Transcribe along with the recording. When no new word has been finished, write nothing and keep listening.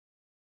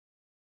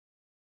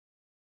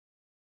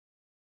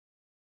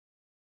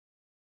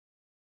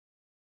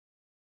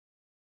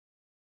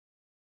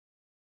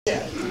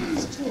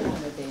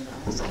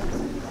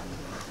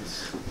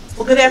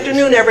Well, good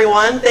afternoon,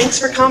 everyone. Thanks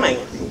for coming.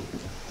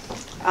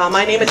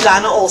 My name is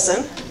Donna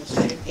Olson,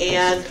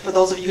 and for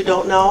those of you who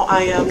don't know,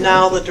 I am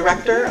now the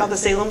director of the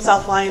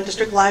Salem-South Lyon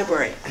District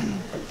Library.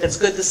 It's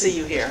good to see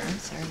you here.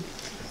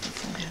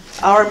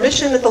 Our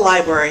mission at the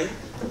library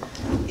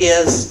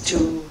is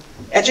to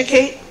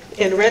educate,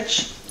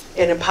 enrich,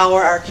 and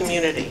empower our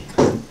community.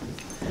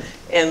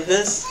 And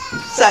this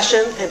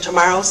session and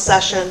tomorrow's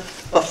session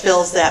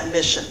fulfills that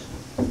mission.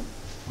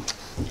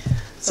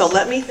 So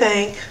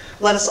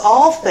let us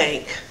all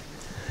thank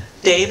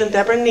Dave and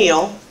Deborah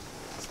Neal,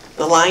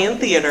 the Lyon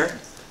Theater,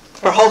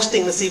 for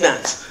hosting this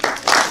event.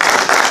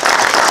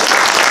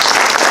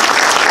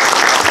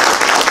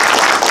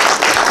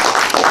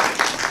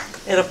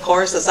 And of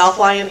course, the South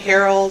Lyon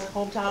Herald,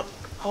 hometown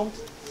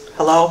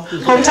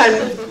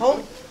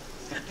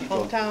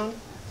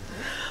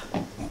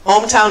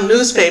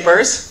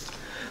newspapers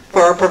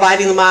for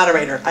providing the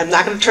moderator. I'm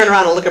not going to turn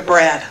around and look at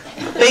Brad.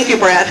 Thank you,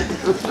 Brad.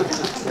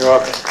 You're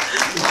welcome.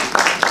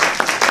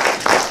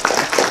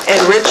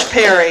 And Rich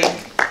Perry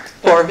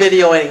for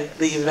videoing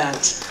the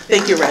event.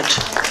 Thank you, Rich.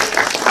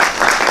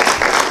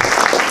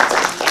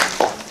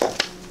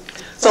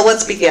 So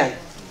let's begin.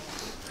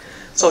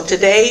 So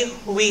today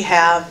we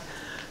have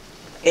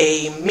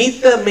a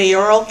Meet the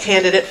Mayoral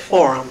Candidate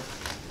Forum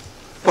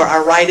for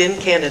our write-in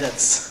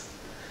candidates.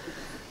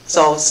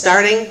 So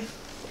starting,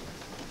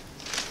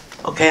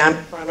 okay, I'm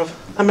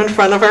in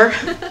front of her.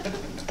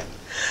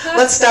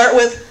 Let's start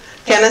with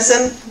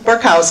Kennison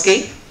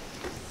Borkowski,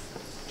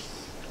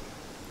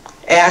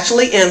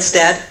 Ashley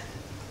Instead,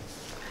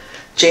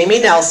 Jamie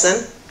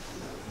Nelson,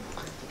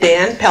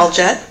 Dan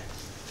Pelchet,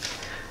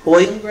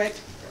 William Greg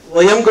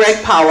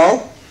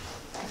Powell,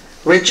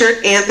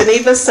 Richard Anthony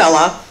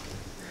Vasella,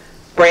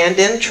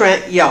 Brandon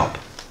Trent Yelp.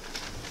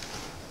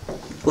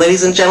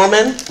 Ladies and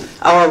gentlemen,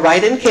 our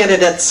write-in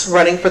candidates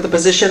running for the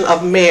position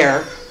of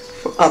mayor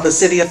of the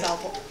city of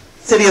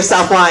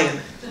South Lyon.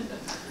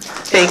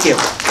 Thank you.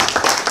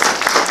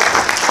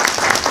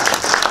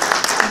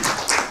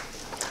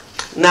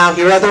 Now,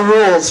 here are the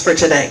rules for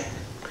today.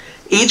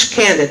 Each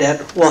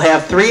candidate will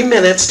have 3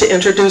 minutes to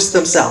introduce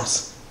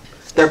themselves,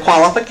 their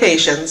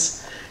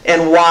qualifications,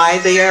 and why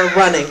they are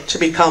running to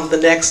become the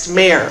next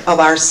mayor of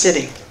our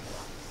city.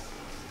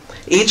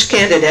 Each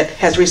candidate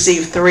has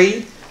received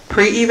 3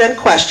 pre-event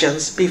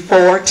questions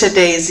before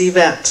today's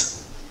event.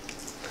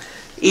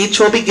 Each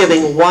will be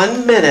giving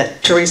 1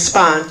 minute to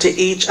respond to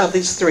each of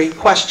these 3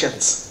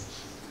 questions.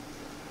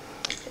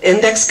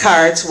 Index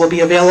cards will be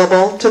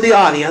available to the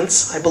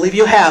audience. I believe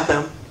you have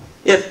them.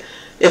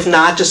 If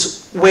not,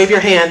 just wave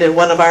your hand and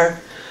one of our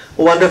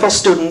wonderful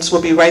students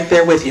will be right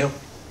there with you.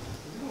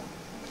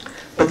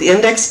 But the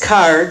index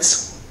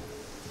cards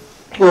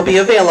will be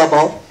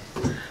available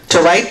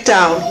to write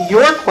down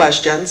your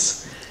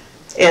questions,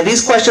 and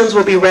these questions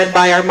will be read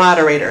by our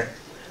moderator.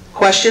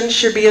 Questions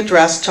should be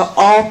addressed to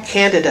all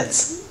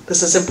candidates.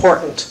 This is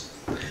important.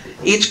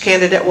 Each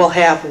candidate will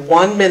have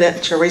 1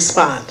 minute to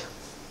respond.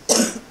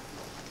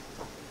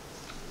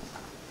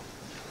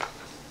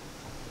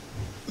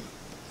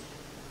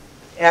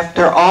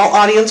 After all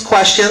audience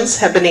questions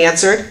have been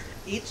answered,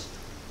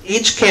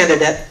 each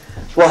candidate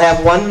will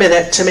have 1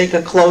 minute to make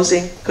a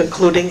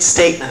concluding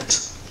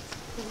statement.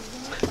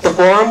 The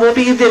forum will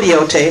be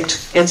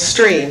videotaped and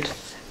streamed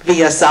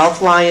via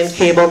South Lyon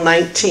Cable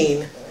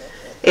 19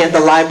 and the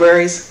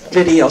library's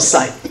video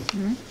site.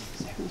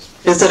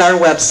 Visit our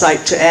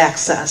website to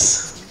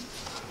access.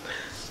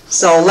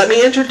 So let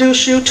me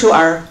introduce you to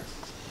our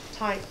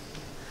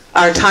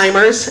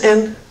timers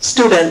and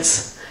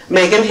students.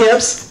 Megan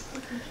Hibbs,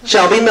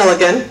 Shelby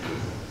Milligan.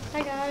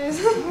 Hi guys.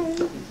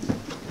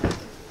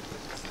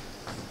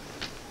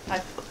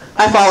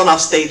 I've fallen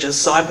off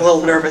stages, so I'm a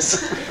little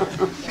nervous.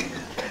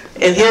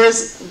 And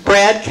here's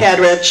Brad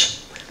Cadridge,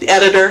 the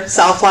editor,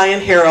 South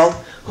Lyon Herald,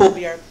 who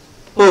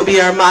will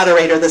be our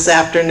moderator this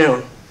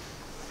afternoon.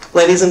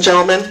 Ladies and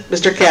gentlemen,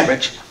 Mr.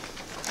 Cadridge.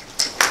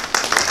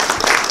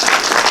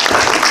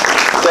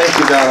 Thank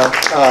you, Donna.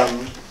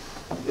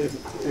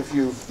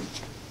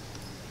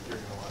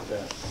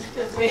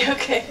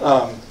 Okay.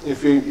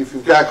 If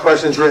you've got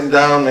questions written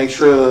down, make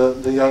sure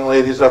the young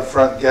ladies up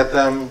front get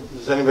them.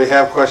 Does anybody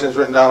have questions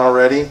written down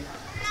already?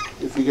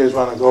 If you guys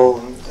want to go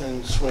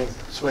and swing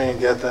and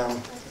get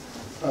them,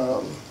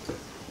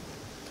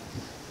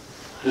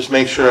 just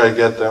make sure I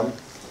get them.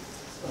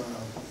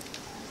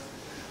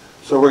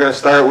 So we're going to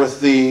start with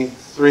the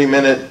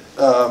 3-minute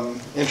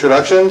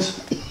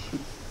introductions,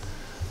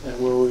 and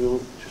we'll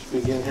just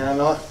begin here on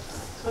the left.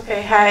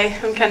 Okay, hi,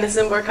 I'm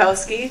Kennison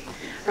Borkowski.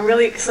 I'm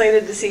really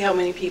excited to see how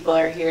many people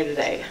are here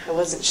today. I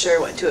wasn't sure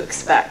what to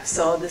expect,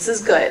 so this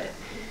is good.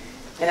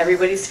 And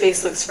everybody's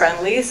face looks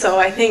friendly, so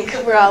I think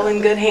we're all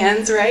in good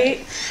hands,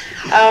 right?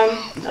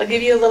 I'll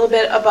give you a little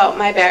bit about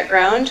my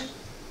background.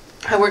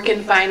 I work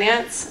in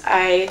finance.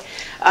 I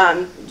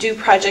do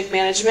project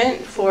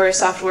management for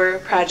software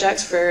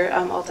projects for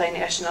a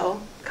multinational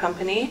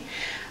company.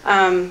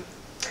 I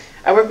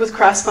work with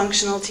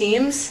cross-functional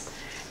teams,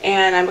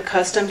 and I'm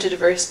accustomed to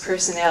diverse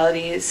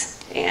personalities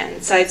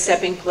and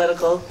sidestepping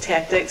political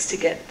tactics to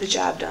get the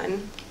job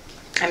done.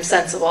 I'm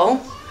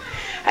sensible.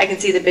 I can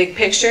see the big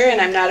picture, and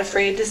I'm not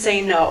afraid to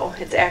say no.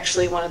 It's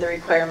actually one of the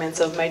requirements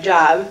of my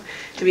job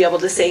to be able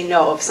to say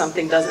no if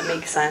something doesn't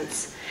make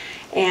sense.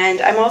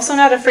 And I'm also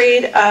not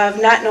afraid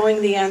of not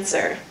knowing the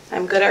answer.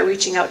 I'm good at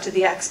reaching out to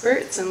the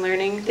experts and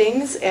learning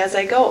things as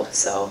I go.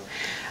 So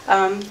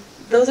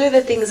those are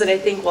the things that I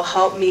think will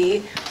help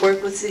me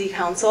work with City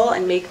Council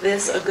and make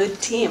this a good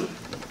team.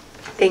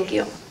 Thank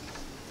you.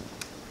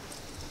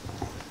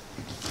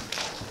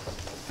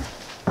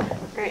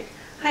 All right.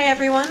 Hi,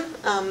 everyone.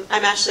 I'm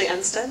Ashley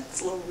Enstead.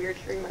 It's a little weird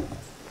hearing my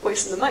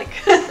voice in the mic.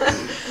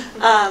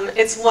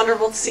 It's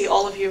wonderful to see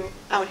all of you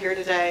out here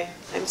today.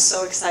 I'm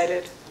so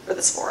excited for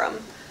this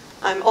forum.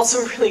 I'm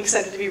also really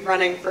excited to be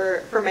running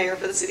for mayor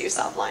for the city of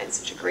South Lyon,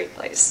 such a great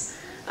place.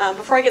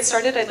 Before I get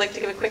started, I'd like to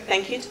give a quick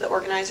thank you to the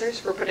organizers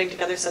for putting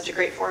together such a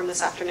great forum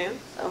this afternoon.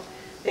 So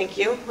thank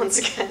you once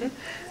again.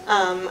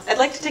 I'd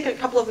like to take a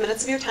couple of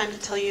minutes of your time to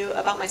tell you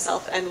about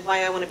myself and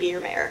why I want to be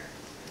your mayor.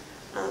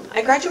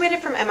 I graduated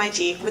from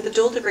MIT with a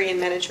dual degree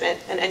in management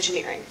and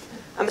engineering.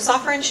 I'm a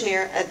software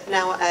engineer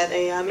now at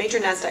a major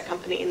NASDAQ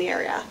company in the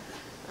area.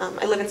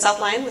 I live in South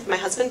Lyon with my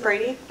husband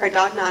Brady, our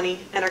dog Nani,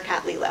 and our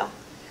cat Lilo.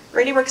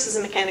 Brady works as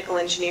a mechanical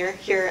engineer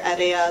here at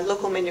a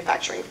local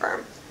manufacturing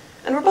firm.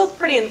 And we're both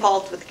pretty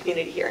involved with the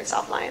community here in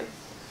South Lyon.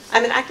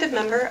 I'm an active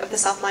member of the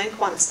South Lyon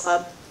Kiwanis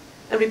Club,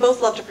 and we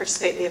both love to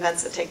participate in the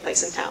events that take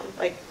place in town,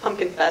 like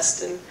Pumpkin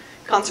Fest and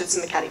concerts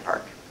in the Caddy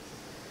Park.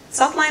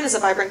 South Lyon is a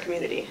vibrant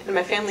community, and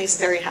my family is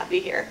very happy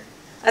here.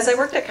 As I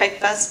worked at Kite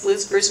Fest,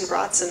 Blues, Brews, and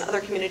Brats, and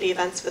other community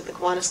events with the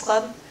Kiwanis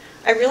Club,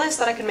 I realized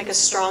that I could make a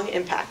strong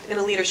impact in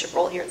a leadership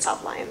role here in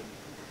South Lyon.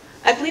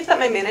 I believe that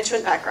my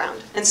management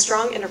background and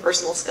strong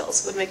interpersonal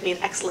skills would make me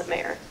an excellent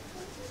mayor.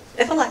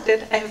 If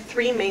elected, I have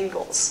 3 main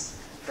goals.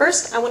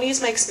 First, I want to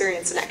use my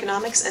experience in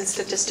economics and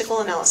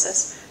statistical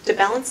analysis to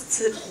balance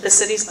the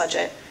city's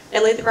budget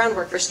and lay the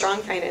groundwork for strong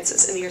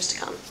finances in the years to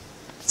come.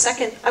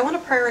 Second, I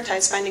want to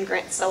prioritize finding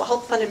grants that will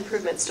help fund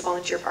improvements to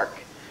Volunteer Park.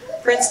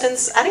 For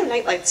instance, adding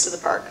nightlights to the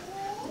park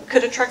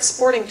could attract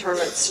sporting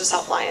tournaments to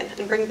South Lyon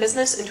and bring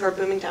business into our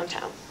booming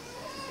downtown.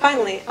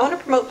 Finally, I want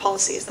to promote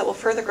policies that will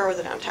further grow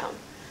the downtown.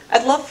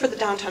 I'd love for the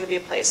downtown to be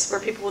a place where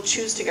people will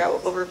choose to go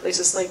over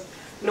places like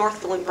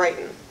Northville and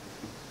Brighton.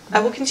 I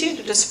will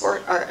continue to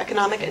support our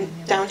Economic and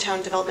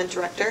Downtown Development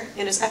Director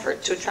in his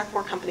effort to attract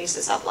more companies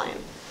to South Lyon.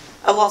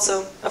 I will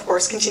also, of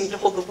course, continue to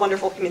hold the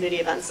wonderful community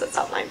events that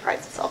South Lyon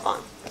prides itself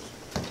on.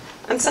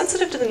 I'm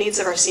sensitive to the needs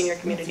of our senior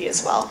community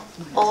as well.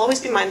 I'll always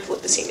be mindful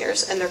of the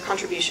seniors and their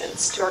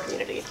contributions to our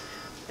community.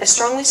 I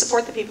strongly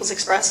support the People's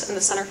Express and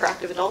the Center for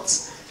Active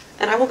Adults,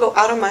 and I will go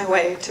out of my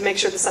way to make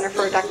sure the Center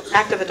for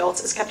Active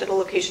Adults is kept at a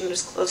location that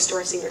is close to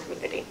our senior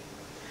community.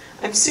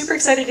 I'm super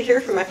excited to hear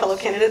from my fellow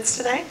candidates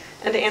today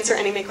and to answer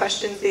any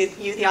questions that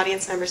you, the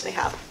audience members, may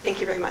have.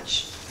 Thank you very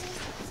much.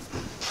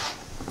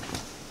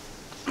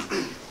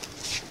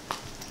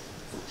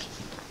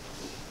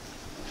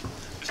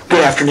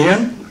 Good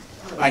afternoon.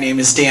 My name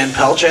is Dan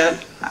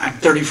Pelchat. I'm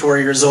 34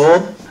 years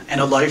old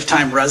and a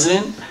lifetime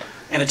resident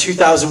and a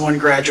 2001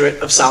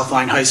 graduate of South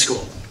Lyon High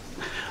School.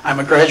 I'm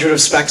a graduate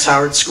of Specs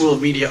Howard School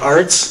of Media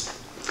Arts.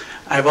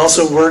 I've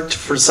also worked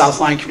for South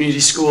Lyon Community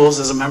Schools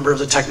as a member of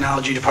the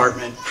technology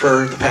department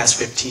for the past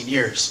 15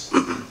 years.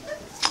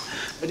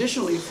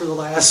 Additionally, for the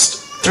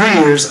last 3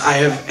 years, I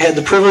have had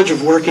the privilege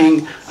of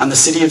working on the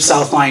City of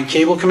South Lyon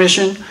Cable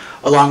Commission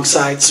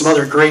alongside some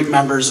other great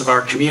members of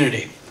our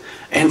community.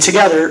 And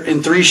together,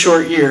 in 3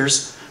 short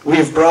years, we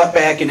have brought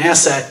back an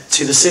asset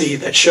to the city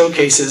that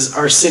showcases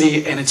our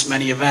city and its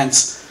many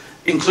events,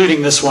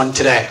 including this one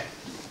today.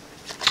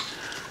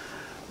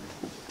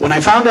 When I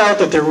found out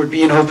that there would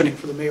be an opening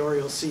for the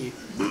mayoral seat,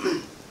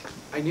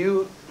 I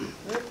knew...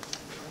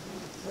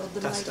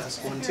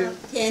 Test, 1, 2.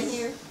 Can't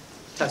hear.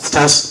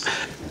 Test.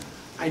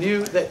 I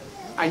knew that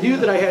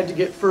I had to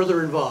get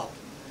further involved.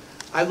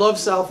 I love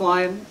South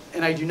Lyon,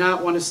 and I do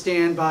not want to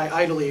stand by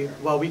idly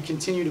while we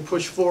continue to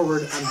push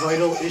forward on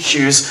vital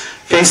issues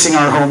facing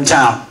our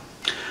hometown.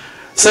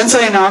 Since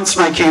I announced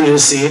my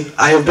candidacy,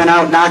 I have been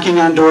out knocking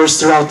on doors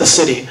throughout the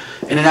city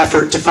in an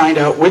effort to find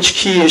out which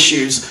key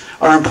issues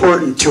are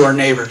important to our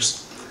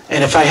neighbors.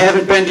 And if I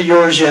haven't been to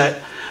yours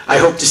yet, I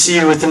hope to see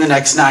you within the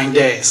next 9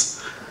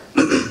 days.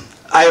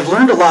 I have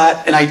learned a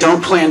lot, and I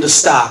don't plan to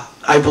stop.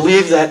 I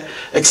believe that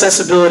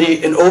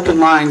accessibility and open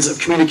lines of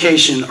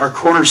communication are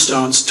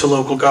cornerstones to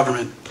local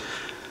government.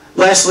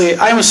 Lastly,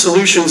 I'm a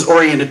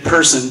solutions-oriented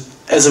person.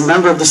 As a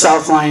member of the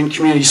South Lyon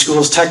Community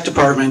Schools Tech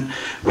Department,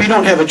 we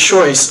don't have a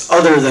choice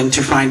other than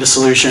to find a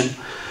solution.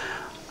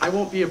 I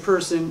won't be a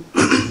person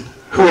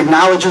who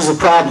acknowledges a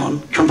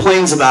problem,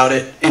 complains about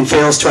it, and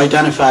fails to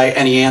identify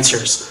any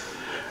answers.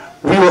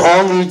 We will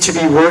all need to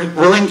be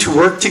willing to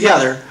work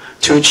together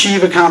to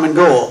achieve a common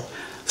goal,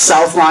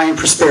 South Lyon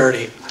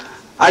prosperity.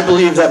 I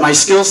believe that my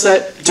skill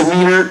set,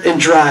 demeanor, and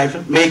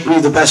drive make me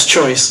the best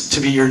choice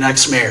to be your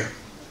next mayor.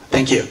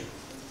 Thank you.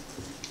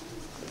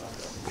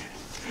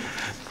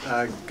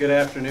 Good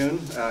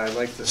afternoon. I'd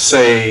like to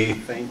say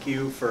thank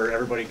you for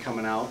everybody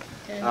coming out.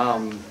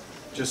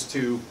 Just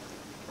to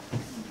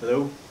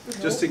Hello.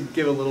 Just to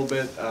give a little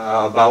bit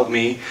about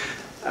me.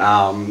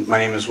 My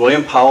name is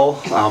William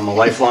Powell. I'm a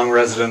lifelong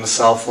resident of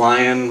South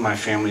Lyon. My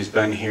family's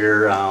been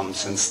here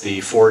since the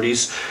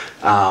 40s.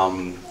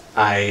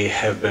 I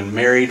have been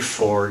married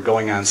for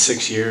going on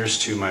 6 years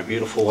to my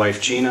beautiful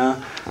wife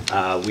Gina.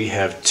 We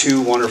have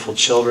 2 wonderful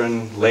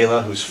children,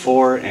 Layla, who's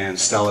 4, and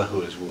Stella,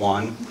 who is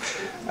 1.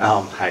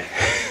 Hi.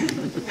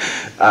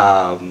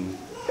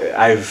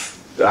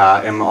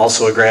 I'm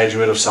also a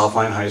graduate of South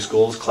Lyon High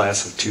School's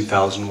class of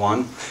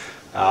 2001.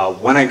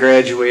 When I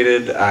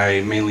graduated,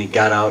 I mainly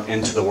got out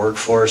into the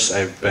workforce.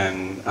 I've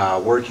been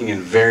working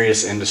in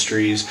various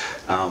industries,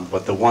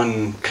 but the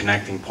one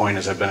connecting point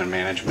is I've been in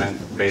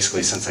management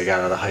basically since I got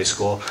out of high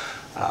school,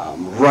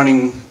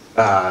 running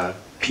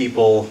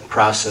people,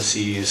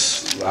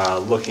 processes,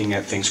 looking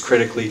at things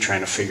critically,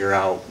 trying to figure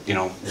out,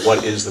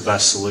 what is the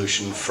best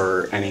solution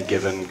for any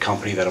given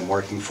company that I'm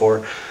working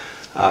for.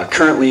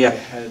 Currently, I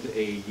head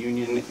a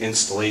union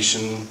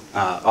installation,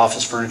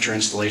 office furniture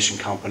installation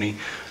company.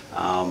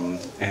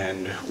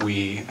 And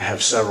we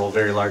have several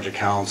very large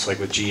accounts like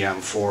with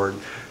GM, Ford,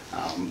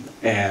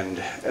 and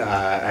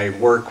I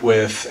work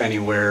with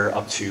anywhere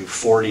up to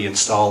 40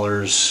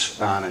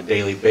 installers on a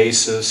daily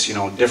basis,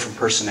 different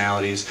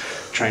personalities,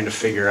 trying to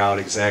figure out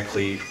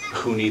exactly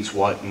who needs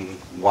what and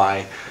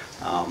why.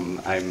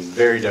 I'm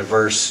very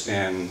diverse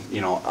in,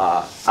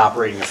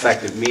 operating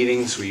effective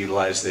meetings. We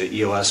utilize the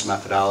EOS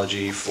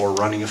methodology for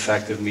running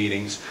effective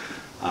meetings.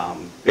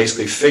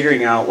 Basically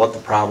figuring out what the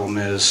problem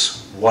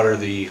is, what are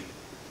the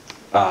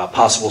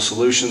possible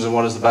solutions, and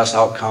what is the best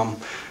outcome,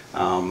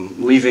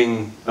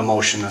 leaving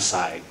emotion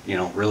aside,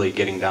 really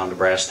getting down to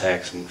brass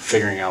tacks and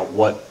figuring out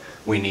what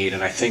we need.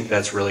 And I think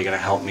that's really going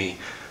to help me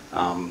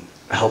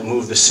help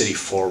move the city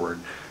forward.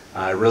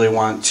 I really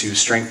want to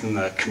strengthen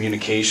the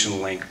communication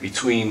link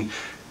between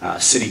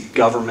city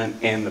government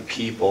and the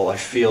people. I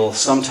feel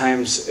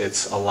sometimes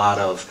it's a lot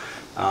of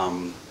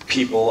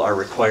people are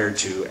required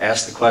to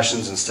ask the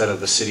questions instead of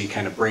the city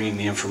kind of bringing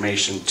the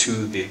information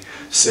to the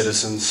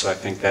citizens. So I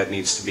think that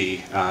needs to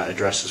be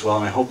addressed as well,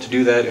 and I hope to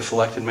do that if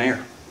elected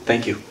mayor.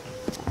 Thank you.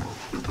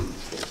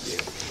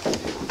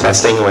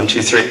 Testing 1,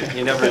 2, 3.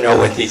 You never know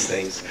with these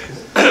things.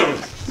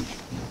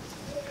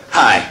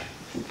 Hi.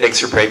 Thanks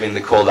for braving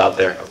the cold out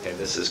there. Okay,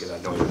 this is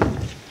going to annoy you.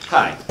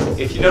 Hi.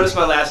 If you notice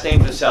my last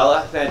name,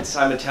 Vasella,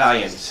 I'm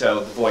Italian, so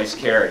the voice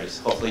carries.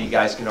 Hopefully you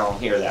guys can all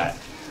hear that.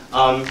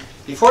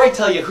 Before I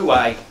tell you who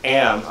I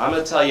am, I'm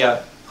going to tell you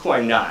who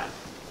I'm not.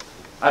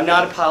 I'm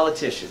not a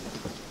politician.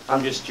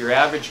 I'm just your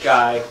average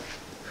guy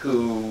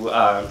who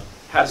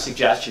had a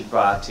suggestion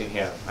brought to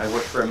him. I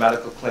work for a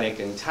medical clinic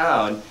in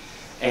town,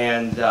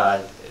 and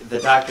the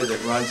doctor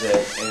that runs it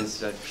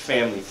is a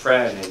family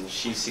friend, and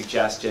she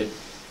suggested,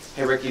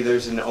 hey Ricky,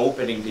 there's an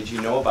opening, did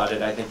you know about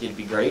it? I think you'd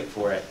be great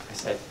for it. I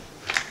said,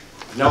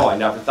 no, I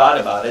never thought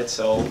about it,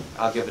 so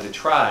I'll give it a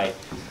try.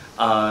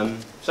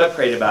 So I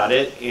prayed about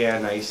it,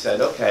 and I said,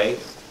 okay,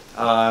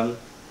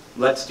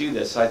 let's do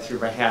this. So I threw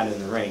my hat in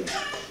the ring.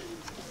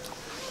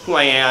 Who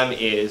I am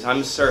is, I'm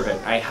a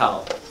servant, I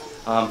help.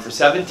 For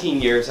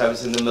 17 years I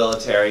was in the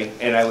military,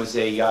 and I was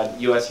a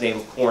U.S.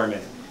 Naval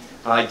Corpsman.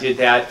 I did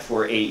that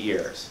for 8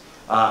 years.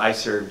 I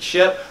served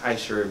ship, I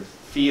served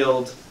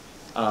field,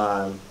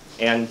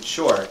 and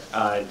shore,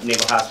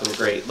 Naval Hospital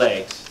Great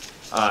Lakes.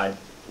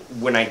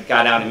 When I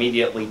got out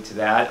immediately to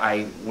that,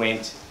 I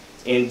went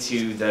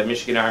into the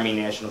Michigan Army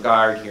National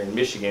Guard here in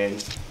Michigan,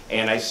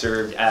 and I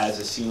served as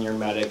a senior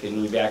medic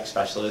and evac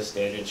specialist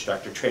and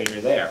instructor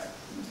trainer there.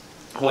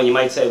 Well, you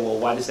might say, well,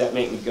 why does that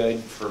make me good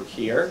for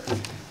here?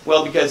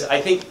 Well, because I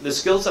think the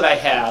skills that I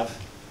have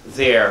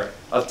there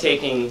of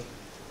taking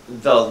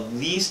the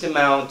least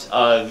amount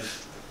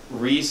of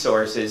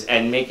resources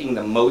and making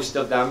the most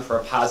of them for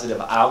a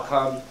positive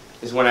outcome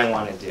is what I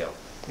want to do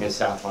in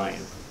South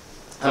Lyon.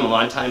 I'm a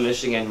longtime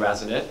Michigan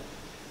resident.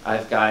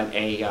 I've got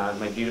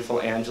my beautiful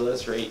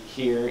Angela's right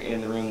here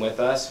in the room with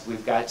us.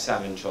 We've got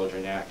 7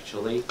 children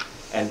actually,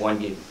 and 1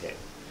 guinea pig.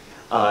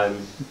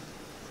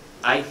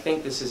 I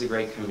think this is a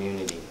great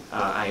community.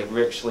 I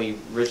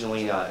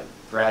originally a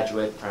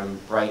graduate from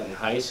Brighton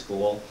High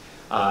School.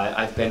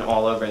 I've been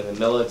all over in the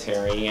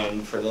military,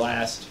 and for the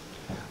last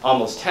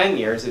almost 10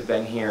 years I've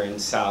been here in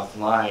South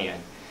Lyon.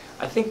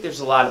 I think there's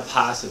a lot of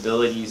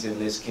possibilities in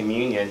this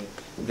communion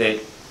that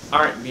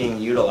aren't being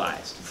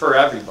utilized for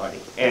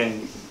everybody.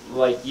 And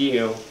like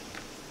you,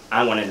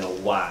 I want to know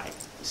why.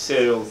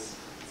 So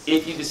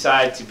if you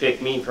decide to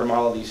pick me from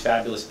all of these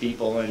fabulous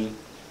people, and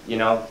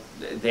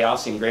they all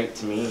seem great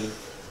to me,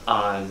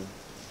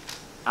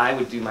 I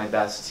would do my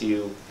best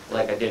to,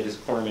 like I did as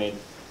corpsman,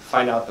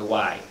 find out the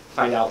why,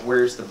 find out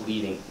where's the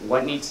bleeding,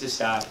 what needs to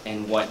stop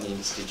and what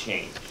needs to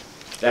change.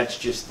 That's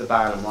just the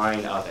bottom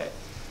line of it.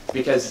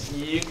 Because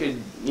you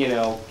could,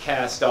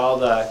 cast all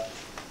the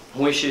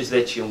wishes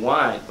that you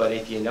want, but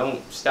if you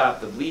don't stop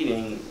the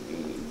bleeding,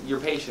 your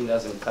patient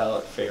doesn't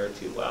fare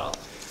too well.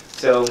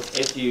 So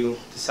if you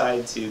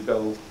decide to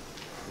go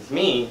with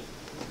me,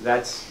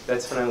 that's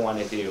what I want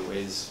to do.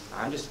 Is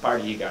I'm just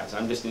part of you guys.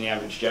 I'm just an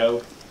average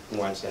Joe who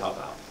wants to help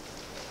out.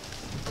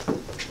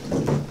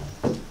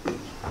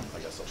 I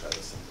guess I'll try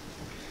this.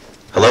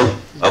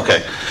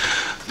 Okay.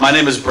 My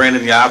name is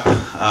Brandon Yap.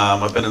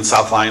 I've been in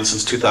South Lyon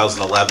since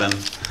 2011.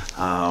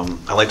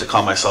 I like to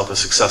call myself a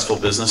successful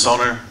business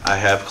owner. I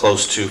have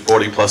close to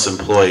 40 plus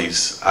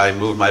employees. I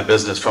moved my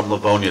business from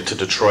Livonia to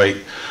Detroit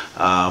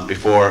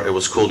before it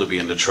was cool to be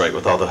in Detroit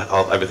with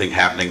everything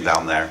happening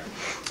down there.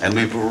 And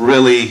we've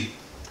really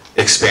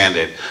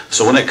expanded.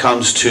 So when it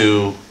comes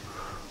to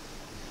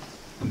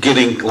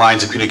getting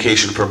lines of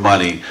communication for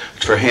money,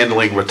 for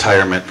handling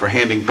retirement, for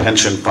handling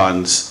pension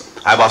funds,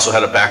 I've also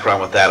had a background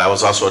with that. I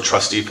was also a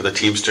trustee for the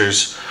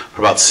Teamsters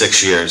for about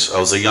 6 years. I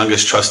was the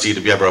youngest trustee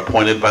to be ever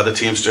appointed by the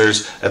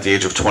Teamsters at the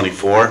age of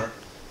 24.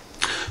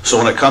 So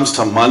when it comes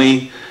to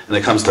money, and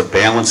it comes to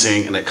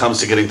balancing, and it comes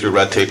to getting through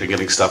red tape and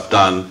getting stuff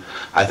done,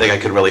 I think I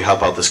can really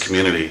help out this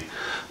community.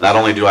 Not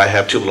only do I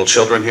have 2 little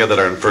children here that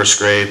are in 1st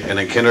grade and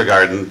in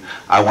kindergarten,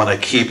 I want to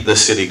keep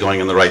this city going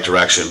in the right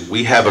direction.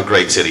 We have a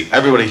great city.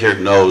 Everybody here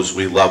knows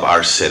we love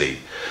our city.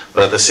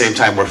 But at the same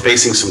time, we're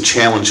facing some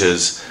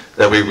challenges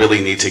that we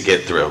really need to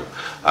get through.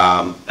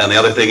 And the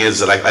other thing is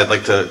that I'd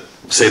like to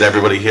say to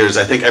everybody here is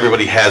I think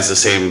everybody has the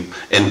same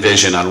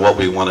envision on what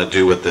we want to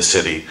do with the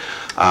city.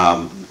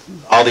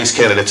 All these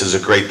candidates is a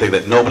great thing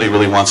that nobody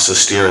really wants to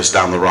steer us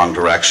down the wrong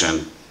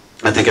direction.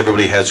 I think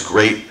everybody has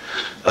great,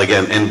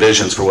 again,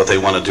 envisions for what they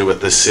want to do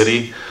with this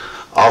city.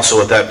 Also,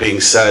 with that being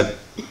said,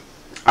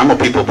 I'm a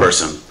people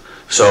person.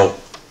 So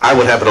I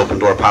would have an open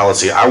door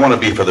policy. I want to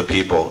be for the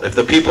people. If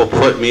the people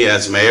put me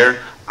as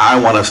mayor, I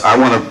want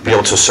to be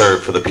able to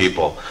serve for the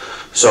people.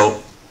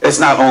 So it's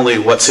not only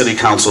what city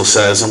council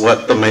says and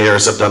what the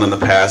mayors have done in the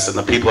past and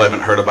the people haven't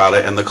heard about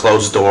it and the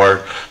closed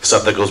door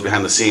stuff that goes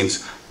behind the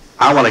scenes.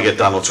 I want to get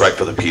done what's right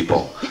for the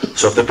people.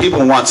 So if the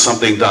people want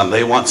something done,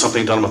 they want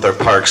something done with their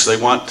parks, they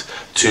want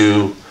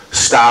to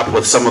stop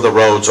with some of the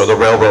roads or the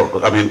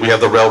railroad. I mean, we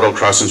have the railroad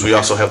crossings. We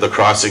also have the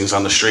crossings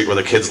on the street where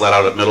the kids let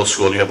out at middle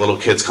school and you have little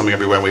kids coming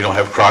everywhere and we don't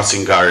have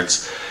crossing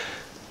guards.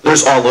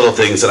 There's all little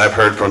things that I've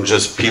heard from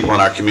just people in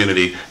our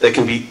community that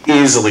can be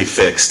easily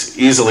fixed,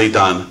 easily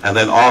done, and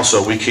then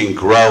also we can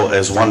grow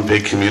as one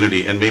big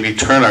community and maybe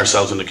turn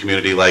ourselves into a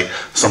community like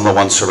some of the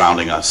ones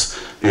surrounding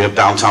us. You have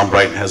downtown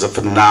Brighton has a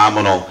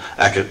phenomenal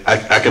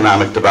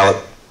economic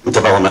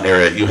development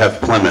area. You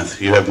have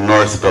Plymouth, you have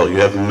Northville, you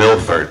have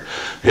Milford.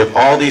 You have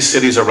all these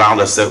cities around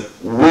us that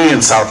we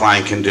in South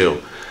Lyon can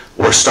do.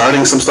 We're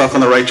starting some stuff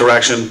in the right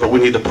direction, but we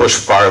need to push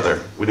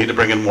farther. We need to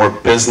bring in more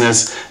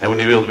business, and we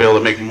need to be able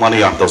to make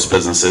money off those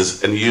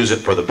businesses and use it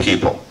for the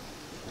people.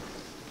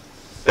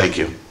 Thank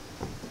you.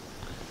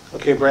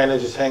 Okay, Brandon,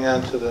 just hang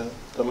on to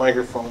the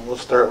microphone. We'll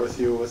start with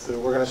you.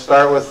 We're going to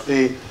start with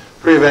the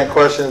pre-event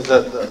questions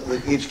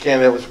that each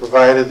candidate was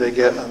provided. They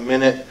get a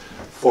minute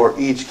for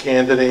each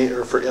candidate,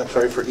 or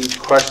for each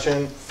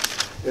question.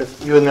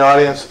 If you in the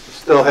audience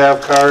still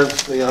have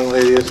cards, the young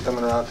lady is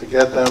coming around to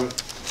get them.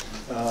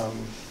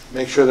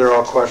 Make sure they're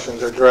all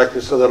questions are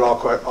directed so that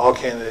all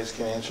candidates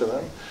can answer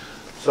them.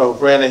 So,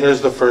 Brandon,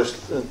 here's the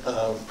first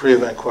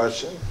pre-event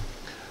question.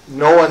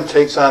 No one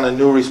takes on a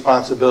new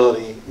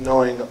responsibility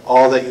knowing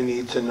all that you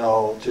need to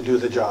know to do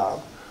the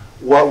job.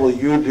 What will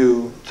you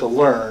do to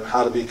learn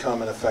how to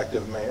become an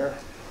effective mayor?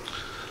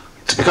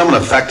 To become an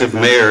effective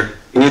mayor,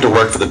 you need to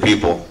work for the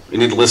people. You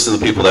need to listen to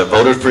the people that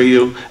voted for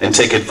you and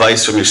take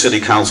advice from your city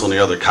council and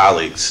your other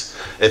colleagues.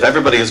 If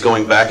everybody is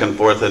going back and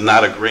forth and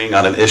not agreeing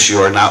on an issue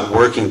or not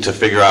working to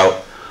figure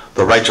out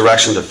the right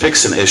direction to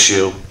fix an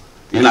issue,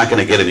 you're not going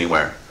to get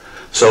anywhere.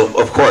 So,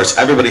 of course,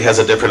 everybody has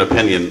a different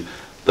opinion.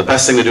 The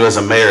best thing to do as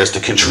a mayor is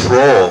to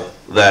control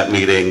that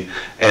meeting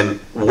and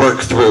work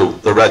through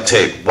the red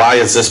tape. Why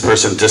is this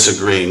person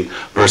disagreeing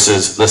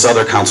versus this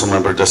other council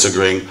member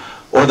disagreeing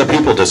or the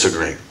people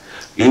disagreeing?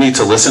 You need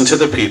to listen to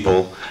the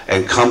people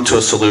and come to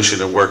a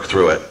solution and work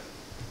through it.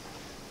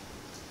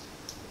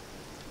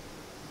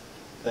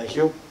 Thank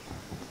you.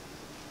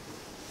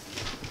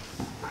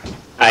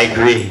 I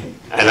agree.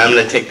 And I'm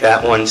going to take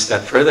that one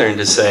step further and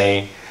to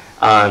say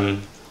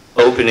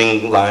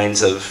opening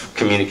lines of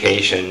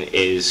communication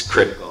is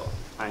critical.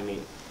 I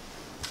mean,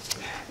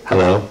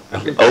 hello?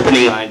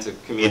 Opening lines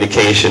of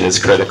communication is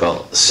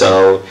critical.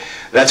 So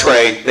that's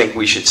where I think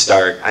we should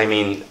start. I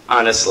mean,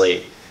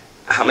 honestly,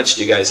 how much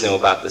do you guys know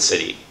about the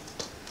city?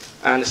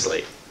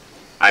 Honestly.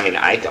 I mean,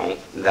 I don't.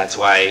 That's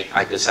why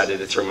I decided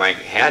to throw my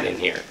hat in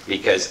here,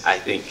 because I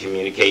think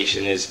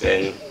communication has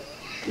been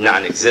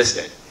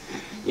non-existent.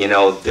 You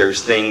know,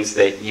 there's things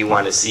that you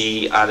want to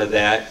see out of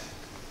that.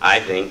 I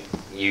think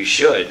you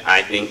should.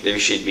 I think there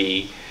should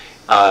be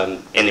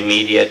an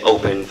immediate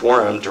open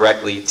forum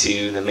directly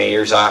to the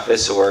mayor's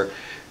office or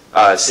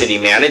city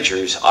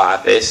manager's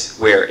office,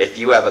 where if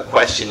you have a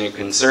question or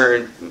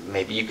concern,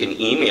 maybe you can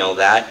email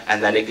that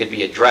and then it could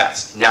be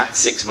addressed. Not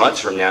 6 months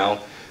from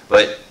now,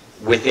 but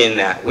within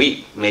that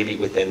week, maybe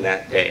within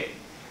that day.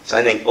 So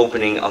I think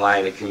opening a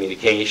line of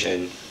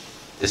communication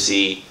to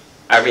see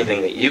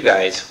everything that you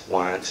guys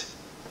want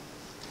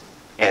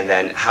and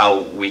then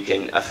how we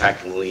can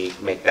effectively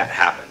make that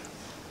happen.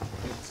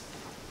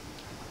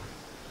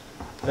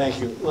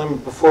 Thank you.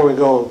 Before we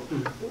go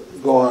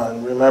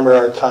on, remember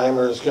our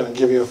timer is going to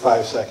give you a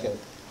 5-second.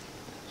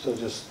 So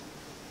just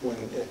when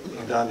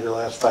you're down to your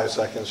last 5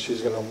 seconds,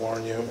 she's going to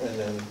warn you, and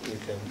then you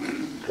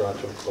can draw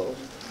to a close.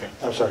 Okay.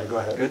 I'm sorry, go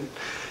ahead. Good.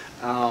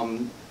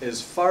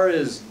 As far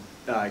as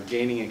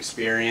gaining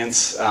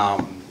experience,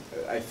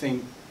 I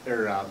think,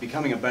 or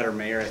becoming a better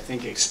mayor, I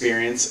think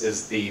experience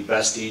is the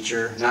best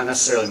teacher. Not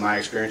necessarily my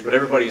experience, but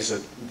everybody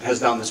has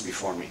done this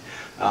before me.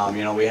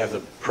 You know, we have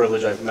the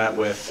privilege, I've met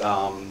with,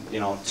 you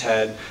know,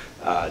 Ted,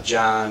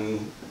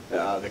 John,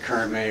 the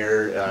current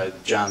mayor,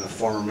 John, the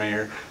former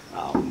mayor,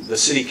 the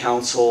city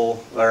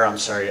council, or I'm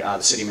sorry,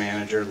 the city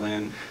manager,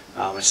 Lynn.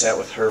 I sat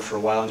with her for a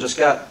while and just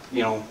got,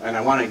 you know, and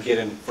I want to get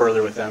in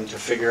further with them to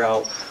figure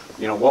out,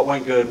 you know, what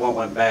went good, what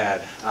went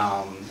bad.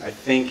 I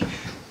think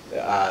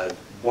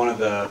one of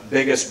the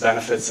biggest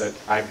benefits that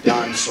I've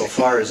done so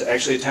far is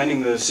actually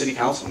attending the city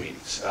council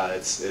meetings.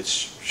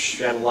 It's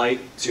shed light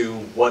to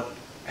what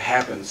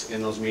happens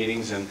in those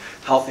meetings and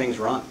how things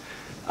run.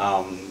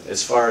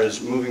 As far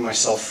as moving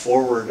myself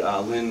forward,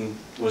 Lynn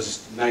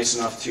was nice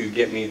enough to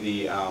get me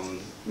the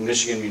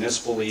Michigan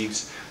Municipal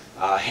League's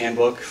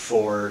handbook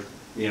for,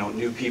 you know,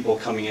 new people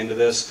coming into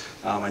this.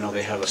 I know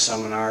they have a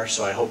seminar,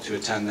 so I hope to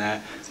attend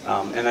that.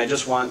 And I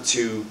just want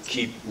to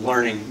keep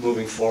learning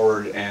moving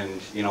forward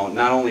and, you know,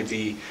 not only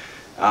be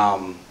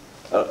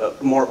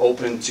more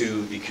open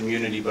to the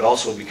community, but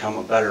also become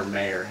a better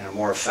mayor and a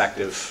more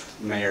effective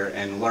mayor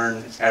and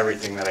learn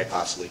everything that I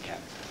possibly can.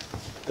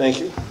 Thank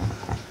you.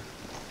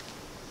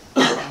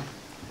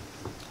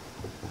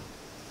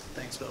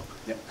 Thanks, Bill.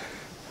 Yep.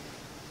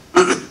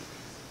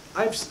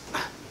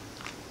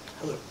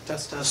 Hello,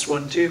 test,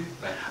 1, 2.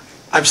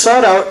 I've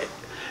sought out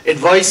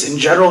advice and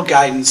general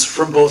guidance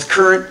from both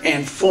current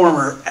and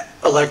former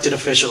elected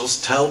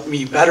officials to help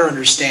me better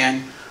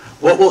understand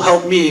what will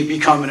help me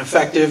become an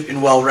effective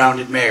and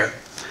well-rounded mayor.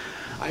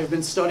 I have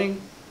been studying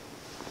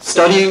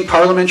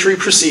parliamentary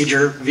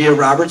procedure via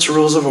Robert's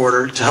Rules of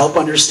Order to help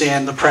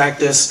understand the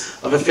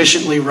practice of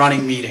efficiently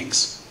running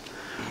meetings.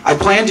 I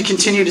plan to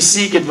continue to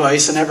seek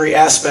advice in every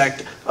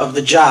aspect of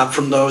the job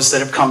from those that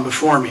have come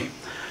before me.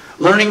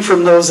 Learning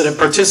from those that have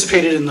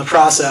participated in the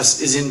process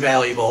is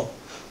invaluable.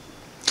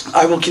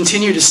 I will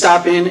continue to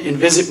stop in and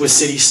visit with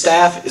city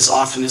staff as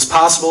often as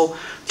possible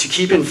to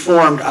keep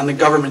informed on the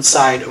government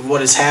side of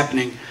what is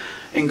happening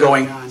and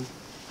going on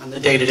the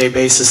day-to-day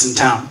basis in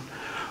town.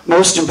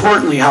 Most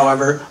importantly,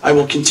 however, I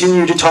will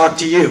continue to talk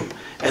to you,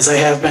 as I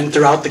have been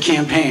throughout the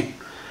campaign.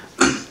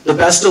 The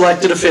best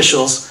elected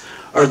officials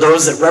are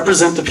those that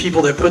represent the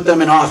people that put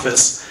them in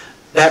office.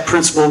 That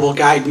principle will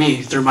guide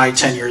me through my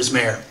tenure as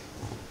mayor.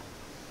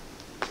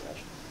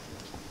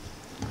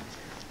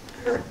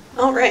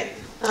 All right.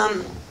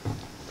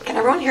 Can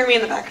everyone hear me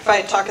in the back if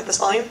I talk at this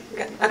volume?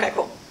 Okay,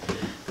 cool.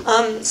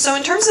 So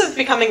in terms of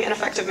becoming an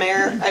effective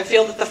mayor, I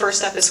feel that the first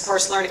step is, of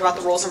course, learning about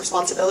the roles and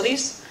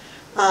responsibilities.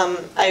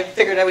 I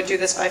figured I would do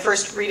this by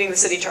first reading the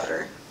city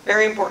charter.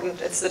 Very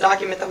important. It's the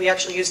document that we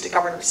actually use to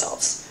govern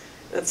ourselves.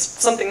 It's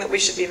something that we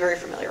should be very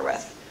familiar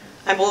with.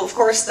 I will, of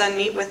course, then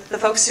meet with the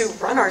folks who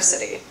run our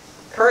city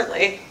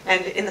currently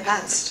and in the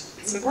past.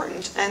 It's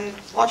important. And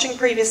watching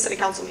previous city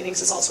council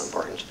meetings is also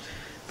important.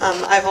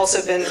 I've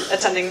also been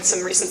attending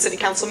some recent city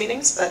council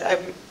meetings, but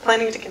I'm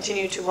planning to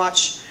continue to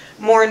watch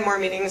more and more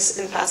meetings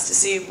in the past to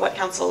see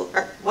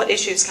what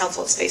issues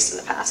council has faced in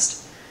the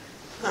past.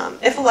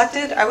 If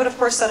elected, I would of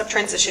course set up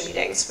transition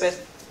meetings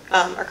with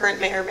our current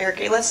mayor, Mayor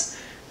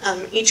Galis,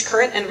 each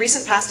current and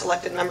recent past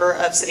elected member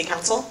of city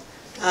council,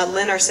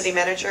 Lynn, our city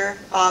manager,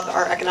 Bob,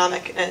 our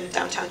economic and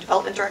downtown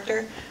development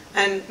director,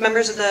 and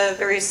members of the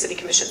various city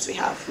commissions we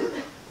have.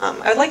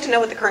 I would like to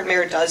know what the current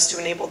mayor does to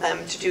enable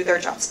them to do their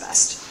jobs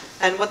best,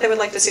 and what they would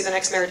like to see the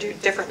next mayor do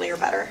differently or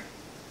better.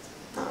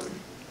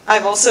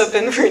 I've also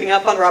been reading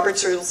up on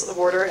Robert's Rules of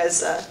Order,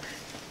 as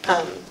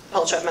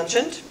Pelcha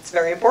mentioned. It's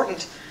very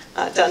important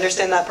to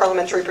understand that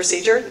parliamentary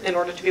procedure in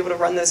order to be able to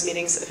run those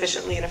meetings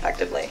efficiently and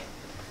effectively.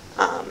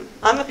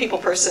 I'm a people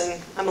person,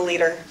 I'm a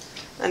leader,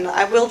 and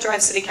I will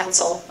drive city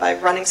council by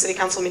running city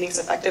council meetings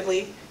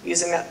effectively,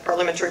 using that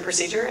parliamentary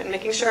procedure, and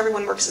making sure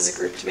everyone works as a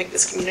group to make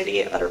this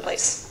community a better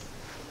place.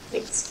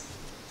 Thanks.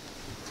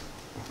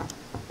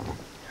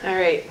 All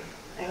right.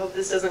 I hope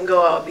this doesn't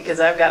go out because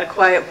I've got a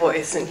quiet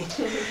voice and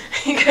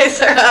you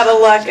guys are out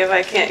of luck if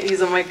I can't use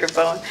a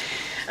microphone.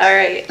 All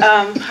right,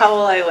 how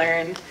will I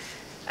learn?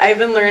 I've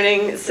been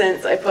learning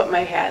since I put my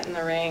hat in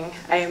the ring.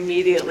 I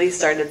immediately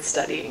started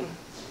studying.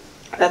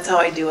 That's how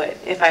I do it.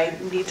 If I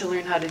need to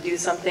learn how to do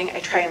something, I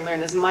try and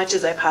learn as much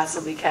as I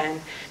possibly can,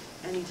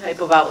 any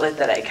type of outlet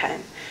that I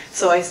can.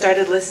 So I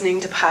started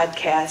listening to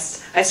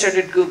podcasts. I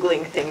started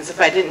Googling things.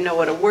 If I didn't know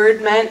what a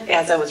word meant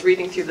as I was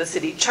reading through the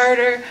city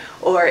charter,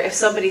 or if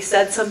somebody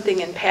said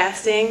something in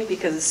passing,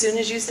 because as soon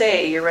as you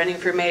say you're running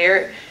for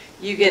mayor,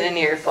 you get an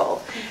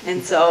earful.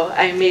 And so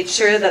I made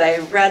sure that I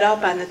read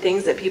up on the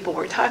things that people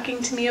were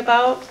talking to me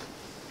about.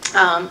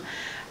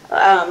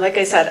 Like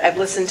I said, I've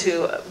listened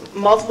to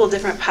multiple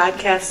different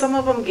podcasts. Some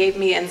of them gave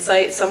me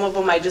insight. Some of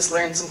them I just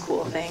learned some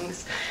cool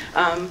things.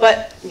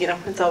 But, you know,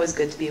 it's always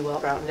good to be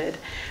well-rounded.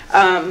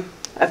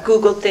 I've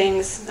Googled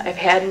things. I've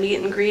had meet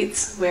and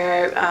greets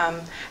where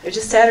I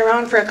just sat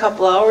around for a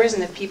couple hours,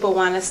 and if people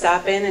want to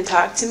stop in and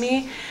talk to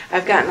me,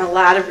 I've gotten a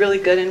lot of really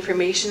good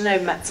information.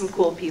 I've met some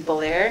cool people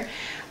there.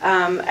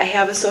 I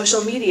have a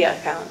social media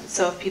account,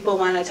 so if people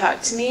want to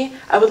talk to me,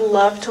 I would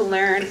love to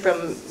learn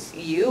from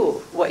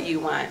you what you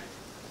want.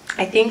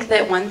 I think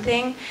that one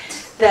thing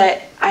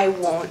that I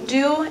won't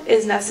do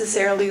is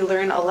necessarily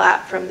learn a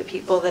lot from the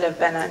people that have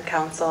been on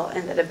council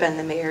and that have been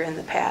the mayor in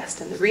the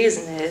past. And the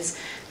reason is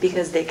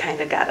because they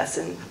kind of got us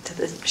into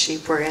the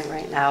shape we're in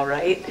right now,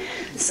 right?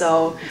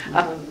 So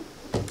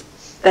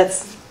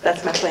that's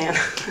my plan.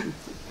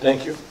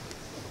 Thank you.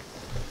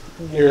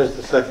 Here's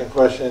the second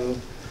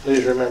question.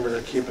 Please remember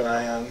to keep an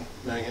eye on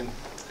Megan.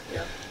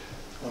 Yeah.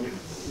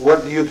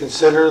 What do you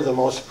consider the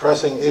most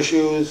pressing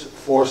issues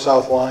for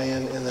South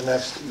Lyon in the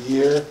next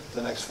year,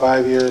 the next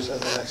 5 years,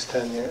 and the next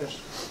 10 years?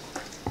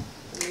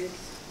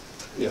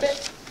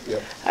 Yes.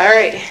 Yep. All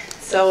right.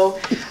 So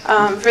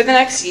for the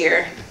next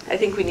year, I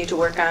think we need to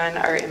work on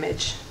our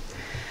image.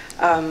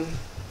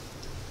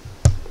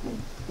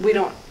 We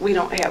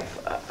don't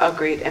have a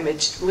great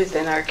image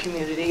within our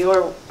community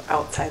or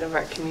outside of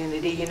our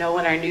community. You know,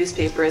 when our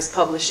newspaper is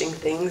publishing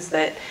things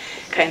that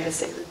kind of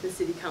say that the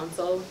city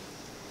council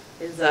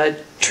is a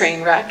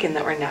train wreck and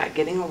that we're not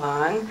getting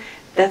along,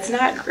 that's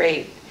not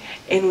great.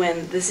 And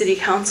when the city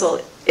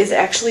council is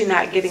actually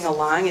not getting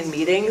along in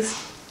meetings,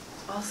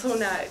 also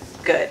not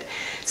good.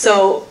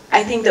 So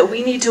I think that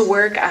we need to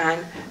work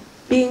on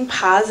being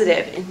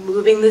positive and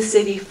moving the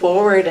city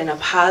forward in a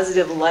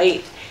positive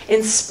light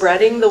and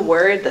spreading the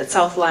word that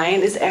South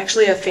Lyon is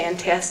actually a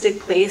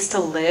fantastic place to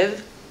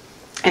live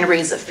and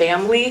raise a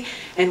family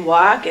and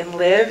walk and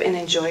live and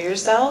enjoy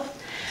yourself.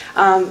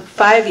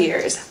 5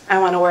 years, I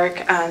want to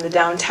work on the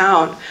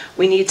downtown.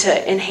 We need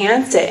to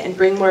enhance it and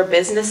bring more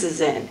businesses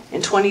in.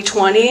 In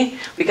 2020,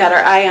 we got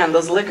our eye on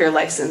those liquor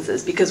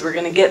licenses because we're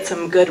going to get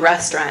some good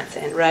restaurants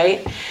in,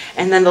 right?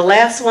 And then the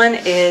last one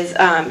is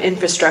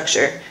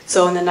infrastructure.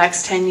 So in the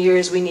next 10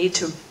 years, we need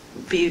to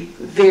be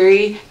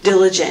very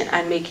diligent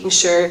on making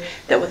sure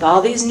that with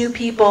all these new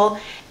people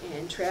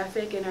and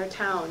traffic in our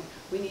town,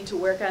 we need to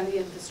work on the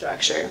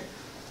infrastructure.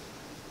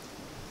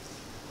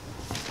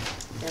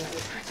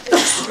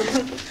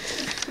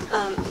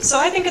 So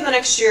I think in the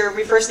next year,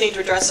 we first need to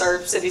address our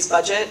city's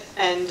budget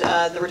and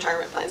the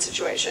retirement plan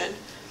situation.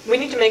 We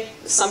need to make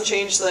some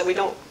change so that we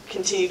don't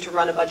continue to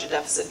run a budget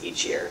deficit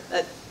each year.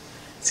 That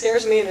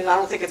scares me, and I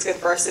don't think it's good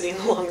for our city in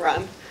the long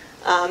run.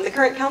 The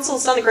current council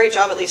has done a great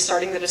job at least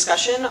starting the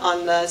discussion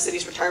on the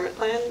city's retirement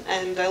plan,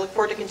 and I look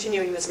forward to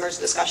continuing this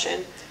immersed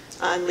discussion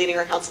and leading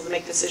our council to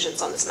make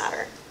decisions on this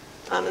matter.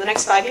 In the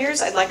next 5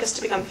 years, I'd like us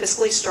to become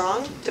fiscally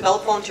strong,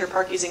 develop volunteer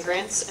park using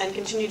grants, and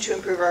continue to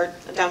improve our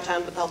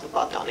downtown with the help of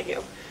Bob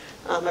Donahue.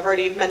 I've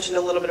already mentioned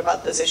a little bit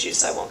about those issues,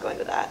 so I won't go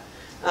into that.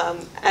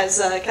 As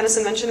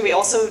Kennison mentioned, we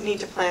also need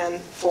to plan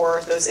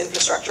for those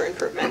infrastructure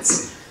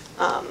improvements.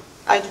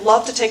 I'd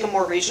love to take a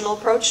more regional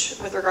approach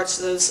with regards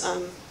to those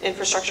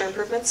infrastructure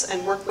improvements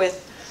and work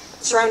with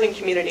surrounding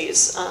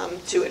communities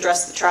to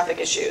address the traffic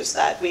issues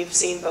that we've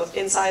seen both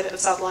inside of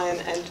South Lyon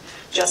and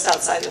just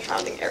outside the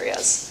surrounding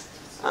areas.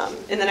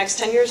 In the next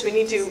 10 years, we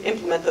need to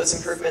implement those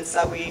improvements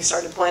that we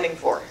started planning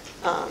for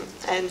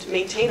and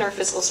maintain our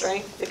fiscal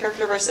strength, the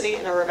character of our city,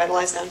 and our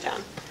revitalized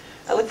downtown.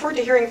 I look forward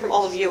to hearing from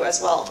all of you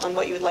as well on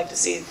what you would like to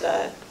see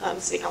the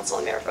City Council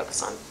and Mayor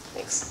focus on.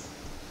 Thanks.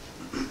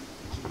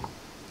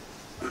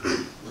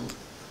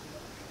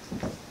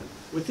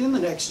 Within the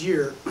next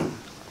year,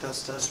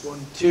 test 1,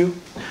 2.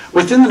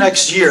 Within the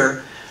next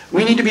year,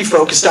 we need to be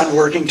focused on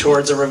working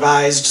towards a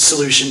revised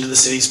solution to the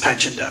city's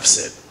pension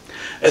deficit,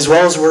 as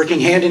well as working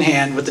hand in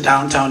hand with the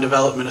Downtown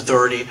Development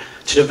Authority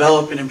to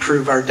develop and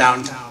improve our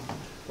downtown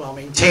while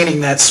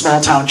maintaining that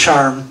small town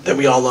charm that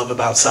we all love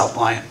about South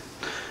Lyon.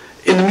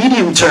 In the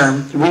medium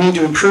term, we need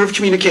to improve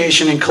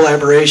communication and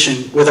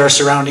collaboration with our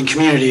surrounding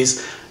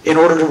communities in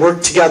order to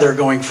work together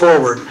going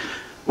forward,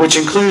 which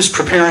includes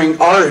preparing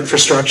our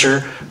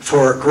infrastructure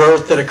for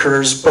growth that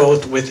occurs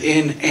both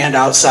within and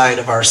outside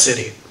of our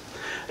city.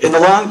 In the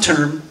long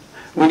term,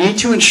 we need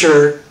to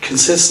ensure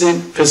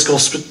consistent fiscal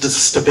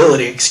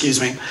stability,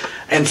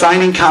 and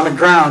finding common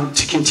ground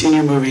to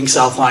continue moving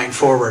South Lyon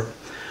forward.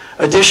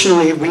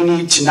 Additionally, we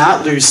need to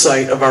not lose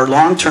sight of our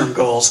long-term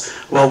goals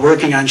while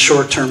working on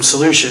short-term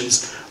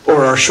solutions,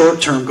 or our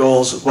short-term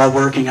goals while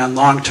working on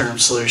long-term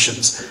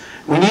solutions.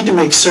 We need to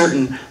make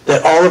certain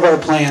that all of our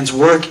plans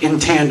work in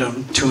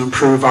tandem to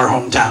improve our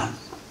hometown.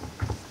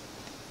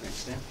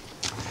 Thanks, Dan.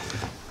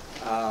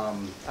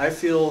 I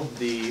feel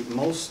the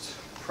most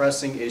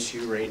pressing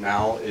issue right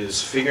now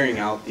is figuring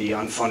out the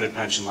unfunded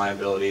pension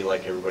liability,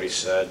 like everybody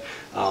said.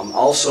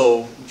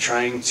 Also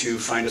trying to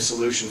find a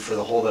solution for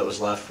the hole that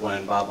was left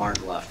when Bob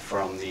Martin left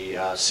from the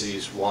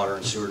city's water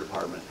and sewer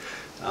department.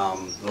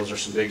 Those are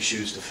some big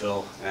shoes to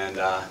fill, and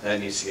that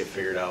needs to get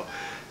figured out.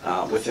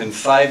 Within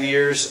 5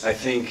 years, I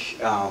think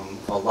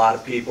a lot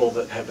of people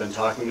that have been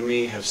talking to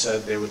me have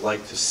said they would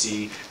like to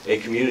see a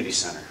community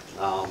center,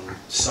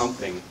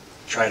 something,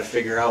 try to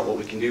figure out what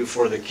we can do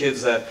for the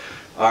kids that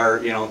are,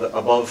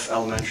 above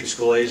elementary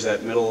school age,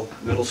 that middle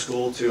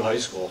school to high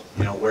school,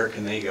 where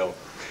can they go?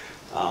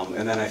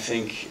 And then I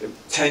think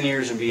 10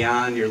 years and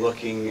beyond, you're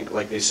looking,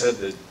 like they said,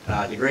 the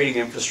degrading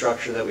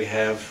infrastructure that we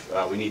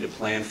have, we need to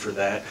plan for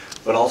that,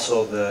 but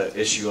also the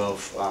issue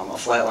of a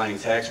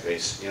flatlining tax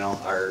base.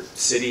 Our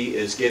city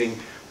is getting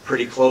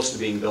pretty close to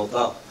being built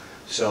up.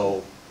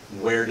 So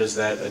where does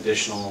that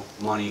additional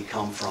money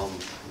come from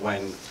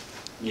when,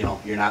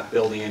 you're not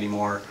building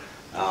anymore,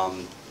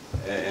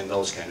 and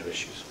those kind of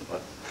issues.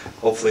 But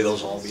hopefully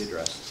those will all be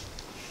addressed.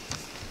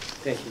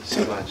 Thank you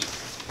so much.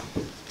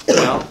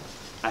 Well,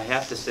 I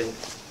have to say,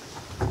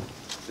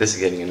 this is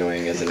getting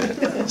annoying, isn't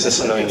it? Is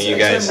this annoying to you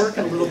guys? I'm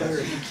working a little better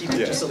if you keep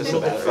it just a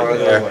little bit Farther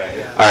further away.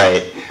 away. All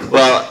right.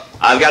 Well,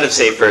 I've got to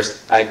say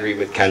first, I agree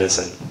with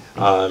Kennison.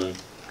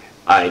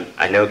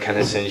 I know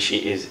Kennison.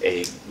 She is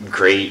a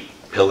great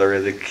pillar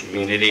of the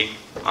community.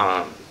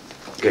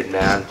 Good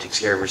mom, takes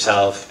care of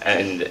herself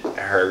and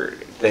her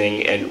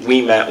thing. And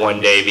we met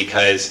one day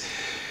because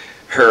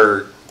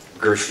her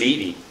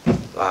graffiti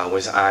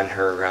was on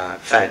her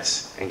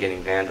fence and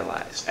getting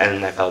vandalized.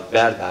 And I felt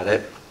bad about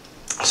it,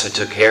 so I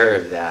took care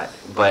of that.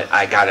 But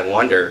I got to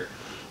wonder,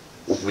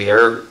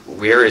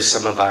 where is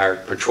some of our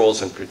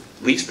patrols and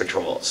police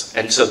patrols?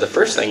 And so the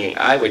first thing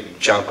I would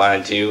jump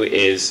onto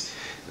is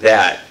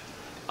that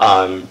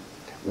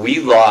we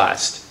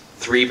lost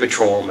 3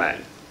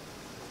 patrolmen,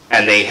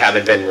 and they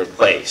haven't been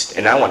replaced,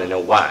 and I want to know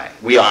why.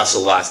 We also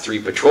lost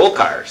 3 patrol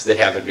cars that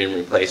haven't been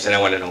replaced, and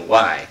I want to know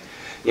why.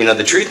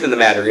 The truth of the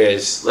matter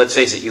is, let's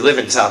face it, you live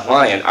in South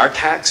Lyon, our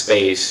tax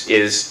base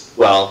is,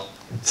 well,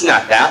 it's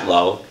not that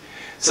low.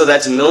 So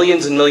that's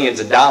millions and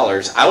millions of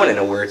dollars. I want to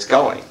know where it's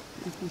going.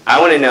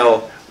 I want to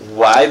know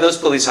why those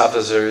police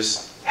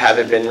officers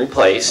haven't been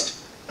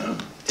replaced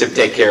to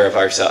take care of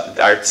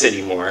our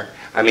city more.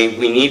 I mean,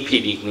 we need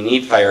PD, we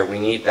need fire, we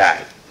need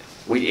that.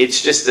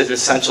 It's just an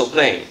essential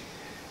thing.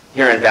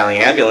 Here in Valley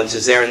Ambulance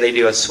is there, and they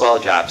do a swell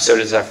job. So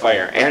does our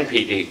fire and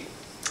PD.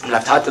 And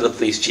I've talked to the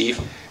police chief,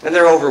 and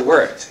they're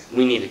overworked.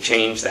 We need to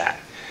change that.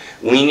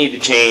 We need to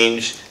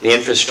change the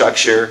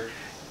infrastructure.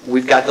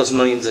 We've got those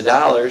millions of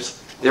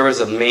dollars. There was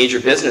a major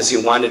business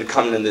who wanted to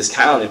come into this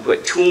town and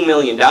put $2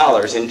 million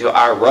into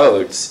our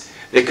roads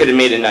that could have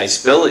made a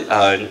nice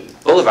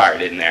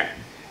boulevard in there.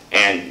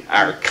 And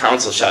our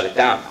council shut it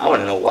down. I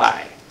want to know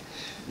why.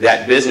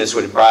 That business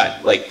would have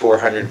brought like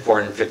 400,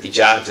 450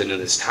 jobs into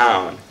this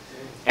town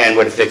and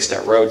would have fixed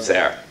our roads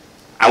there.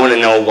 I want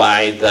to know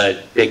why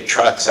the big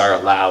trucks are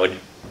allowed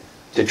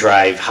to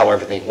drive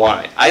however they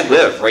want. I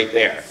live right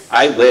there.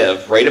 I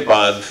live right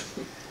above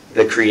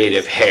the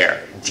creative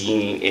hair.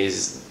 Dean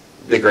is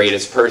the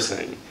greatest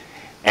person.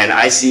 And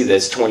I see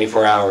this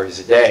 24 hours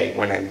a day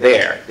when I'm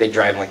there. They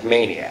drive like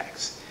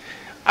maniacs.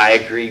 I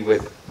agree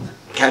with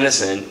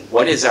Kennison.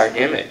 What is our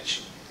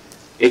image?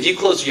 If you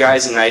close your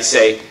eyes and I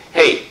say,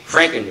 hey,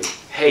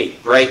 Frankenmuth, hey,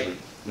 Brighton,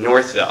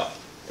 Northville.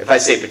 If I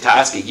say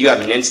Petoskey, you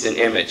have an instant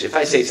image. If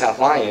I say South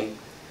Lyon,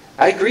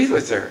 I agree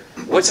with her.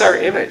 What's our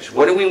image?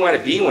 What do we want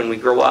to be when we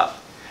grow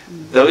up?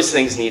 Those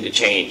things need to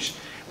change.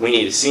 We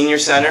need a senior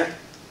center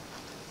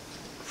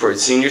for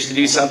seniors to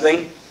do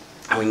something,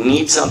 and we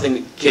need something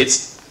that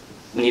kids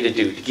need to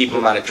do to keep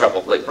them out of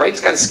trouble. Like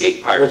Brighton's got a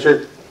skate park.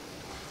 Richard?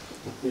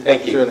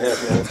 Thank you.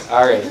 2.5 minutes.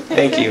 All right,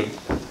 thank you.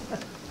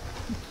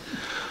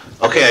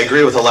 Okay, I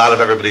agree with a lot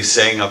of everybody's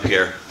saying up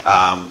here.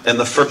 In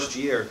the first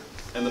year,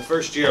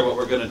 what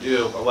we're going to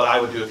do, or what I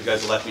would do if you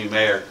guys elect me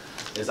mayor,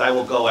 is I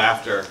will go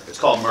after, it's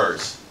called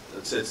MERS.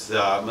 It's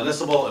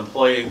Municipal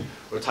Employee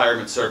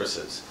Retirement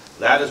Services.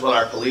 That is what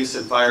our police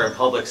and fire and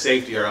public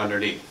safety are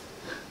underneath.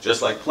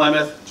 Just like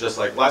Plymouth, just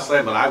like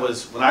Westland. When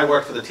I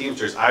worked for the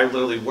Teamsters, I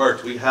literally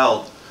we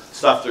held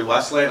stuff through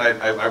Westland.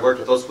 I worked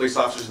with those police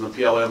officers in the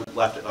POM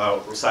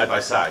side by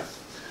side.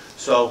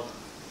 So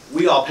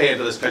we all pay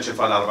into this pension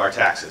fund out of our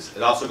taxes.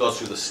 It also goes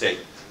through the state.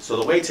 So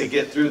the way to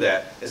get through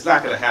that, it's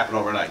not going to happen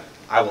overnight.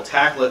 I will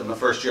tackle it in the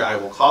first year. I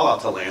will call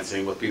out to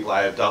Lansing with people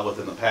I have dealt with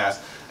in the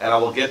past, and I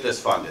will get this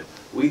funded.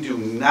 We do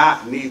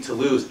not need to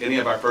lose any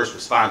of our first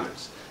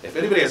responders. If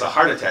anybody has a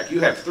heart attack,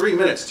 you have 3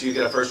 minutes till you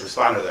get a first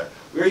responder there.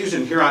 We are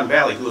using Huron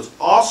Valley, who is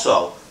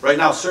also right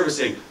now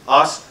servicing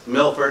us,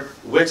 Milford,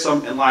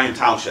 Wixom, and Lyon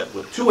Township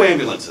with 2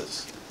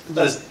 ambulances.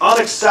 That is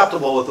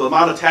unacceptable with the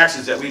amount of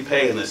taxes that we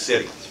pay in this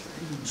city.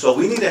 So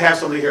we need to have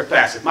somebody here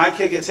fast. If my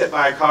kid gets hit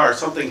by a car or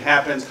something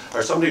happens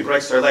or somebody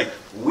breaks their leg,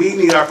 we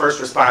need our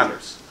first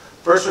responders.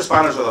 First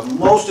responders are the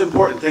most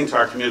important thing to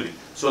our community.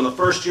 So in the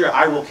first year,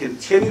 I will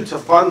continue to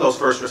fund those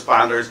first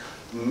responders,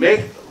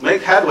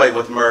 make headway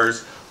with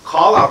MERS,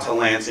 call out to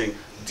Lansing,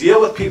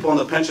 deal with people in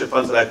the pension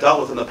funds that I've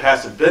dealt with in the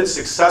past have been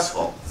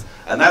successful.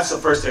 And that's the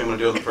first thing I'm going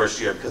to do in the first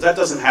year, because that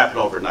doesn't happen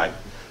overnight.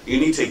 You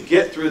need to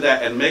get through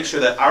that and make sure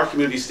that our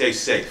community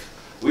stays safe.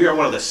 We are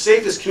one of the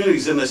safest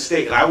communities in this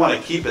state, and I want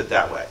to keep it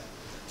that way.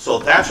 So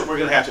that's what we're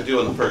going to have to do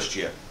in the first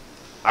year.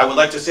 I would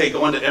like to say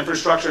go into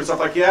infrastructure and stuff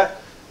like that.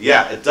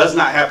 Yeah, it does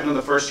not happen in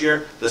the first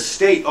year. The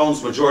state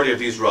owns the majority of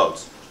these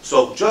roads.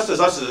 So just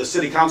as us as a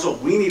city council,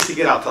 we need to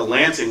get out to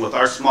Lansing with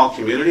our small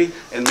community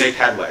and make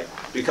headway.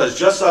 because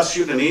just us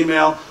shooting an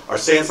email or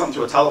saying something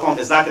to a telephone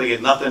is not going to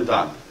get nothing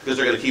done. Because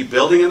they're going to keep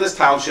building in this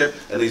township,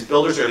 and these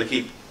builders are going to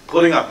keep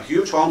putting up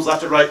huge homes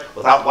left and right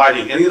without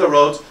widening any of the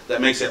roads.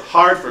 That makes it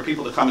hard for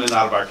people to come in and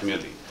out of our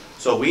community.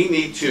 So we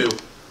need to,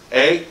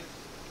 A,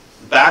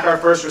 back our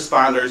first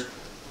responders,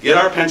 get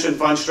our pension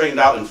fund straightened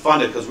out and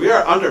funded, because we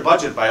are under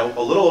budget by a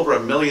little over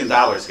 $1 million,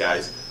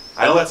 guys.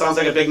 I know that sounds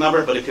like a big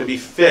number, but it can be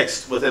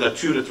fixed within a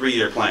 2 to 3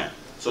 year plan.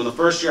 So in the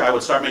first year, I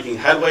would start making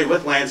headway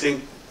with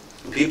Lansing,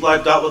 people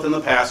I've dealt with in the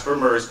past for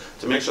MERS,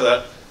 to make sure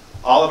that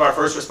all of our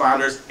first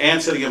responders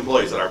and city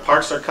employees, that our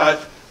parks are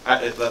cut,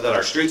 that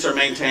our streets are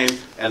maintained,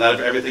 and that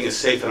everything is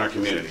safe in our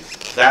community.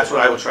 That's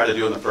what I would try to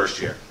do in the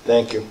first year.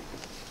 Thank you.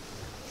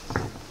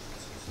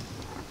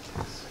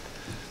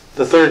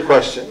 The third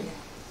question.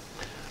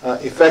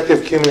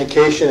 Effective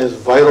communication is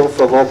vital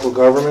for local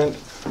government.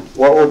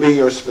 What will be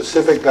your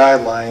specific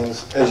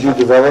guidelines as you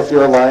develop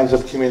your lines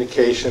of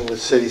communication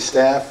with city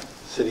staff,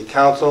 city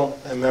council,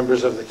 and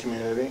members of the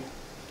community?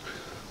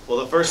 Well,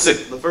 the first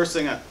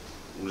thing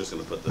I'm just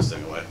going to put this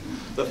thing away.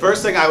 The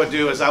first thing I would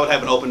do is I would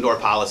have an open door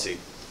policy.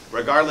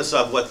 Regardless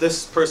of what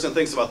this person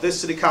thinks about this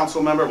city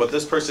council member, what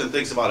this person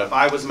thinks about if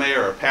I was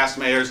mayor or past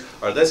mayors,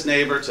 or this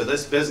neighbor to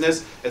this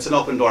business, it's an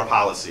open door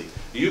policy.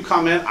 You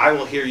come in, I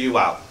will hear you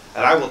out.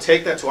 And I will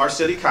take that to our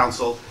city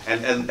council,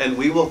 and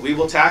we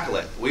will tackle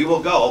it. We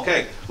will go,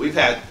 okay, we've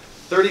had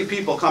 30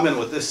 people come in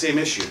with this same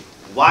issue.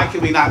 Why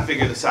can we not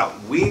figure this out?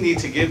 We need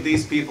to give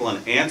these people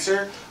an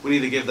answer. We need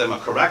to give them a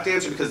correct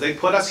answer, because they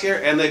put us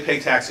here and they pay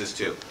taxes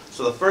too.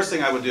 So the first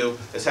thing I would do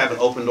is have an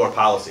open door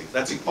policy.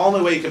 That's the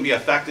only way you can be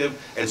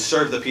effective and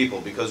serve the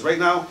people, because right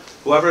now,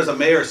 whoever is a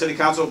mayor or city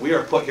council, we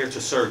are put here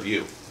to serve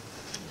you.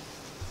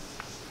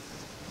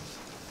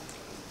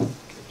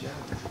 Good job.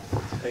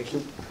 Thank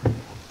you.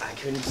 I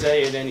couldn't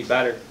say it any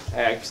better.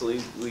 I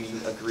absolutely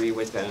agree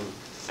with them.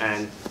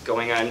 And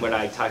going on what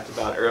I talked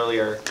about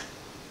earlier,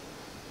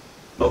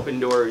 open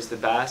door is the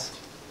best.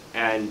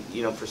 And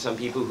you know, for some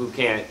people who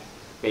can't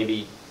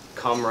maybe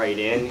come right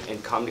in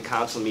and come to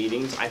council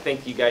meetings, I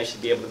think you guys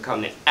should be able to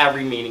come to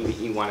every meeting that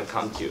you want to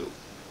come to,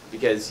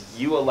 because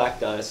you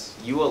elect us,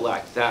 you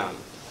elect them.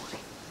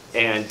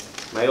 And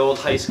my old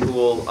high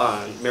school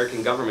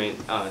American government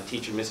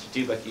teacher, Mr.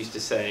 Dubak, used to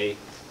say,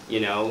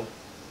 you know,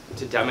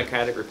 it's a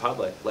democratic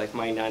republic. Life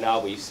might not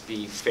always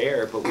be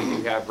fair, but we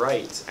do have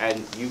rights.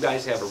 And you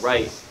guys have a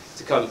right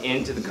to come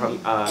into the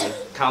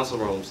council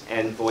rooms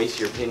and voice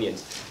your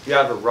opinions. You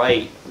have a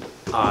right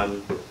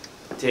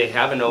to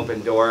have an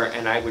open door,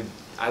 and I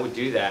would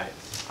do that.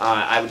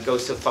 I would go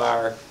so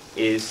far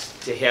is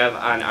to have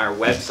on our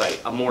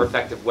website a more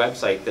effective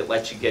website that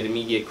lets you get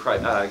immediate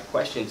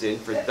questions in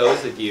for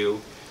those of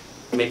you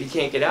maybe you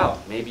can't get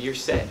out, maybe you're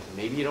sick,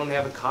 maybe you don't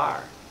have a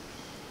car.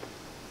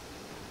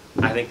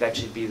 I think that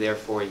should be there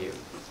for you,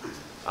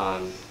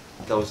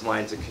 those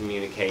lines of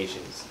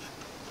communications.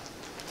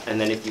 And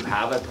then if you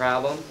have a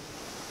problem,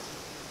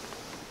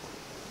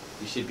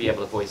 you should be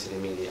able to voice it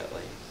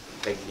immediately.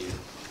 Thank you.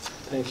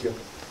 Thank you.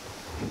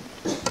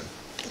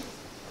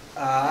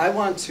 I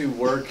want to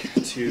work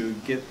to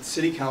get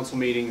city council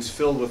meetings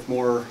filled with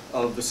more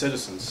of the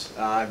citizens.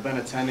 I've been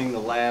attending the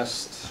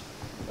last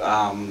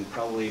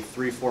probably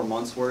 3-4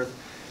 months worth,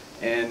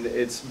 and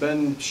it's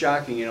been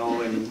shocking, you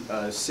know, in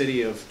a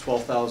city of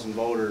 12,000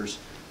 voters,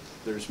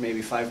 there's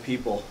maybe 5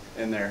 people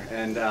in there,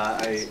 and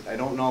I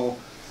don't know,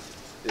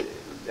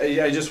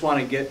 I just want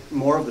to get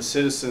more of the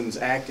citizens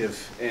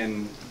active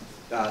in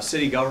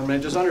city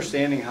government, just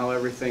understanding how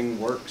everything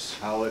works,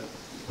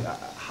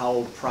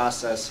 how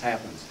process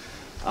happens.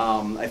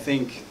 I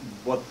think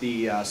what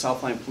the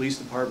South Lyon Police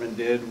Department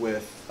did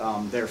with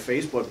their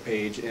Facebook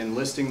page and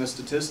listing the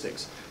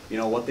statistics, you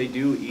know, what they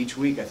do each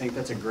week, I think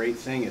that's a great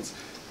thing.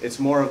 It's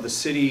more of the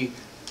city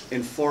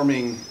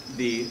informing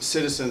the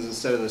citizens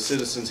instead of the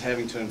citizens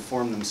having to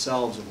inform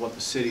themselves of what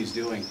the city's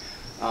doing.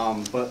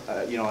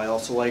 You know, I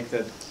also like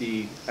that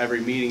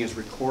every meeting is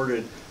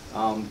recorded,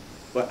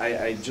 but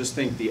I just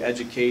think the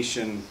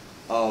education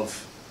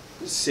of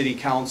city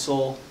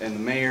council and the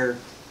mayor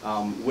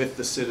with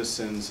the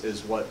citizens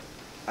is what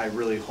I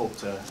really hope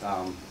to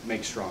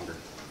make stronger.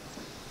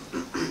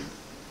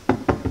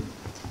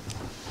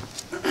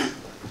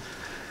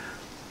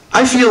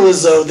 I feel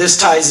as though this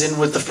ties in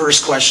with the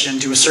first question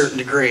to a certain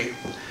degree.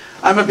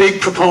 I'm a big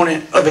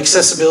proponent of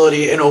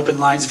accessibility and open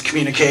lines of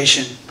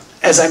communication.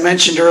 As I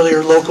mentioned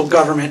earlier, local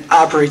government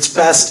operates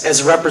best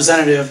as a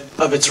representative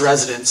of its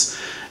residents,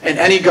 and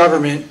any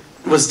government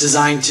was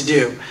designed to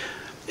do.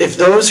 If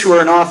those who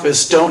are in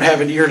office don't have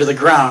an ear to the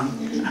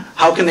ground,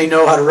 how can they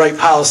know how to write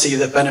policy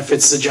that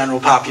benefits the general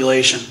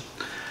population?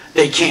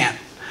 They can't.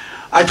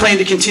 I plan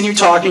to continue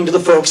talking to the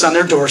folks on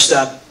their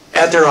doorstep,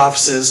 at their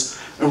offices,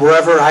 and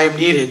wherever I am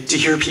needed to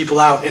hear people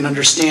out and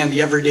understand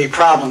the everyday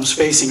problems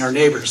facing our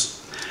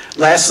neighbors.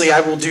 Lastly,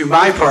 I will do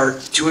my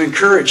part to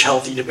encourage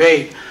healthy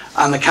debate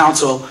on the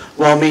council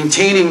while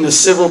maintaining the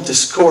civil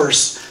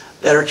discourse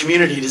that our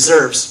community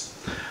deserves.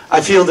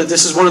 I feel that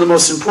this is one of the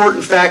most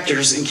important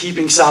factors in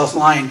keeping South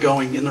Lyon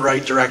going in the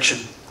right direction.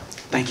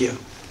 Thank you.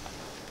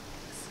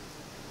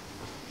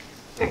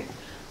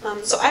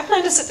 So I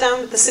plan to sit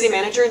down with the city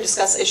manager and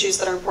discuss issues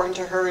that are important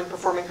to her in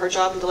performing her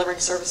job and delivering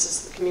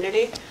services to the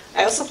community.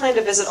 I also plan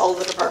to visit all of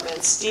the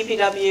departments,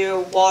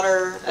 DPW,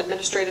 water,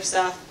 administrative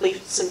staff,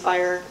 police and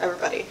fire,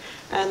 everybody,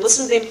 and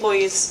listen to the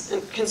employees'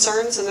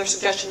 concerns and their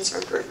suggestions for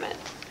improvement.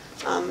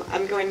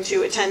 I'm going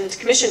to attend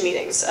commission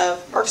meetings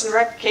of Parks and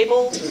Rec,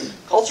 Cable,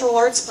 Cultural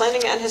Arts,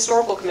 Planning, and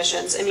Historical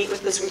Commissions and meet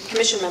with those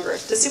commission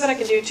members to see what I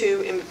can do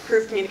to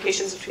improve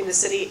communications between the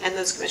city and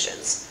those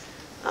commissions.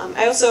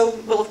 I also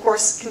will, of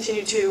course,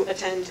 continue to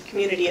attend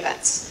community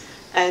events,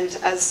 and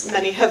as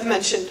many have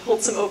mentioned,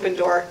 hold some open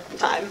door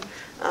time.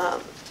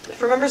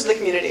 For members of the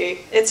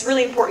community, it's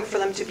really important for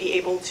them to be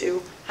able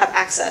to have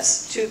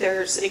access to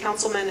their city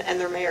councilmen and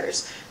their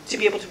mayors to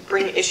be able to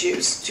bring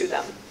issues to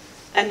them.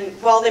 And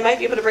while they might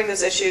be able to bring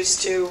those issues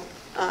to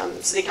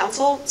city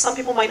council, some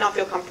people might not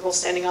feel comfortable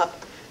standing up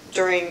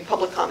during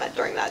public comment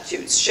during that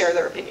to share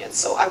their opinions.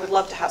 So I would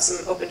love to have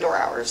some open door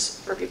hours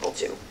for people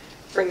to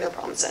bring their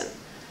problems in.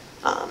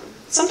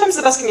 Sometimes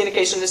the best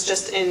communication is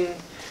just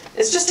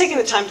taking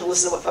the time to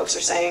listen to what folks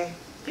are saying.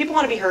 People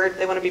want to be heard,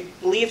 they want to be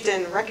believed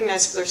in,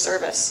 recognized for their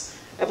service.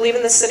 I believe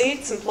in the city,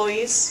 its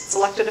employees, its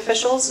elected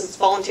officials, its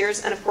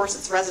volunteers, and of course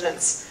its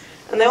residents.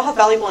 And they all have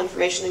valuable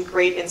information and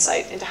great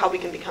insight into how we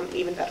can become an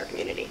even better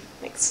community.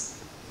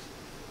 Thanks.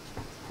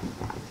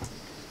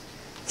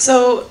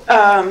 So,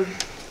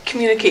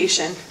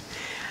 communication.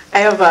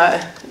 I'm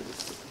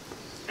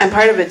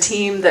part of a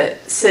team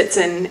that sits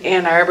in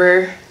Ann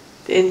Arbor,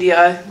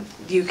 India,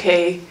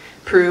 UK,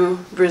 Peru,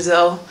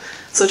 Brazil.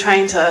 So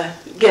trying to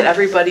get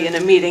everybody in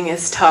a meeting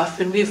is tough,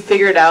 and we've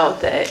figured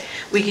out that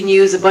we can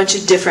use a bunch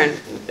of different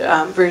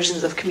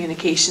versions of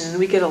communication, and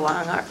we get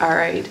along all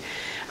right.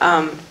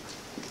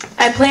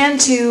 I plan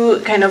to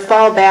kind of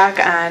fall back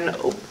on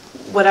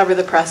whatever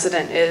the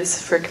precedent is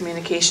for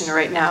communication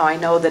right now. I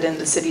know that in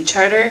the city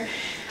charter,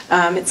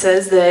 it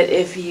says that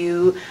if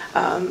you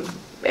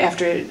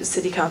after a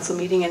city council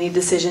meeting, any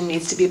decision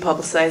needs to be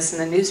publicized in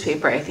the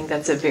newspaper. I think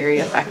that's a very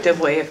effective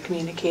way of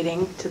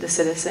communicating to the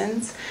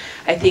citizens.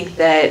 I think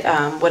that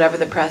whatever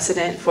the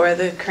precedent for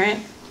the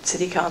current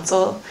city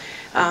council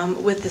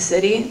with the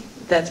city,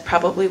 that's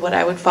probably what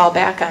I would fall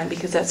back on,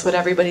 because that's what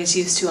everybody's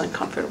used to and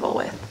comfortable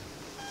with.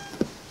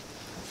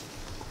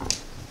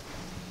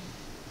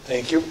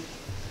 Thank you.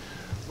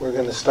 We're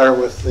going to start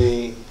with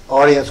the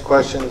audience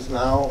questions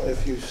now.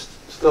 If you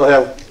still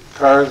have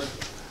cards,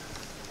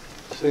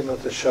 signal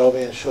to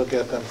Shelby and she'll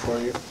get them for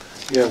you.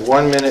 You have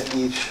 1 minute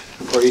each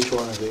for each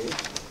one of these.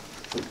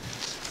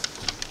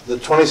 The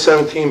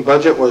 2017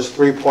 budget was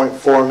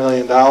 $3.4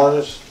 million.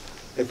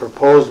 A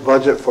proposed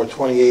budget for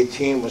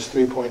 2018 was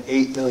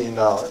 $3.8 million.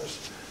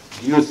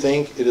 Do you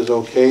think it is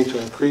okay to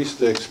increase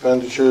the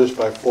expenditures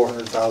by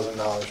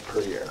 $400,000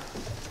 per year?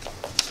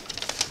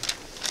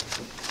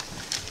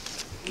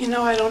 You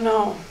know, I don't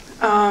know.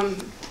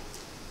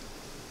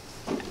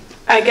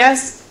 I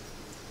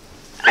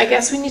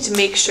guess we need to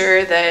make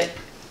sure that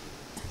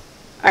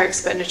our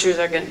expenditures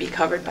are going to be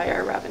covered by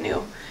our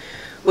revenue,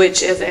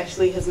 which, as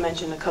Ashley has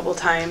mentioned a couple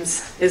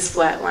times, is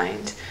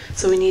flatlined.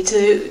 So we need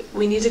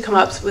to come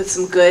up with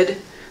some good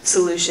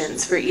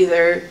solutions for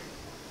either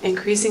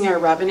increasing our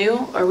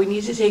revenue, or we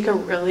need to take a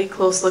really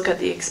close look at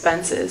the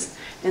expenses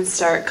and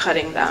start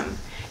cutting them.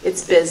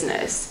 It's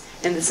business,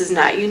 and this is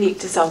not unique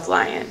to South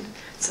Lyon.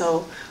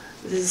 So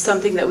this is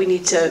something that we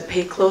need to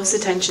pay close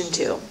attention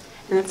to,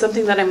 and it's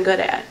something that I'm good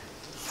at.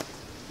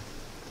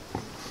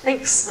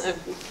 Thanks. I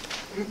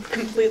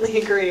completely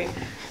agree.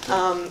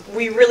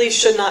 We really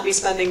should not be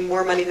spending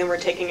more money than we're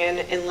taking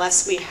in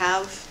unless we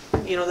have,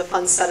 the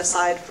funds set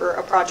aside for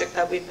a project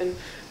that we've been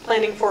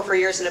planning for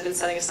years and have been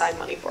setting aside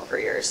money for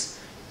years.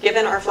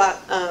 Given our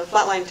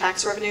flatline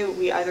tax revenue,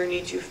 we either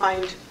need to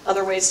find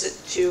other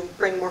ways to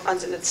bring more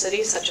funds into the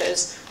city, such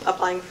as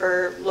applying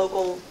for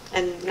local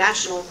and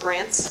national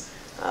grants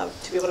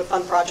to be able to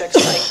fund projects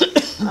like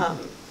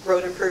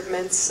road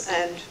improvements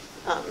and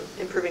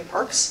improving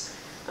parks.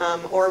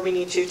 Or we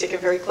need to take a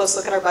very close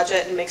look at our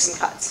budget and make some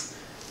cuts.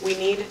 We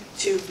need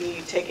to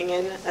be taking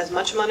in as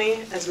much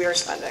money as we are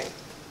spending.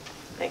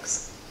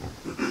 Thanks.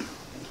 Thank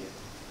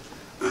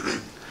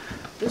you.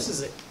 This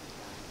is it.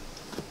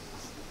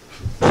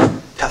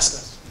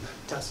 Test.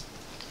 Test.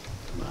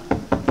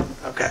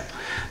 Okay.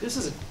 This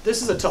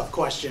is a tough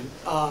question.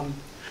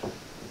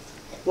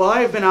 While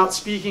I have been out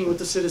speaking with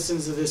the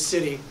citizens of this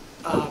city,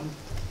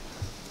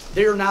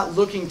 they are not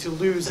looking to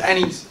lose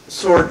any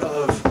sort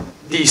of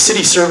the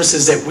city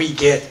services that we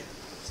get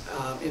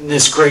in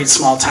this great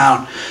small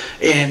town.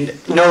 And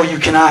no, you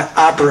cannot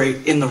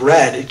operate in the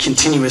red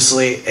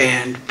continuously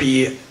and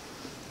be,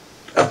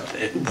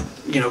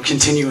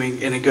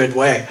 continuing in a good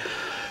way.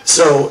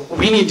 So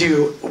we need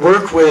to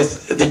work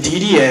with the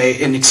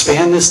DDA and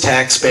expand this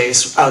tax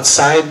base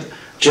outside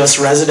just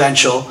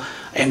residential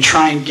and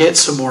try and get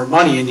some more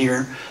money in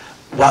here.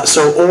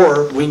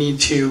 Or we need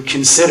to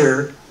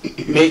consider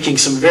making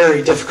some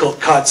very difficult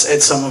cuts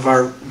at some of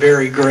our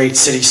very great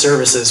city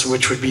services,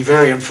 which would be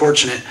very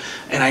unfortunate.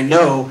 And I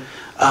know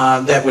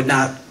that would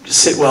not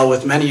sit well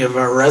with many of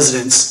our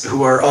residents,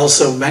 who are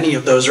also, many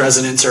of those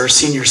residents are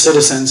senior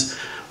citizens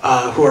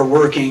who are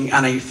working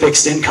on a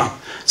fixed income.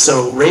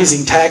 So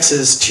raising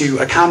taxes to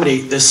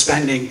accommodate this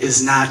spending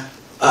is not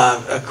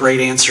a great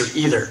answer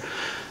either.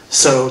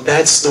 So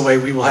that's the way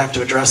we will have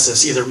to address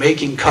this, either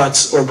making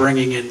cuts or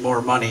bringing in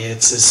more money.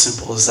 It's as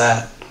simple as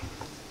that.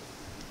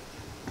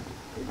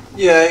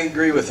 Yeah, I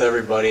agree with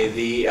everybody.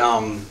 The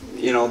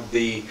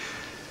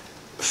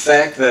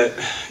fact that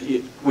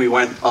we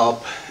went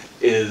up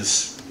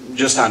is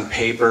just on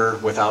paper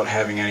without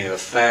having any of the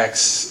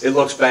facts. It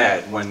looks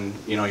bad when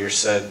you're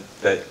said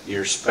that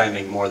you're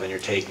spending more than you're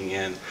taking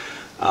in.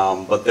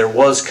 But there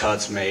was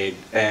cuts made,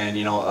 and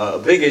a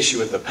big issue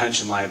with the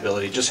pension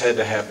liability just had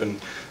to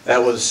happen. That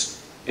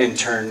was in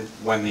turn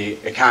when the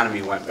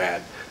economy went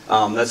bad.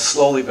 That's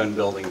slowly been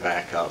building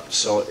back up.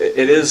 So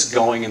it is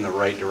going in the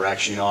right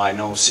direction. I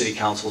know City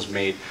Council's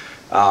made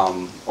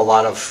a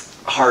lot of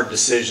hard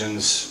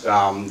decisions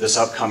this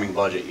upcoming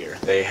budget year.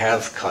 They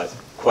have cut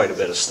quite a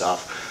bit of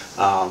stuff.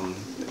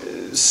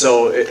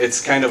 So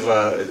it's kind of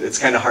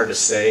hard to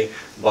say,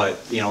 but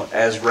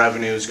as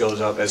revenues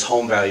goes up, as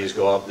home values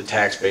go up, the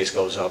tax base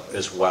goes up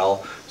as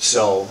well.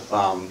 So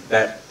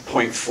that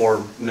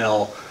 0.4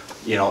 mil,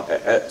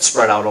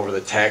 spread out over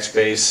the tax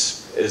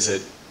base, is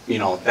it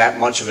that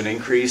much of an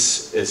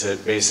increase? Is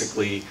it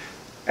basically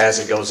as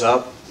it goes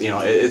up?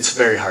 It's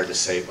very hard to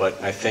say,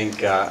 but I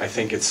think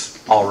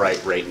it's all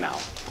right now.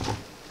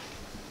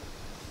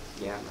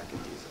 Yeah, I'm not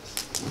gonna use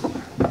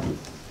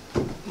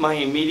this. My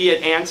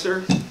immediate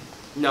answer,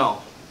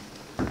 no.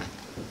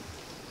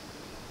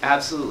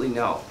 Absolutely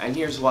no. And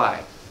here's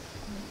why.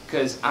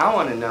 Because I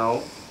want to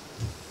know,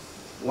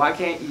 why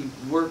can't you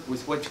work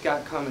with what you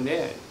got coming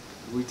in?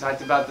 We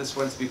talked about this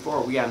once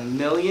before. We got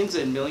millions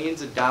and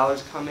millions of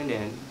dollars coming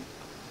in.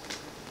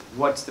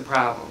 What's the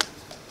problem?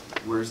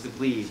 Where's the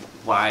bleed?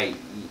 Why,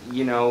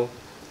 you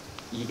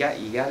got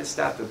to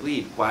stop the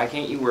bleed. Why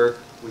can't you work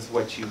with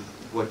what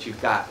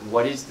you've got?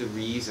 What is the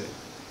reason?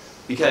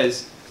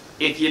 Because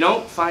if you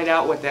don't find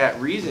out what that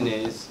reason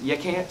is, you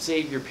can't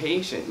save your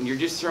patient. And you're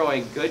just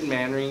throwing good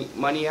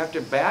money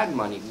after bad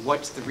money.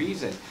 What's the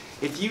reason?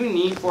 If you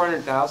need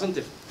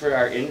 $400,000 for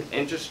our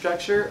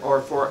infrastructure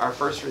or for our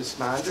first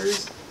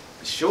responders,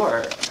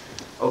 sure.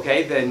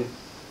 Okay, then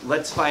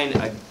let's find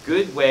a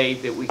good way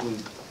that we can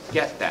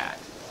get that.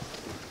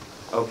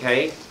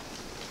 Okay?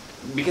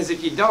 Because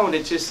if you don't,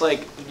 it's just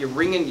like you're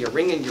ringing. You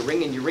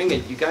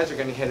guys are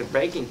going to hit a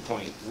breaking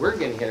point. We're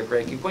going to hit a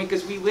breaking point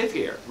because we live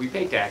here. We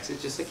pay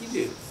taxes just like you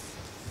do.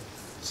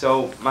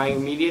 So my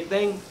immediate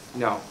thing,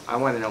 no. I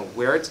want to know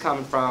where it's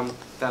coming from,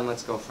 then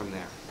let's go from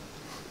there.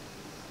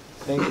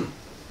 Thank you.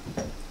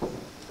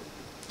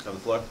 On the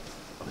floor?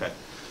 Okay.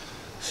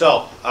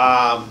 So,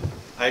 I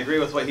agree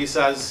with what he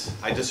says.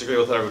 I disagree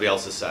with what everybody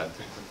else has said.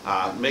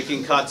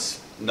 Making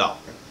cuts, no.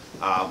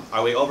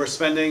 Are we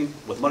overspending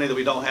with money that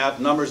we don't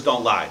have? Numbers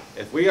don't lie.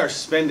 If we are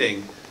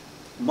spending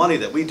money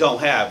that we don't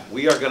have,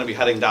 we are going to be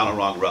heading down a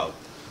wrong road.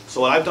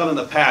 So what I've done in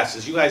the past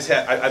is you guys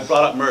have, I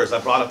brought up MERS, I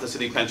brought up the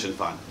city pension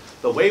fund.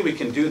 The way we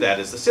can do that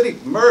is the city,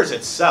 MERS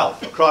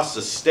itself across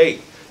the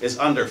state is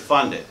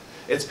underfunded.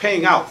 It's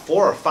paying out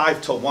 4 or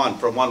 5 to 1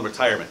 for one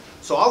retirement.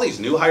 So all these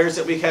new hires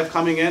that we have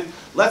coming in,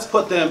 let's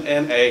put them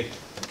in a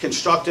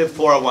constructive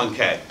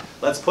 401k.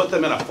 Let's put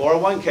them in a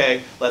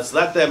 401k. Let's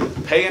let them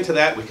pay into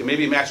that. We can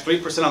maybe match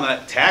 3% on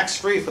that,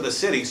 tax-free for the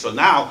city. So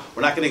now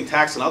we're not getting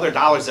taxed on other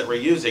dollars that we're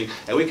using,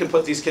 and we can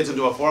put these kids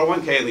into a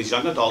 401k and these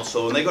young adults.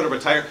 So when they go to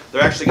retire,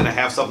 they're actually going to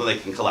have something they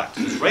can collect.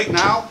 Because right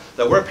now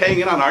that we're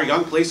paying in on our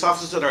young police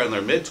officers that are in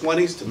their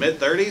mid-20s to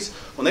mid-30s,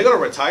 when they go to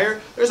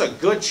retire, there's a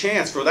good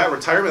chance for that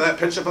retirement, that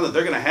pension fund that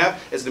they're going to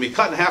have is going to be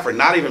cut in half or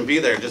not even be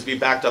there and just be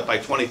backed up by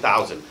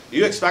 $20,000.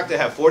 You expect to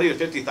have $40,000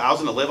 to $50,000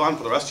 to live on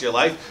for the rest of your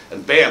life,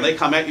 and bam, they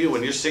come at you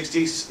when you're 60,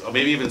 or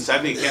maybe even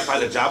 70, you can't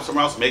find a job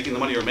somewhere else making the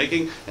money you're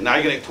making, and now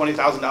you're getting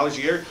 $20,000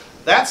 a year.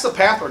 That's the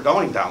path we're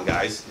going down,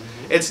 guys.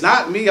 It's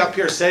not me up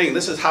here saying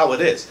this is how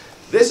it is.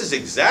 This is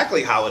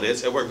exactly how it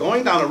is, and we're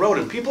going down a road,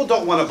 and people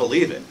don't want to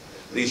believe it.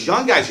 These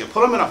young guys, you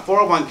put them in a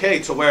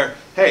 401k to where,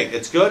 hey,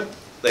 it's good,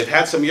 they've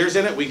had some years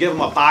in it, we give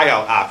them a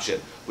buyout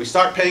option. We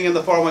start paying in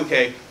the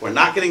 401k, we're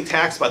not getting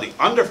taxed by the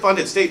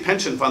underfunded state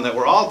pension fund that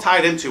we're all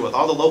tied into with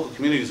all the local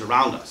communities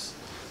around us.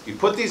 You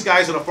put these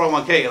guys in a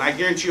 401k, and I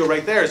guarantee you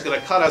right there, it's going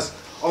to cut us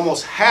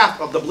almost half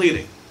of the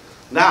bleeding.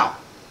 Now,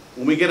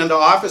 when we get into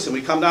office and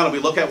we come down and we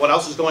look at what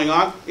else is going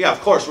on, yeah,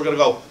 of course, we're going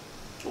to go,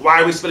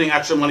 why are we spending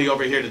extra money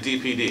over here to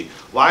DPD?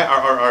 Why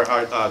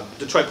are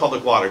Detroit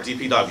Public Water,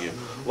 DPW?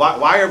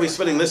 Why are we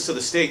spending this to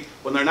the state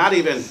when they're not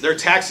even, they're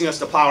taxing us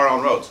to plow our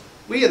own roads?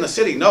 We in the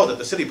city know that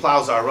the city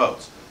plows our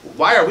roads.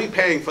 Why are we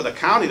paying for the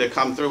county to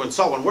come through and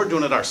salt when we're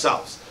doing it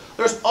ourselves?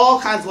 There's all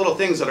kinds of little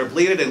things that are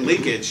bleeded and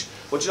leakage,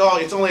 which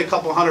it's only a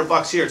couple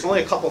 $100 here, it's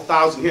only a couple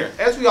thousand here.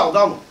 As we all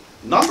know,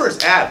 numbers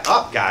add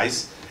up,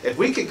 guys. If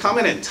we could come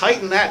in and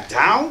tighten that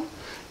down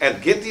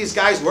and get these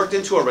guys worked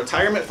into a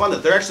retirement fund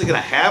that they're actually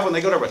going to have when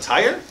they go to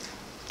retire,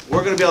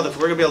 we're going to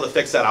be able to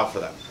fix that out for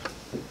them.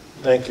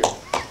 Thank you.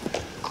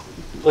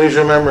 Please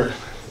remember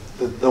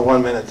the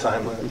 1 minute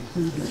time limit.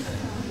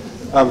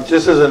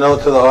 Just as a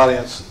note to the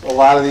audience, a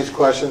lot of these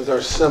questions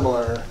are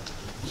similar,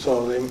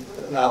 so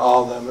but not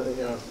all of them,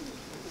 you know,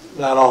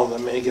 not all of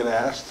them may get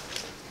asked.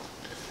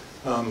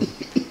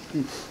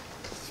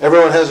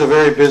 Everyone has a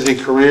very busy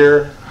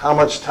career. How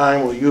much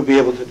time will you be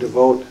able to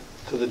devote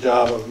to the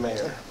job of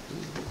mayor?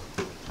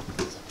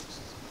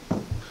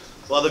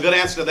 Well, the good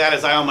answer to that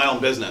is I own my own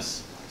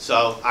business.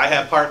 So I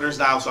have partners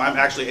now, so I'm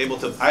actually able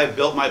to, I have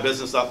built my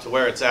business up to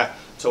where it's at,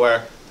 to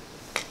where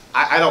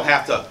I don't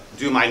have to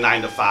do my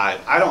 9 to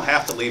 5. I don't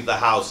have to leave the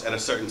house at a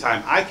certain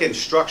time. I can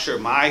structure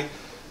my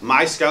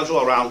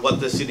schedule around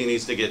what this city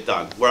needs to get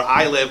done, where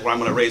I live, where I'm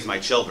going to raise my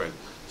children.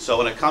 So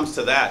when it comes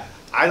to that,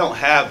 I don't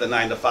have the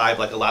 9 to 5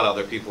 like a lot of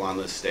other people on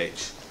this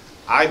stage.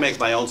 I make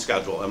my own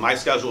schedule, and my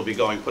schedule will be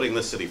putting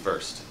this city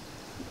first.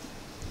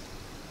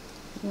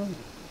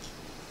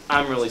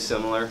 I'm really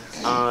similar.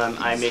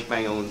 I make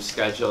my own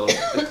schedule.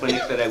 The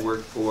clinic that I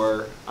work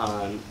for,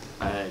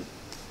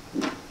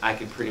 I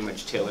could pretty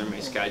much tailor my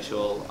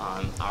schedule.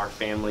 Our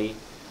family,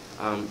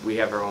 we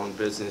have our own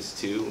business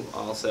too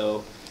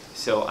also,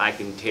 so I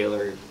can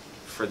tailor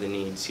for the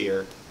needs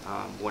here,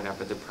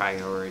 whatever the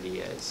priority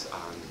is,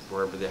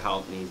 wherever the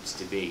help needs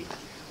to be.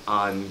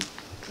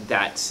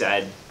 That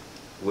said,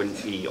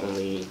 wouldn't be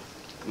only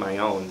my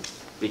own,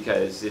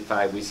 because if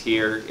I was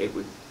here, it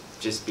would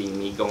just be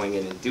me going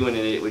in and doing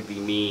it. It would be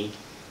me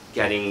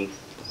getting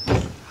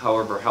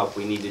however help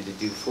we needed to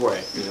do for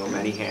it. You know,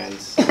 many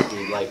hands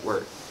need light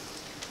work.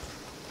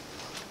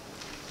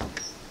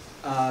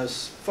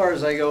 As far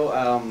as I go,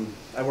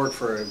 I work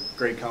for a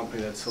great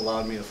company that's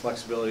allowed me the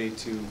flexibility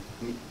to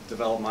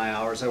develop my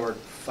hours. I work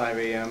 5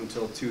 a.m.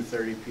 till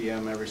 2:30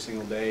 p.m. every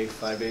single day,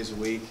 5 days a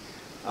week.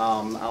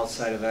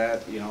 Outside of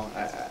that, you know,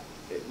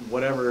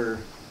 whatever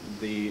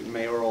the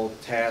mayoral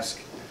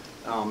task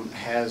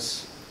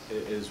has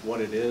is what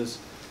it is.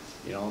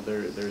 You know,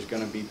 there's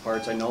going to be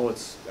parts. I know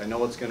it's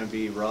going to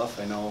be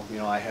rough. I know, you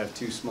know, I have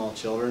 2 small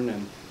children,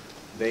 and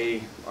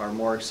they are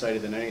more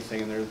excited than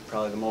anything, and they're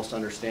probably the most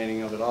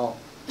understanding of it all.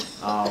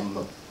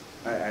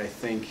 I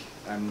think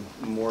I'm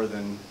more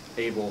than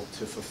able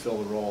to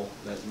fulfill the role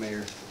that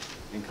mayor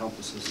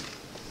encompasses.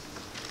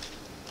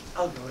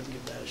 I'll go ahead and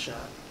give that a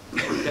shot.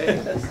 Okay.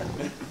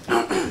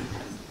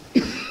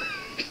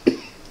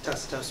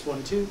 Test,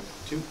 1, 2,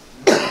 2.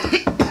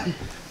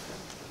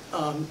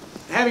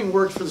 Having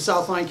worked for the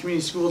South Lyon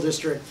Community School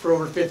District for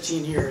over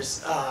 15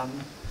 years,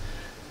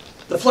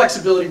 the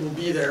flexibility will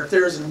be there. If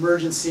there is an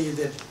emergency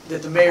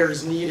that the mayor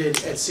is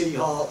needed at City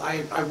Hall,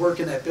 I work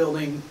in that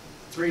building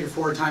 3 to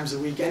 4 times a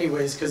week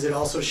anyways, because it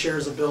also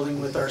shares a building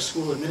with our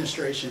school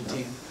administration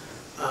team.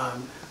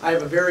 I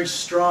have a very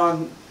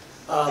strong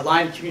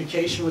line of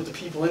communication with the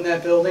people in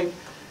that building,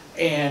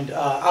 and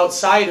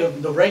outside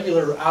of the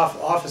regular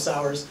office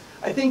hours,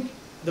 I think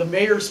the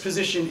mayor's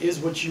position is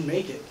what you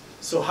make it.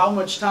 So how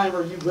much time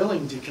are you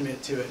willing to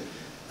commit to it?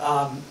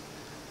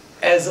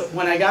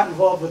 When I got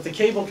involved with the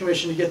Cable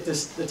Commission to get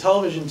the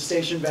television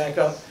station back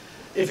up,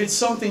 if it's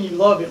something you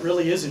love, it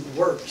really isn't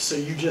work. So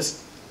you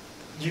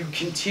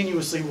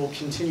continuously will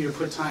continue to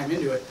put time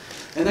into it.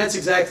 And that's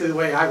exactly the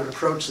way I would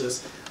approach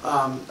this.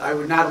 I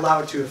would not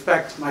allow it to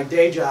affect my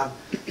day job,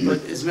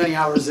 but as many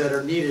hours that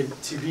are needed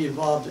to be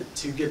involved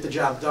to get the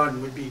job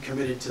done would be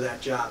committed to that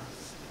job.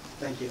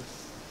 Thank you.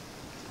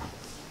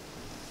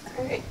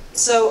 All right.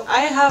 So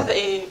I have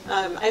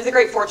the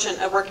great fortune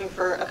of working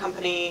for a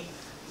company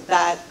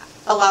that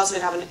allows me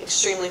to have an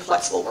extremely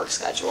flexible work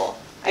schedule.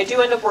 I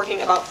do end up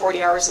working about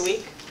 40 hours a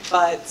week,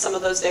 but some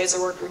of those days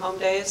are work from home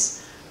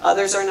days.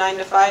 Others are 9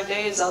 to 5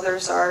 days.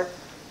 Others are,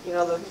 you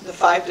know, the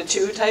 5 to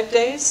 2 type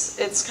days.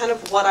 It's kind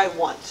of what I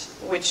want,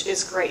 which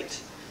is great.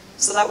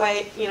 So that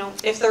way, you know,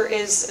 if there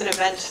is an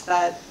event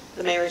that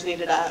the mayor is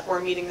needed at, or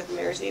a meeting that the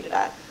mayor is needed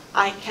at,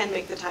 I can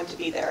make the time to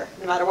be there,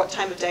 no matter what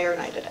time of day or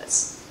night it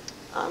is.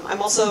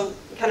 I'm also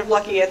kind of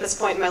lucky at this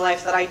point in my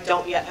life that I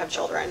don't yet have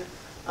children.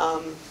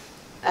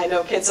 I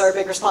know kids are a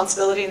big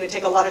responsibility and they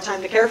take a lot of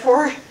time to care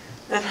for,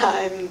 and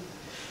I'm,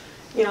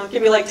 you know,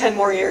 give me like 10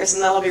 more years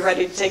and then I'll be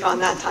ready to take on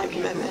that time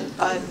commitment.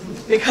 But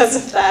because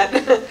of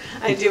that,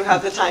 I do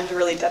have the time to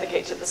really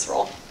dedicate to this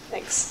role.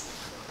 Thanks.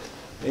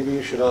 Maybe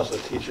you should also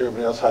teach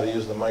everybody else how to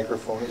use the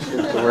microphone. It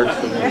seems to work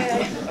for me.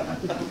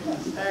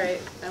 All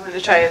right, I'm going to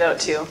try it out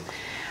too.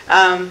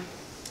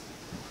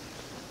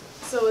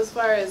 So as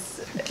far as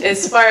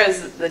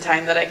the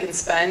time that I can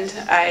spend,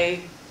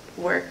 I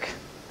work.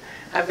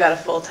 I've got a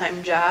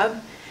full-time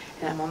job,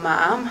 and I'm a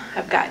mom.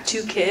 I've got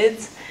 2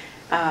 kids,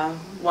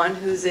 one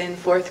who's in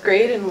 4th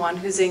grade and one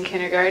who's in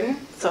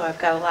kindergarten. So I've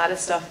got a lot of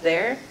stuff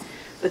there.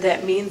 But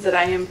that means that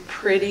I am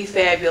pretty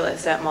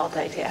fabulous at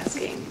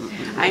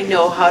multitasking. I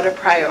know how to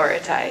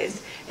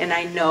prioritize, and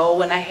I know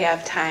when I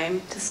have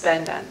time to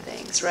spend on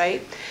things,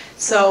 right?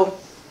 So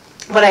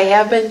what I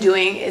have been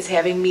doing is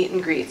having meet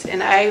and greets,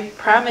 and I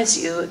promise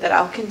you that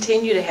I'll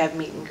continue to have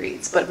meet and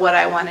greets. But what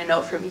I want to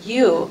know from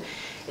you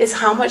is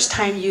how much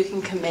time you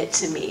can commit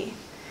to me.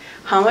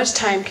 How much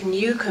time can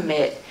you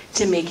commit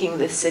to making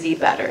this city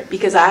better?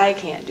 Because I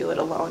can't do it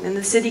alone, and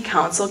the city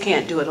council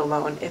can't do it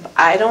alone. If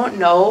I don't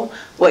know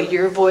what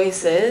your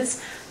voice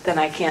is, then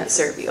I can't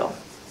serve you.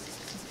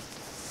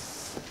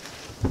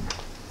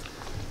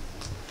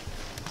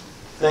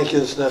 Thank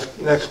you. This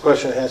next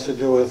question has to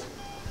do with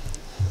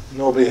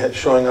nobody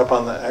showing up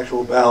on the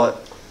actual ballot.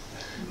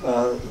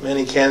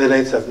 Many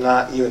candidates have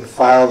not even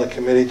filed a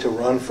committee to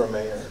run for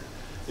mayor.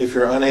 If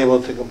you're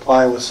unable to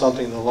comply with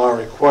something the law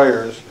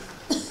requires,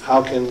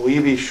 how can we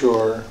be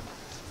sure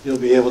you'll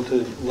be able to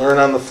learn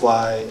on the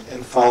fly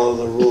and follow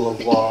the rule of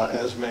law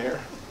as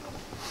mayor?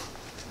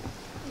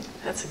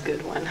 That's a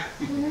good one.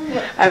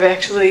 I've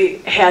actually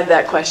had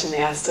that question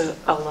asked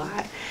a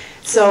lot.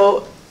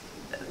 So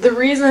the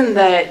reason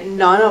that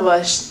none of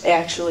us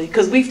actually,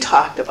 because we've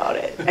talked about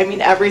it. I mean,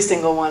 every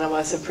single one of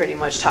us have pretty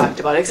much talked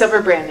about it, except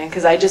for Brandon,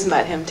 because I just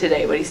met him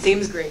today, but he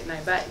seems great, and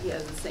I bet he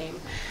has the same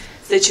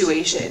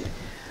situation.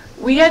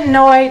 We had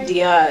no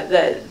idea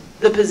that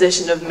the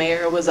position of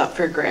mayor was up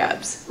for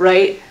grabs,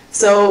 right?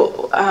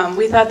 So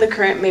we thought the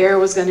current mayor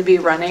was going to be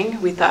running.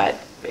 We thought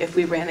if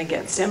we ran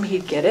against him,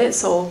 he'd get it.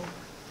 So,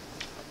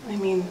 I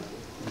mean,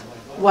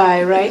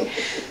 why, right?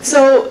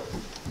 So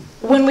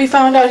when we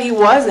found out he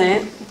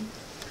wasn't,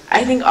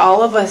 I think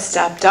all of us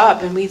stepped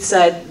up and we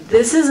said,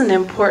 this is an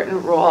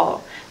important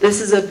role. This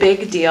is a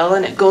big deal,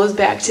 and it goes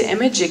back to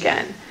image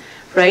again,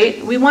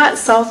 right? We want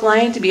South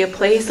Lyon to be a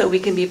place that we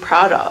can be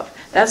proud of.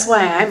 That's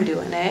why I'm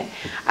doing it.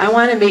 I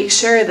want to make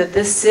sure that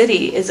this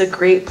city is a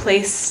great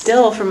place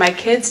still for my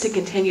kids to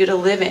continue to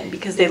live in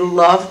because they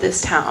love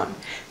this town.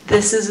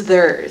 This is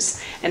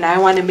theirs, and I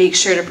want to make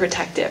sure to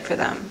protect it for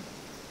them.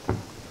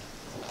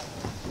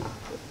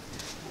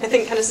 I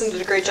think Kennison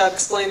did a great job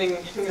explaining,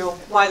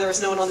 why there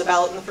was no one on the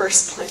ballot in the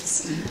first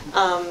place.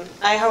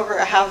 I, however,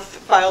 have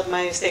filed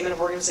my statement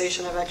of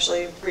organization. I've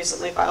actually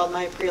recently filed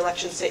my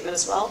pre-election statement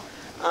as well.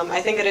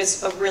 I think it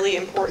is a really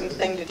important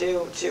thing to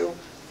do to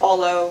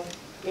follow,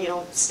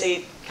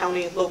 state,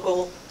 county,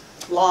 local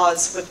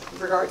laws with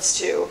regards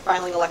to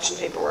filing election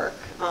paperwork.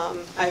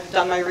 I've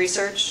done my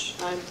research.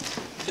 I'm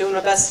doing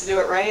my best to do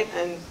it right,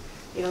 and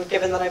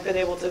given that I've been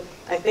able to,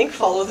 I think,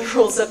 follow the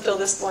rules up till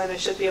this point, I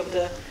should be able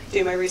to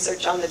do my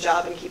research on the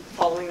job and keep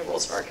following the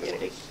rules for our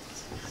community.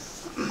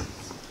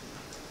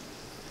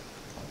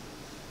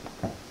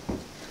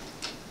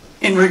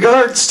 In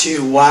regards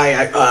to why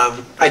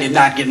I did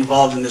not get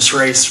involved in this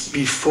race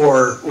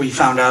before we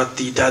found out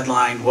the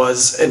deadline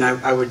was, and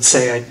I would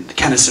say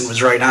Kennison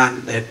was right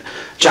on, that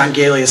John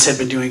Galius had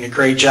been doing a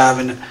great job,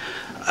 and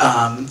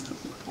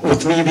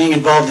with me being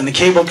involved in the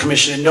Cable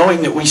Commission and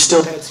knowing that we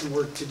still had some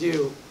work to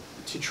do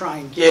to try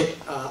and get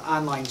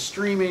online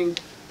streaming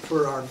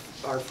for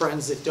our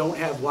friends that don't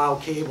have WOW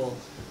cable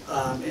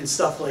and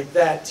stuff like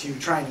that, to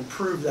try and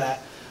improve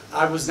that,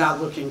 I was not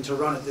looking to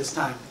run at this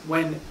time.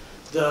 When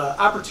the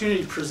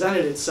opportunity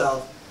presented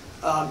itself,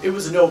 it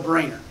was a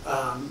no-brainer.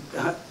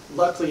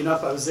 Luckily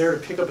enough, I was there to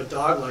pick up a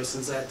dog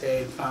license that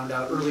day and found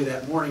out early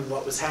that morning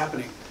what was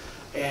happening.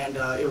 And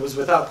it was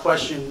without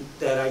question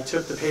that I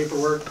took the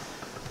paperwork.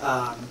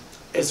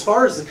 As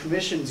far as the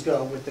commissions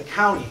go with the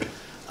county,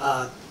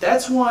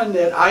 that's one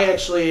that I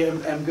actually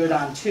am good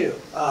on too.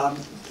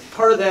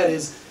 Part of that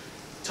is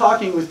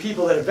talking with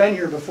people that have been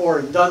here before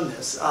and done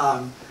this.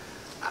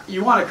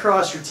 You want to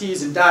cross your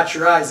T's and dot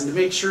your I's, and to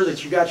make sure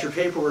that you got your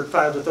paperwork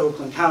filed with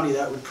Oakland County,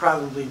 that would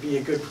probably be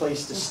a good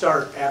place to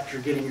start after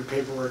getting your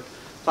paperwork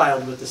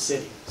filed with the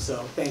city.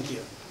 So, thank you.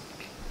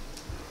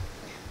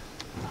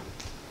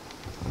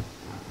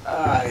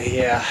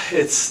 Yeah,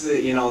 it's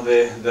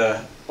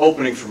the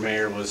opening for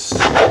mayor was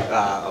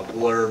a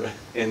blurb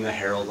in the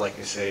Herald, like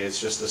I say. It's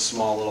just a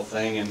small little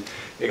thing, and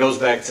it goes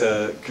back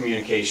to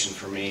communication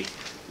for me.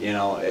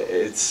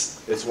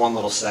 It's one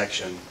little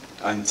section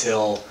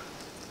until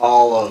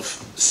all of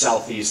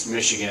Southeast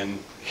Michigan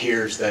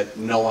hears that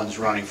no one's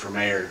running for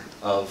mayor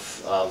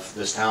of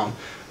this town.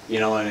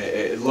 And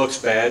it looks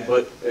bad,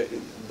 but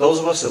those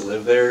of us that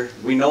live there,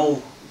 we know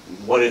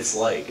what it's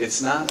like.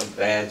 It's not a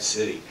bad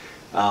city.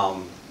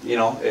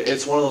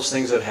 It's one of those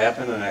things that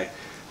happen, and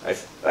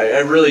I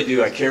really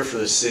do. I care for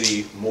the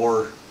city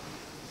more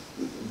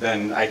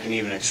than I can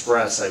even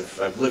express.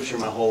 I've lived here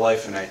my whole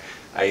life, and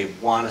I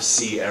want to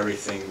see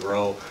everything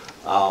grow.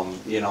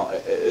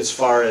 As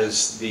far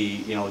as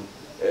the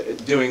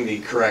doing the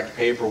correct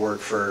paperwork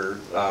for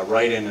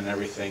write-in and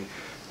everything,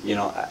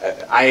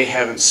 I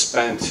haven't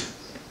spent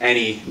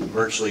any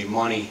virtually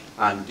money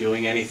on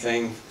doing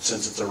anything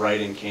since it's a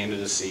write-in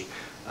candidacy.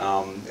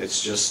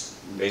 It's just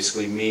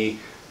basically me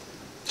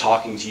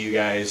talking to you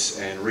guys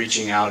and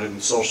reaching out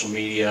in social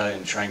media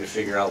and trying to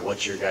figure out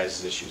what your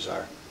guys' issues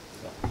are.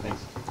 So,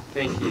 thanks.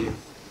 Thank you.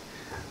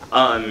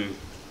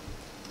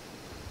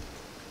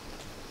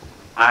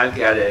 I've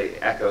got to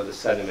echo the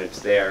sentiments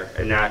there,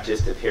 and not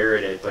just to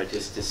parrot it, but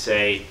just to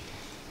say,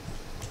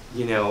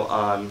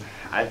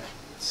 I've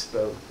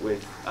spoke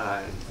with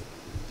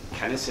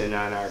Kennison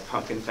on our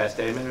Pumpkin Fest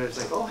day, and it was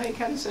like, oh, hey,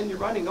 Kennison, you're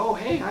running. Oh,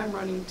 hey, I'm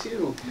running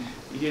too.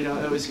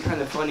 It was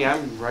kind of funny.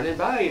 I'm running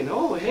by, and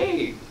oh,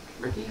 hey,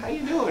 Ricky, how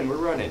you doing? We're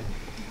running.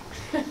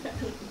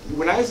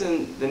 When I was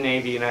in the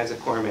Navy and I was a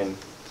corpsman,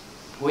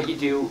 what you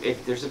do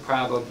if there's a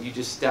problem, you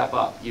just step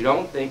up. You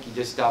don't think, you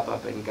just step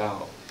up and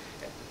go.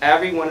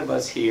 Every one of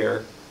us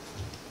here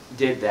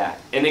did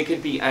that, and it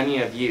could be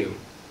any of you.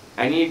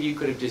 Any of you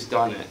could have just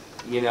done it.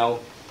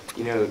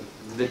 you know,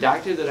 the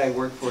doctor that I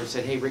worked for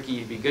said, hey, Ricky,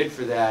 you'd be good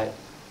for that.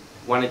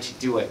 Why don't you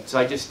do it? So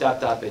I just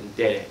stepped up and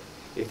did it.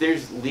 If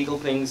there's legal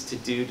things to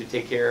do to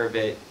take care of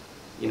it,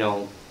 you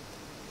know,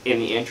 in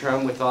the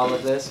interim with all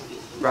of this,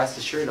 rest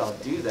assured I'll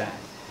do that.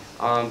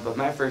 But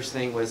my first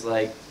thing was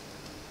like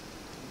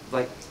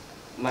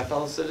my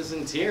fellow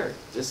citizens here,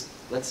 just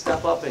let's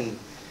step up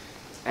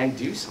and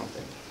do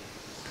something.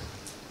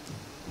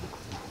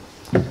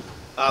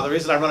 The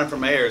reason I'm running for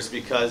mayor is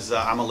because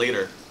I'm a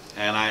leader,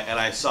 and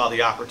I saw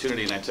the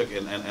opportunity and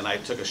I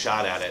took a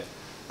shot at it.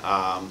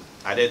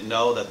 I didn't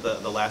know that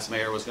the last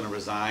mayor was going to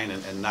resign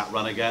and not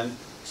run again,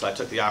 so I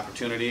took the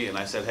opportunity and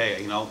I said,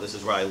 hey, you know, this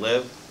is where I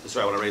live, this is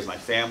where I want to raise my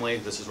family,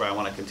 this is where I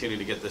want to continue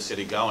to get this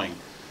city going.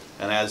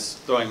 And as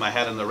throwing my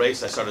head in the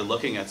race, I started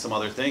looking at some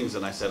other things,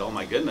 and I said, oh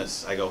my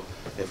goodness, I go,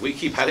 if we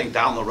keep heading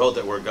down the road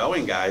that we're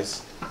going,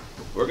 guys,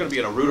 we're going to be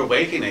in a rude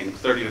awakening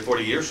 30 to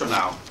 40 years from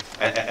now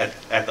at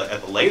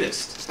the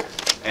latest.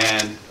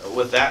 And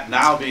with that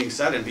now being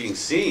said and being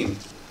seen,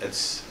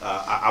 it's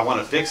I want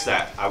to fix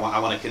that. I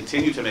want to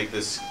continue to make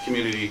this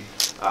community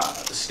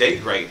stay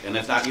great, and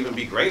if not even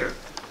be greater.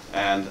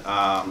 And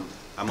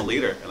I'm a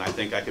leader, and I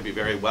think I could be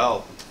very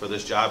well for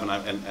this job,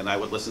 and I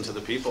would listen to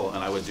the people,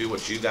 and I would do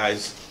what you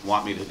guys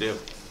want me to do.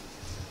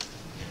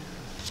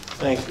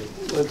 Thank you.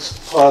 Let's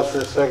pause for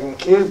a second.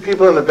 Can you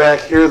people in the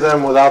back hear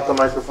them without the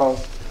microphone?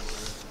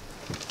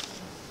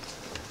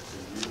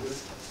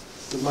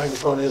 The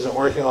microphone isn't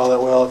working all that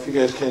well. If you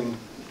guys can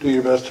do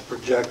your best to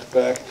project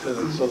back so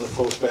the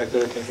folks back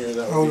there can hear,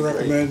 that I would would be great.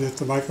 recommend if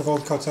the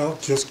microphone cuts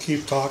out, just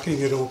keep talking,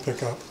 it'll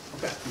pick up.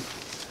 Okay.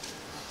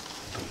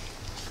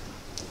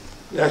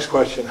 Next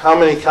question. How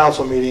many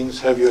council meetings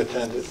have you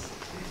attended?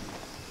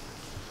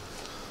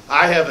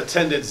 I have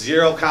attended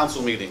 0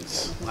 council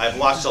meetings. I've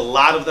watched a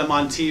lot of them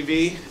on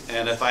TV,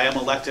 and if I am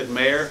elected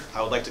mayor,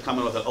 I would like to come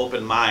in with an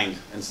open mind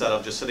instead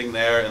of just sitting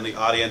there in the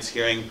audience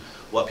hearing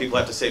what people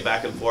have to say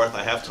back and forth.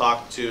 I have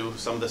talked to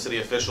some of the city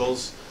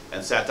officials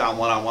and sat down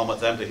one-on-one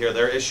with them to hear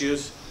their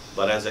issues,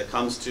 but as it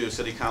comes to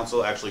city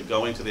council actually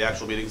going to the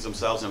actual meetings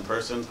themselves in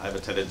person, I've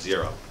attended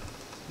 0.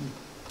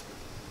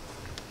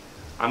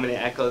 I'm going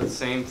to echo the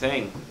same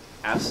thing.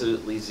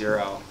 Absolutely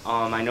 0.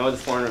 I know the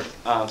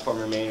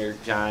former mayor,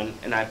 John,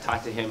 and I've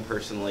talked to him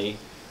personally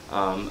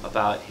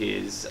about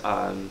his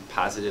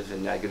positives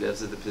and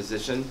negatives of the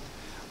position.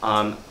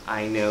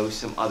 I know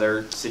some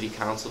other city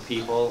council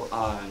people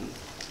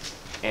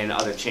and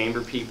other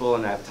chamber people,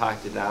 and I've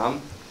talked to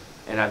them,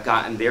 and I've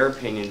gotten their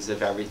opinions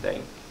of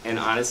everything. And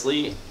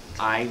honestly,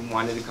 I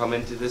wanted to come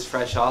into this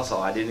fresh also.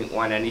 I didn't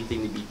want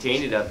anything to be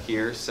tainted up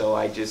here, so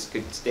I just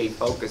could stay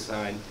focused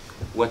on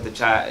what the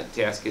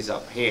task is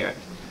up hand.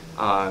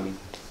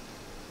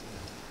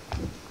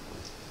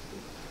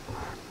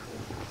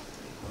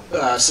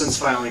 Since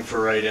filing for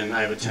write-in,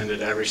 I've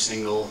attended every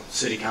single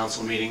city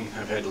council meeting.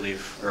 I've had to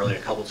leave early a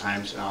couple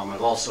times.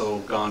 I've also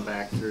gone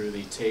back through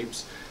the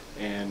tapes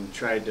and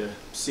tried to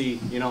see,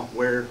 you know,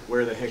 where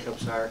the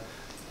hiccups are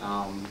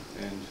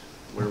and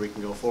where we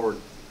can go forward.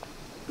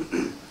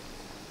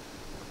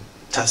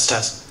 Test,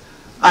 test.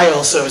 I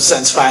also,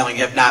 since filing,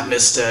 have not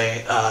missed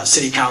a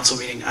city council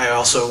meeting. I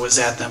also was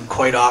at them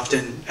quite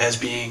often as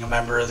being a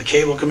member of the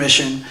Cable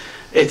Commission.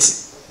 It's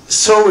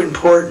so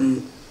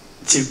important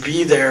to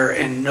be there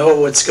and know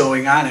what's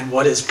going on and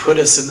what has put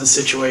us in the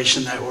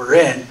situation that we're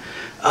in.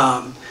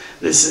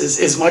 This is,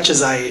 as much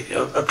as I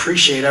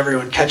appreciate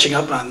everyone catching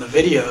up on the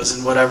videos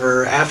and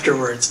whatever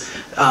afterwards,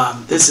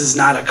 this is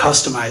not a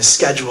customized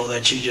schedule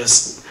that you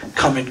just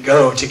come and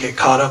go to get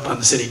caught up on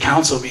the city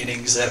council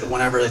meetings that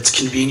whenever it's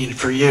convenient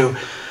for you.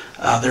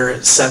 They're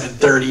at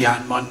 7:30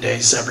 on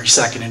Mondays every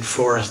second and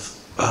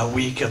fourth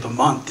week of the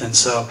month, and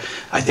so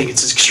I think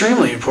it's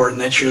extremely important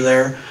that you're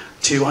there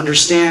to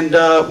understand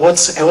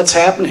what's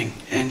happening,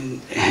 and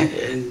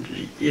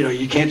you know,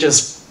 you can't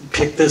just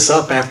pick this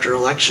up after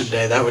election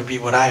day. That would be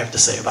what I have to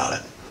say about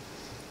it.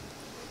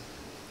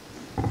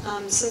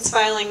 Since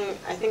filing,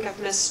 I think I've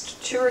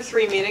missed 2 or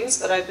 3 meetings,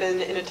 but I've been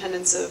in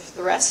attendance of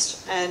the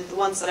rest, and the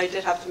ones that I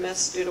did have to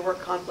miss due to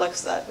work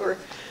conflicts that were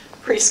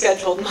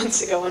pre-scheduled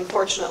months ago,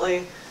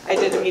 unfortunately, I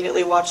did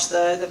immediately watch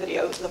the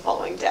video the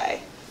following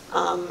day.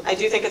 I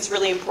do think it's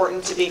really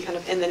important to be kind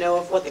of in the know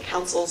of what the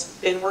council's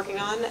been working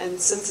on, and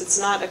since it's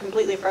not a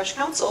completely fresh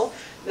council,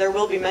 there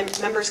will be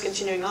members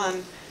continuing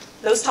on.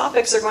 Those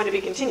topics are going to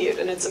be continued,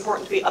 and it's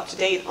important to be up to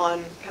date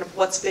on kind of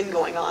what's been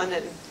going on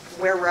and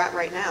where we're at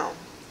right now.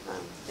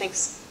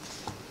 Thanks.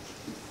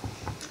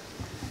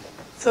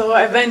 So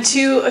I've been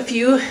to a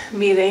few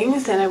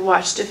meetings and I've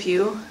watched a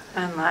few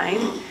online.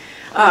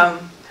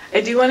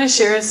 I do want to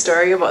share a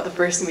story about the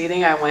first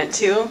meeting I went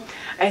to.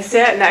 I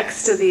sat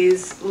next to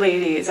these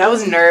ladies. I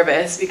was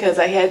nervous because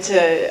I had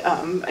to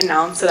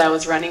announce that I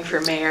was running for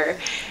mayor,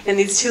 and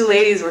these 2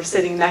 ladies were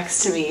sitting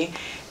next to me,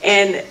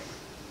 and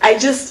I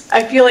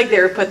feel like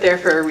they were put there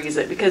for a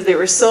reason because they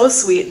were so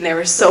sweet and they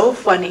were so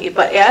funny.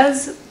 But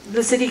as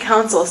the city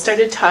council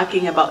started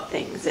talking about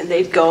things, and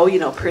they'd go, you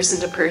know, person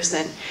to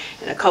person,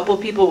 and a couple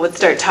people would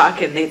start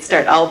talking, they'd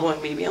start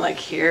elbowing me, being like,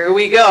 here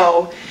we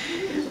go.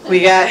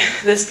 we got,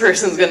 this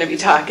person's going to be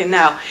talking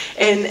now.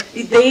 And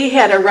they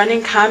had a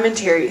running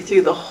commentary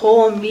through the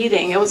whole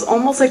meeting. It was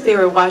almost like they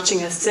were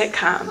watching a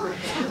sitcom,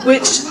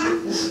 which,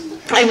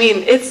 I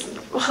mean, it's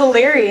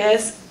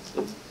hilarious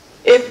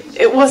if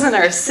it wasn't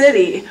our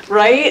city,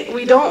 right?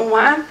 We don't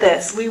want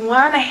this. We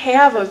want to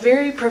have a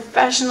very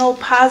professional,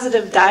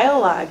 positive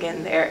dialogue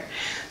in there.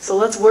 So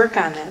let's work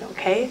on that,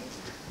 okay?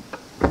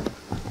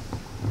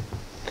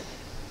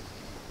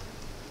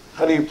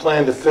 How do you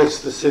plan to fix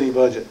the city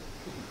budget?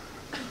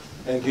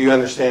 And do you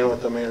understand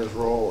what the mayor's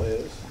role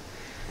is?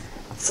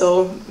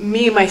 So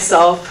me,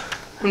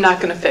 myself, I'm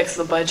not going to fix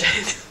the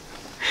budget,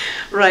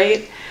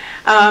 right?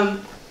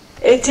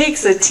 It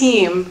takes a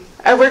team.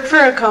 I work for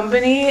a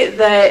company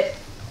that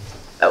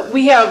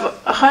we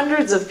have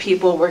hundreds of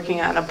people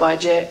working on a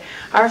budget.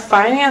 Our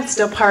finance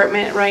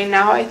department right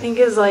now, I think,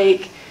 is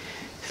like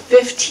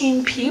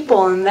 15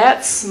 people, and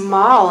that's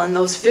small, and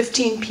those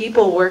 15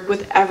 people work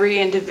with every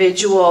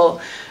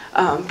individual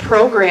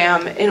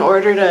program in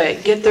order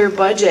to get their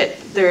budget,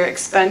 their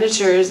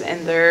expenditures,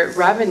 and their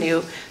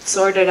revenue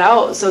sorted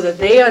out so that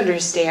they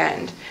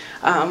understand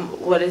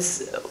what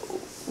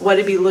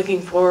to be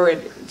looking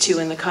forward to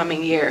in the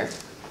coming year.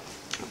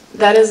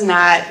 That is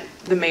not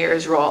the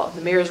mayor's role. The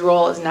mayor's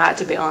role is not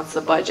to balance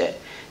the budget.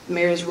 The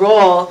mayor's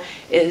role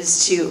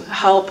is to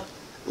help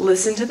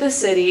listen to the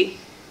city,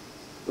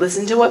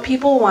 listen to what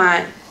people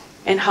want,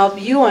 and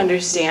help you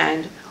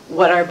understand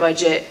what our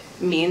budget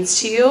means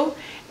to you,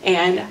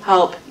 and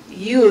help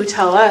you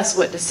tell us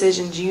what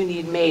decisions you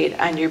need made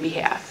on your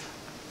behalf.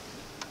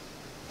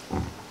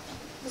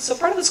 So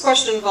part of this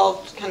question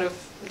involved kind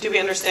of, do we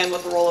understand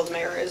what the role of the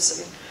mayor is?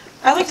 And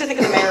I like to think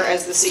of the mayor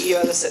as the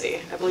CEO of the city.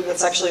 I believe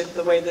that's actually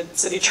the way the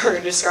city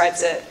charter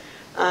describes it.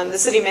 The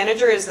city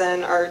manager is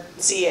then our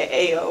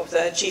CAO,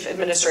 the chief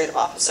administrative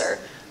officer.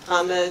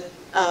 The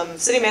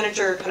city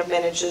manager kind of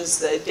manages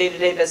the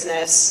day-to-day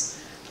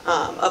business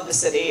of the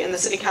city, and the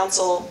city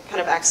council kind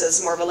of acts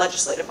as more of a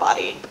legislative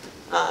body,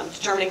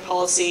 determining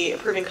policy,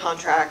 approving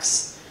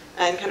contracts,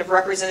 and kind of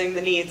representing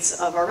the needs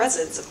of our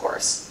residents, of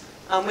course.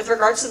 With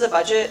regards to the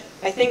budget,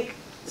 I think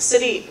the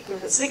city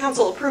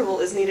council approval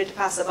is needed to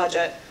pass the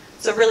budget.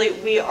 So really,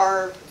 we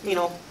are,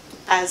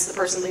 as the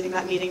person leading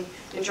that meeting,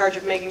 in charge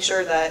of making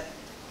sure that,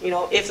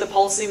 if the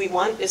policy we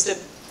want is to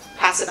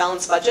pass a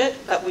balanced budget,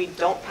 that we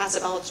don't pass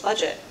a balanced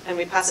budget, and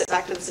we pass it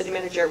back to the city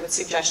manager with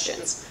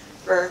suggestions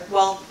for,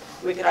 well,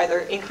 we could either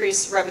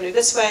increase revenue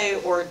this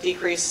way or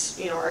decrease,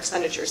 our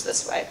expenditures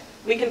this way.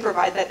 We can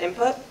provide that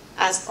input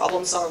as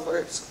problem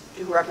solvers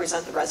who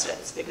represent the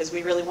residents, because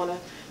we really want to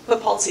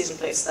put policies in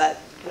place that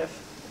kind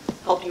of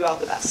help you out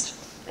the best.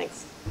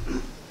 Thanks.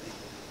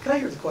 Can I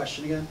hear the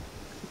question again?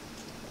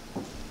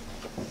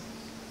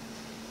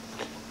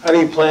 How do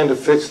you plan to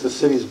fix the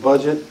city's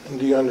budget, and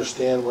do you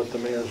understand what the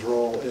mayor's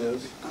role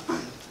is?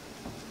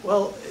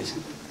 Well,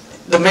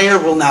 the mayor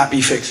will not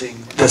be fixing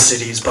the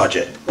city's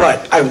budget,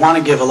 but I want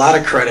to give a lot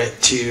of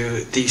credit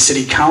to the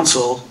city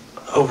council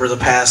over the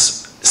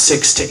past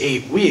 6 to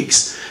 8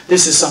 weeks.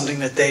 This is something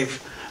that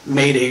they've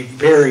made a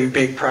very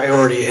big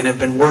priority and have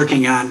been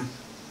working on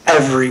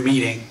every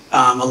meeting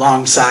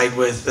alongside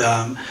with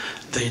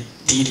the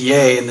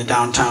DDA and the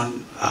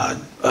downtown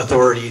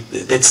authority.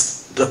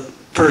 It's the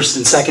first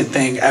and second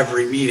thing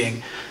every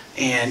meeting.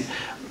 And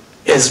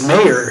as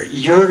mayor,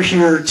 you're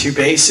here to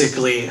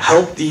basically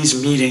help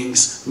these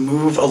meetings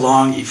move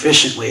along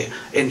efficiently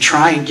and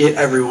try and get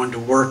everyone to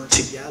work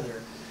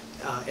together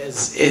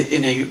as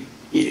in a,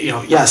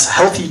 yes,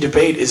 healthy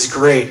debate is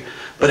great,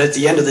 but at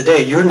the end of the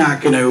day, you're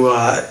not going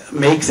to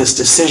make this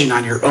decision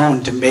on your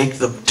own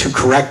to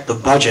correct the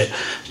budget.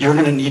 You're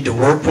going to need to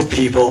work with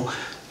people.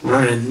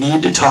 We're going to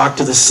need to talk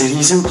to the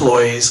city's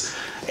employees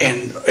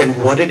and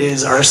what it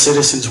is our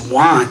citizens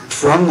want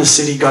from the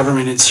city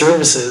government and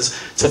services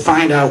to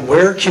find out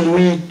where can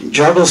we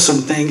juggle some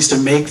things to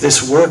make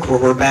this work where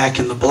we're back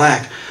in the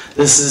black.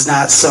 This is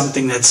not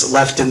something that's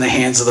left in the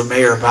hands of the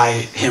mayor by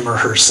him or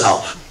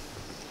herself.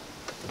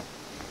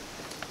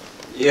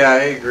 Yeah,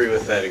 I agree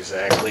with that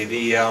exactly.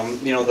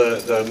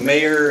 The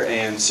mayor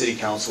and city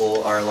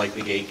council are like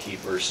the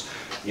gatekeepers.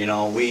 We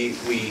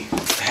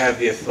have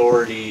the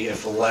authority,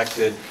 if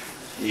elected,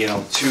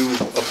 to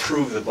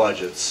approve the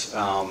budgets.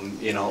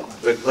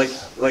 But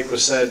like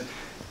was said,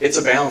 it's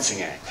a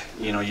balancing act.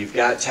 You've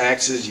got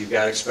taxes, you've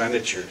got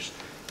expenditures.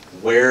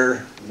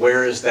 Where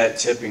is that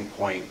tipping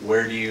point?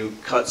 Where do you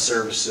cut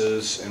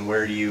services, and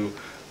where do you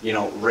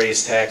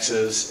raise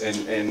taxes?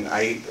 And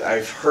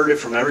I've heard it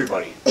from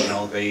everybody.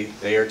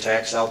 They are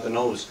taxed out the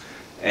nose,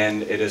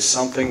 and it is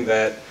something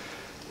that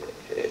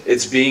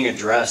it's being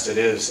addressed. It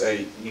is.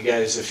 You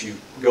guys, if you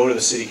go to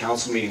the city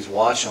council meetings,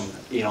 watch them.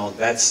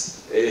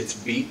 It's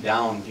beat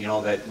down.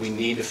 That we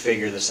need to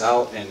figure this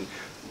out, and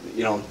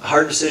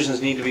hard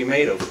decisions need to be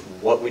made of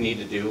what we need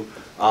to do.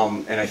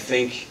 And I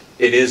think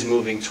it is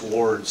moving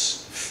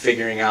towards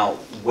figuring out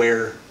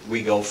where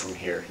we go from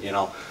here.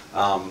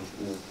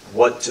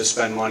 What to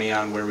spend money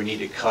on, where we need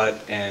to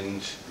cut,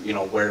 and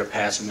where to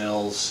pass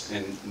mills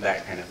and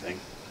that kind of thing.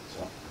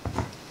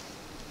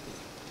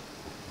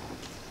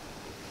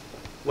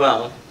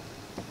 Well,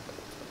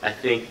 I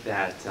think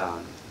that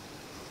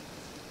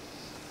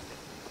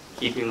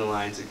keeping the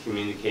lines of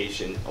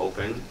communication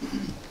open,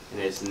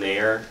 and as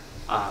mayor,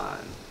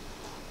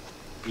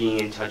 being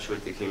in touch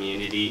with the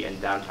community and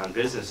downtown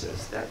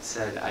businesses. That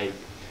said, I've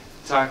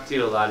talked to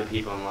a lot of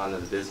people in a lot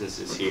of the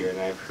businesses here, and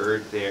I've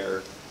heard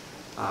their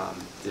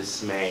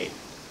dismay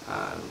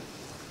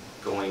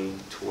going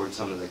towards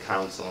some of the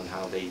council and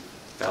how they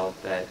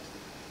felt that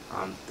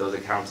though the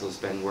council's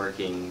been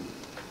working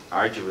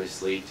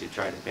arduously to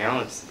try to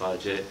balance the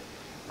budget,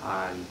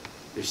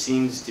 there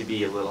seems to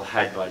be a little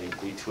headbutting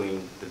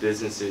between the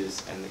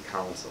businesses and the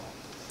council.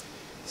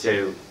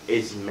 So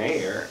as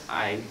mayor,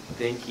 I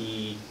think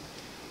he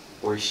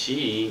or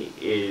she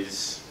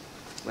is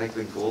like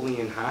the goalie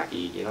in hockey,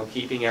 you know,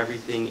 keeping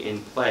everything in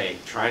play,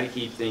 trying to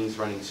keep things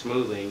running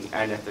smoothly,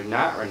 and if they're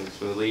not running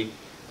smoothly,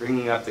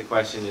 bringing up the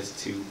question as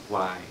to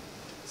why.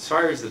 As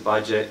far as the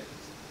budget,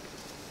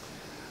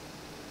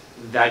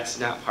 that's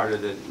not part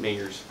of the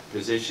mayor's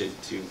position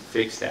to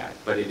fix that,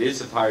 but it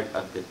is a part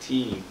of the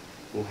team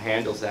who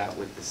handles that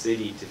with the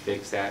city to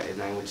fix that,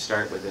 and I would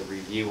start with a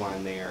review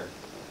on there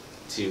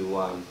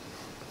to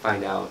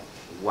find out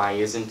why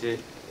isn't it,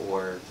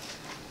 or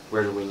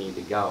where do we need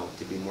to go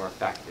to be more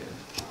effective.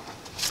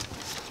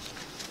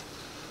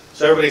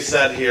 So everybody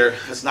said here,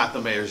 it's not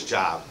the mayor's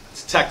job.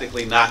 It's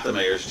technically not the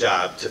mayor's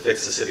job to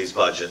fix the city's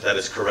budget. That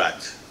is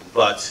correct.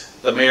 But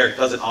the mayor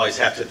doesn't always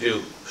have to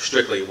do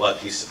strictly what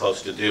he's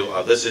supposed to do.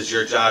 This is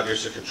your job, you're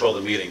to control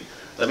the meeting.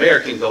 The mayor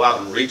can go out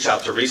and reach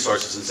out to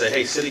resources and say,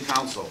 hey, city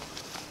council,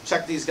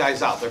 check these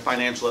guys out. They're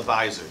financial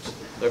advisors.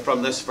 They're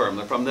from this firm,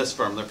 they're from this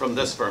firm, they're from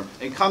this firm,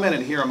 and come in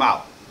and hear them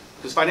out.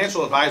 Because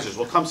financial advisors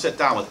will come sit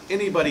down with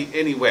anybody,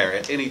 anywhere,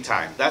 at any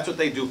time. That's what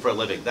they do for a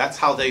living. That's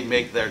how they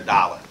make their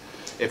dollar.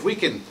 If we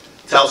can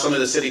tell some of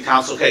the city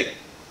council, hey,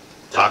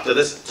 talk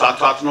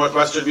to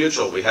Northwestern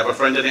Mutual. We have a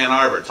friend in Ann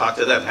Arbor. Talk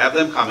to them. Have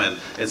them come in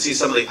and see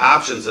some of the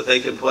options that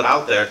they can put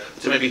out there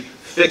to maybe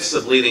fix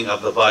the bleeding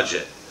of the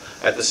budget.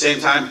 At the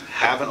same time,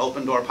 have an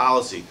open door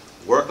policy.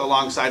 Work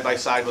along side by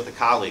side with the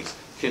colleagues.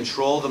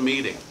 Control the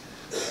meeting.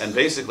 And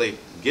basically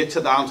get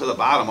down to the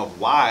bottom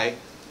of why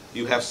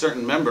you have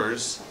certain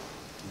members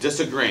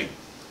disagreeing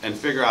and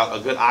figure out a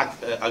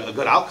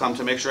good outcome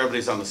to make sure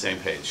everybody's on the same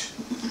page.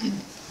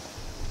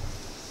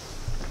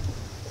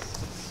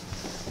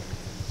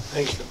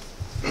 Thank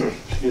you.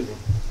 Excuse me.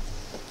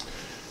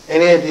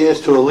 Any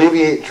ideas to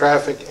alleviate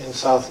traffic in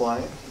South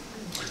Lyon?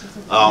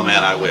 Oh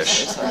man, I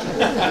wish.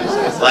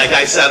 Like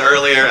I said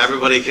earlier,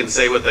 everybody can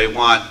say what they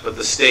want, but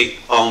the state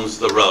owns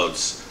the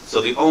roads.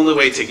 So the only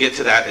way to get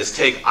to that is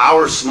take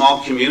our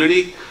small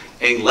community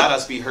and let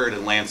us be heard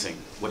in Lansing,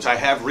 which I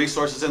have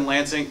resources in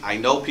Lansing. I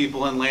know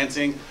people in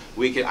Lansing.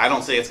 I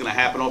don't say it's going to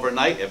happen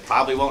overnight. It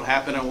probably won't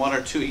happen in 1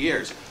 or 2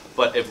 years.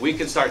 But if we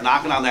can start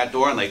knocking on that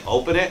door and they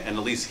open it and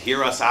at least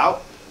hear us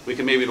out, we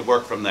can maybe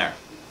work from there.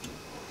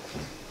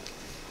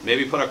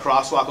 Maybe put a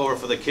crosswalk over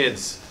for the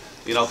kids,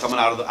 you know, coming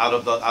out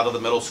of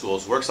the middle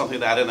schools. Work something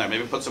like that in there.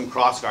 Maybe put some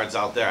cross guards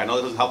out there. I know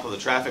it doesn't help with the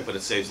traffic, but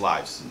it saves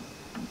lives.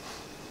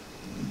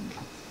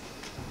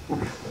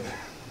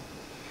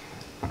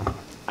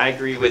 I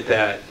agree with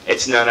that.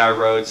 It's not our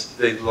roads.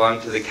 They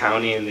belong to the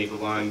county and they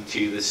belong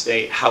to the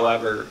state.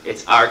 However,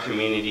 it's our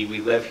community.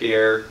 We live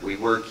here, we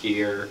work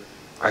here,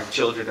 our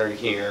children are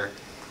here,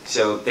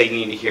 so they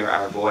need to hear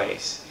our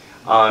voice.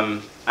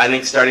 I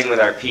think starting with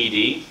our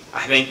PD,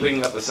 I think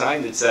putting up a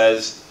sign that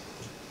says,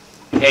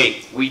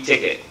 hey, we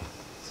ticket.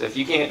 So if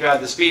you can't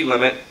drive the speed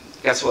limit,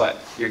 guess what?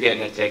 You're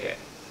getting a ticket.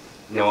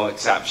 No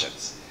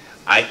exceptions.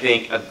 I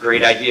think a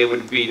great idea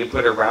would be to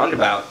put a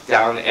roundabout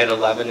down at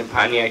 11 in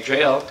Pontiac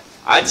Trail.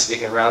 I'd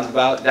stick a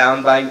roundabout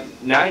down by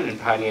 9 in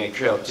Pontiac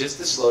Trail just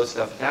to slow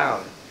stuff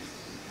down.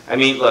 I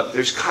mean, look,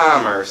 there's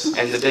commerce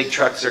and the big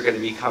trucks are going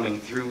to be coming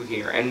through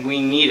here and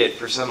we need it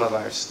for some of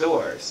our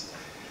stores.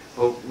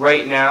 But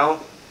right now,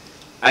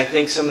 I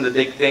think some of the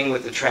big thing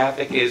with the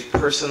traffic is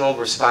personal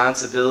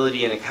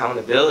responsibility and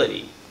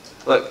accountability.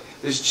 Look,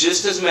 there's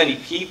just as many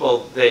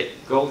people that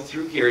go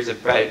through here as a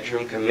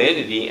bedroom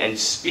community and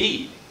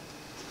speed.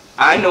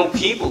 I know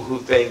people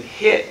who've been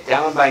hit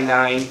down by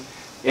 9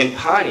 in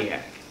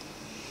Pontiac.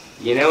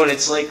 You know, and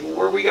it's like,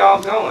 where are we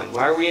all going?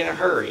 Why are we in a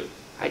hurry?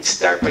 I'd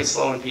start by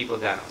slowing people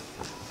down.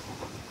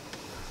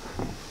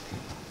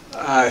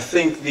 I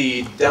think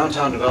the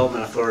Downtown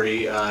Development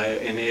Authority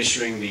in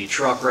issuing the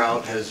truck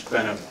route has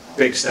been a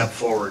big step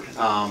forward.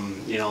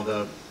 You know,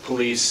 the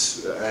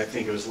police, I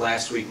think it was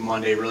last week,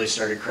 Monday, really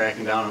started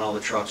cracking down on all the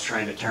trucks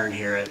trying to turn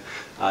here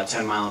at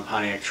 10 Mile and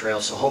Pontiac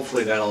Trail, so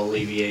hopefully that'll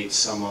alleviate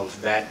some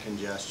of that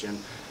congestion.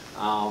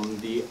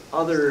 The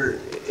other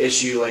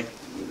issue, like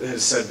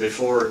has said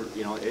before,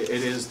 you know, it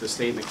is the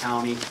state and the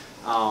county.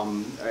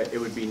 It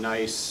would be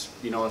nice,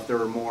 you know, if there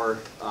were more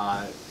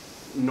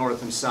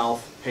north and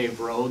south paved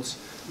roads.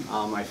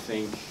 I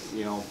think,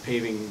 you know,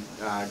 paving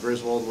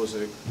Griswold was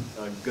a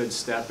good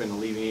step in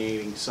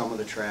alleviating some of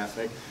the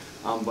traffic.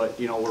 But,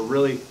 you know, we're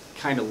really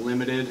kind of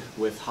limited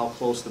with how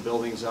close the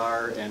buildings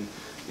are. And,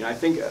 you know, I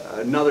think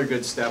another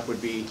good step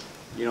would be,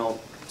 you know,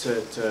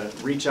 to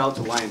reach out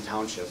to Lyon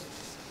Township.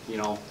 You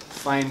know,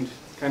 find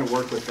kind of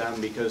work with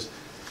them, because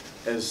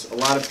as a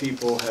lot of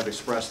people have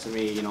expressed to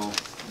me, you know,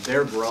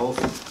 their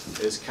growth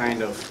is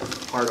kind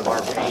of part of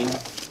our pain,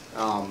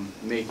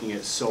 making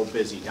it so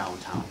busy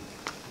downtown.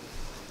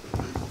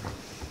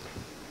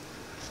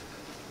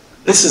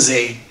 This is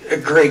a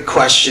great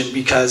question,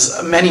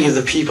 because many of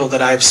the people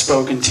that I've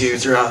spoken to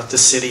throughout the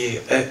city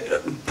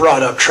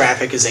brought up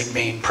traffic as a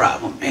main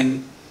problem.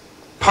 And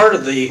part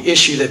of the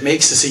issue that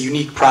makes this a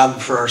unique problem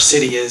for our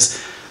city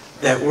is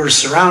that we're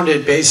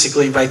surrounded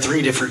basically by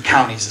 3 different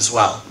counties as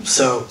well.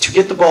 So to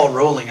get the ball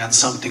rolling on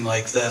something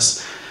like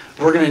this,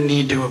 we're going to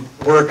need to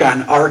work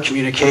on our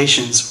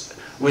communications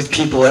with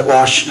people at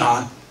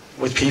Washtenaw,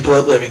 with people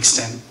at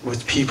Livingston,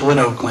 with people in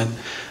Oakland,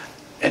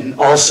 and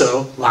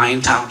also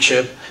Lyon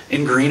Township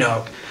in Green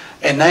Oak.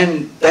 And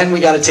then we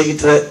got to take it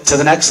to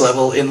the next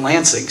level in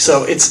Lansing.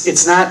 So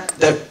it's not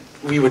that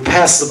we would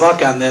pass the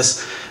buck on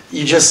this.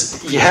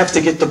 You have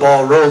to get the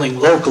ball rolling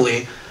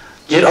locally,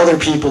 get other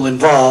people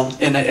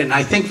involved, and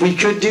I think we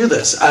could do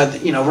this.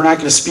 You know, we're not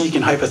going to speak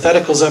in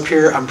hypotheticals up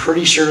here. I'm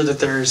pretty sure that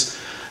there's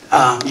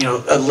you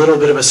know, a little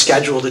bit of a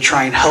schedule to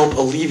try and help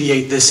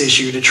alleviate this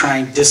issue, to try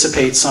and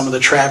dissipate some of the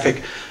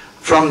traffic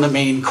from the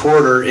main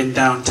corridor in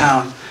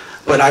downtown.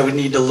 But I would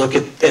need to look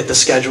at the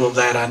schedule of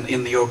that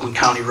in the Oakland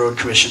County Road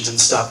Commissions and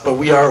stuff. But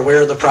we are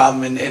aware of the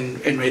problem, and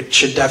it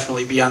should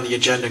definitely be on the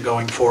agenda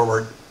going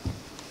forward.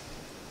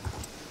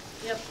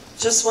 Yep.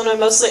 Just want to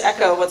mostly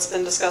echo what's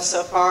been discussed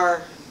so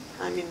far.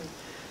 I mean,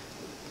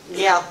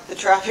 yeah, the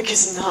traffic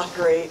is not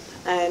great.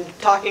 And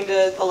talking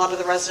to a lot of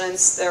the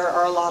residents, there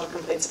are a lot of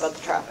complaints about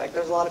the traffic.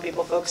 There's a lot of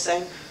people folks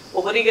saying,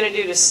 well, what are you going to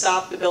do to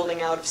stop the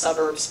building out of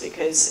suburbs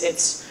because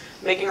it's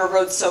making our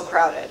roads so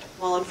crowded?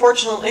 Well,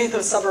 unfortunately,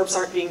 those suburbs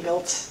aren't being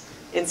built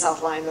in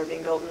South Lyon. They're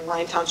being built in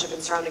Lyon Township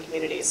and surrounding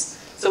communities.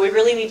 So we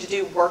really need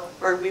to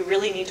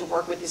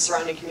work with these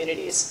surrounding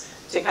communities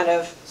to kind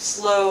of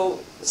slow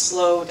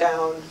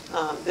down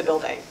the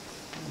building,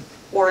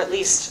 or at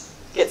least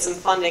get some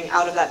funding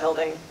out of that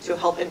building to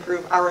help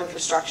improve our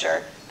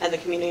infrastructure and the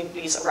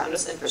communities around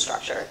us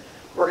infrastructure.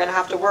 We're going to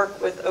have to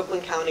work with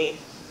Oakland County.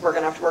 We're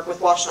going to have to work with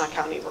Washtenaw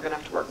County. We're going to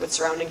have to work with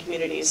surrounding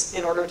communities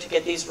in order to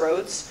get these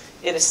roads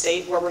in a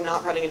state where we're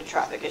not running into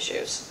traffic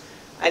issues.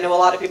 I know a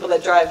lot of people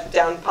that drive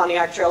down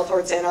Pontiac Trail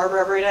towards Ann Arbor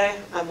every day.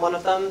 I'm one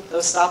of them.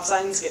 Those stop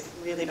signs get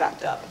really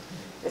backed up.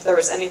 If there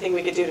was anything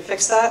we could do to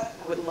fix that,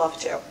 I would love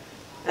to.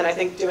 And I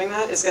think doing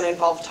that is going to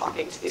involve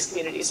talking to these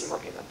communities and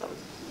working with them.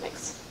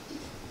 Thanks.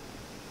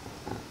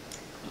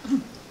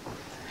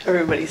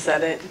 Everybody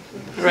said it,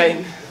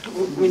 right?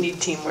 We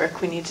need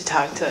teamwork. We need to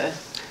talk to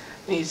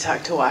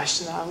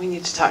Washtenaw. We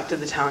need to talk to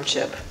the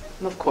township,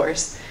 of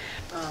course.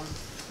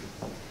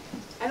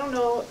 I don't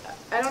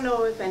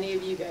know if any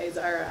of you guys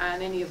are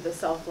on any of the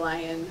South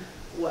Lyon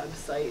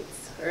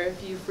websites, or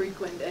if you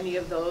frequent any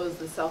of those,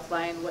 the South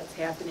Lyon What's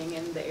Happening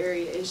in the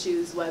Area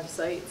Issues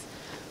websites,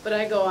 but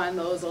I go on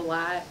those a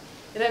lot.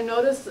 And I've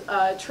noticed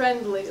a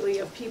trend lately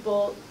of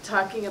people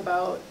talking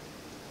about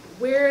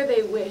where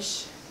they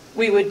wish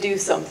we would do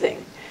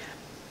something.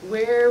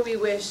 Where we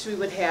wish we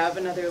would have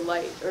another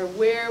light, or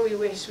where we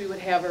wish we would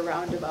have a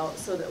roundabout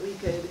so that we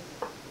could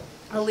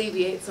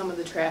alleviate some of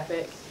the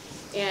traffic.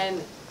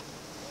 And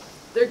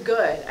they're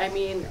good. I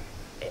mean,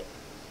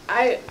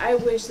 I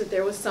wish that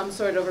there was some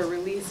sort of a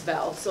release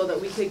valve so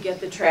that we could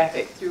get the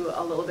traffic through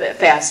a little bit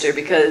faster,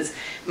 because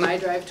my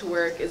drive to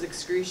work is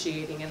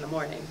excruciating in the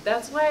morning.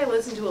 That's why I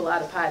listen to a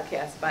lot of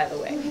podcasts, by the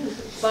way.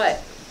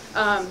 But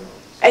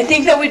I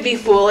think that would be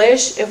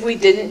foolish if we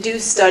didn't do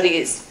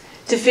studies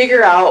to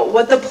figure out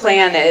what the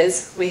plan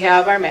is. We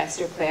have our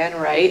master plan,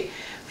 right?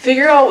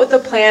 Figure out what the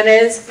plan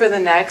is for the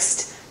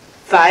next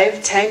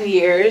 5-10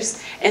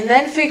 years, and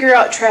then figure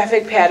out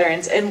traffic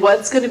patterns and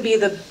what's going to be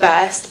the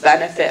best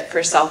benefit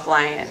for South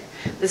Lyon.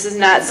 This is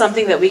not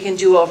something that we can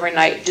do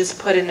overnight. Just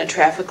put in a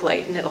traffic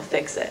light and it'll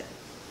fix it.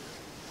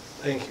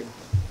 Thank you.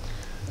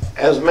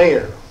 As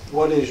mayor,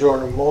 what is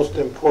your most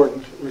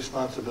important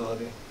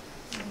responsibility?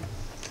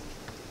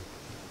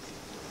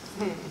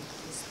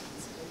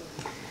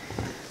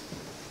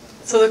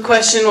 So the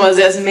question was,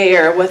 as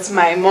mayor, what's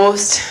my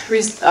most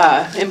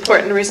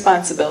important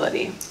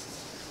responsibility?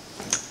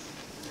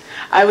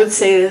 I would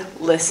say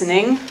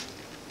listening,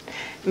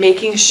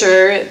 making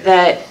sure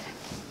that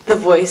the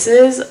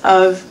voices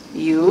of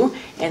you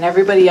and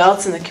everybody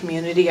else in the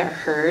community are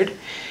heard,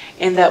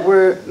 and that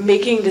we're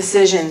making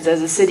decisions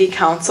as a city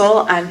council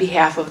on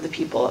behalf of the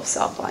people of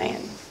South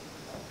Lyon.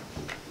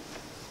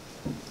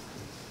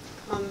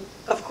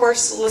 Of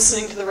course,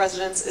 listening to the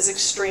residents is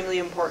extremely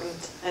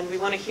important, and we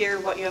want to hear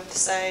what you have to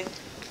say,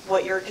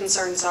 what your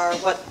concerns are,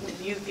 what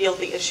you feel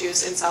the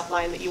issues in South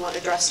Lyon that you want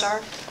addressed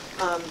are.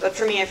 But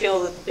for me, I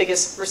feel the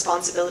biggest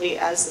responsibility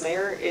as the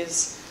mayor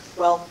is,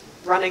 well,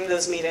 running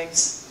those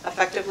meetings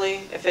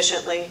effectively,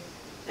 efficiently,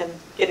 and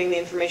getting the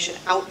information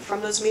out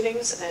from those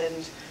meetings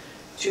and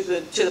to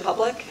the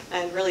public,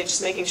 and really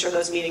just making sure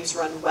those meetings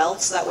run well,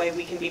 so that way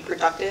we can be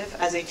productive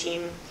as a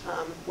team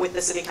with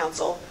the city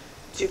council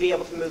to be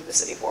able to move the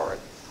city forward.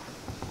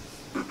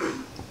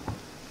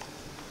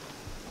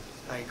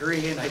 I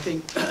agree, and I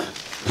think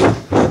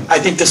I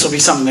think this will be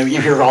something that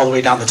you hear all the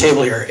way down the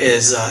table here,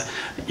 is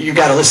you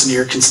got to listen to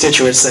your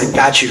constituents that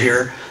got you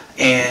here,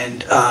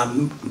 and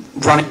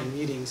running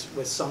meetings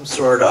with some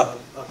sort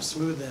of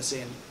smoothness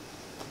and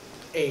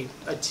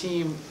a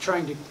team,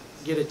 trying to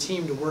get a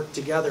team to work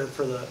together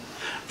for the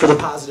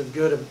positive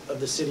good of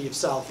the city of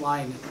South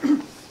Lyon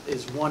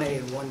is 1A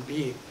and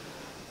 1B.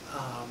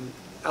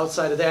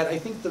 Outside of that, I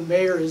think the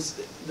mayor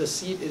the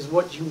seat is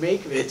what you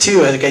make of it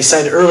too. Like I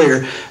said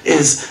earlier,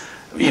 is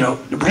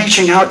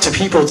reaching out to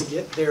people to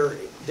get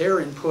their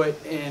input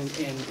and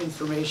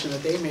information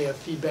that they may have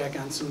feedback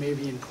on some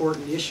maybe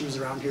important issues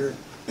around here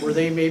where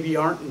they maybe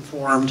aren't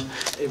informed.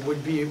 It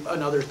would be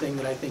another thing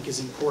that I think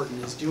is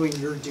important, is doing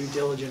your due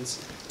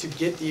diligence to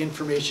get the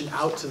information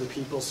out to the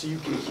people so you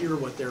can hear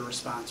what their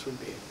response would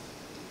be.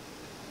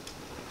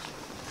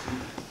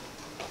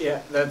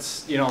 Yeah,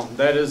 that's,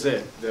 that is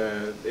it.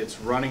 It's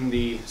running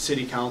the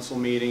city council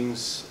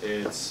meetings,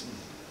 it's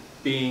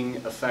being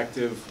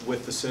effective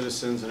with the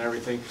citizens and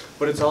everything,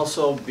 but it's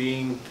also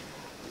being,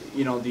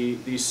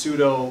 the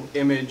pseudo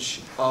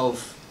image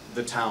of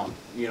the town,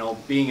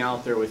 being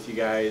out there with you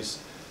guys,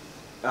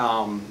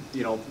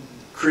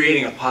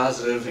 creating a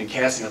positive and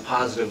casting a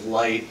positive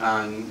light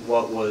on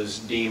what was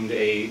deemed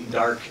a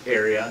dark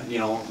area,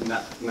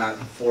 not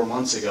 4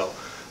 months ago.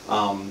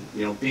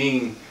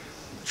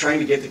 Trying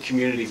to get the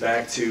community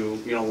back to,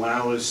 when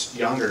I was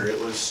younger, it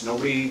was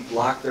nobody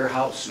locked their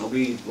house,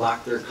 nobody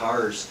locked their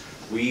cars.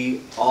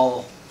 We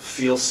all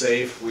feel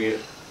safe, we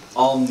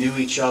all knew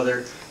each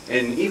other,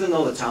 and even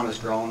though the town has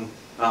grown,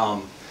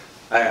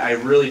 I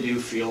really do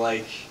feel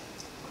like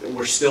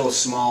we're still a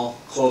small,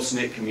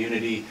 close-knit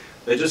community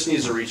that just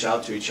needs to reach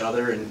out to each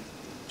other and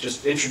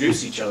just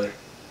introduce each other,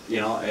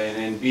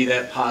 and be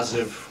that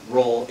positive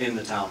role in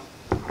the town.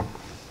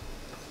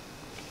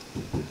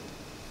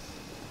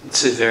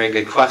 It's a very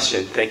good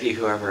question. Thank you,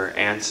 whoever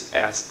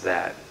asked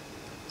that.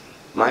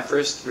 My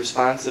first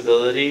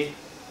responsibility,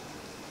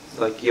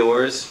 like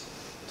yours,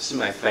 is to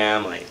my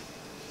family.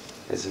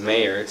 As a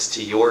mayor, it's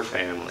to your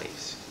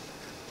families.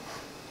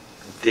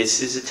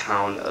 This is a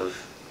town of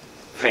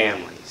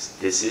families.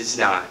 This is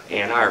not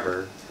Ann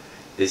Arbor.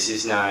 This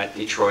is not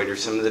Detroit or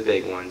some of the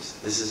big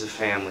ones. This is a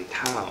family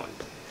town.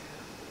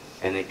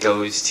 And it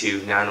goes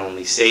to not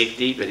only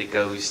safety, but it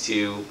goes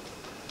to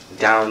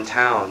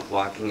downtown,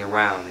 walking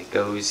around. It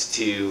goes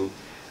to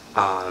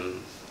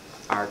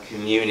our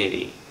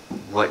community.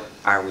 What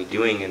are we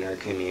doing in our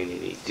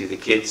community? Do the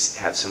kids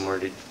have somewhere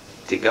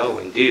to go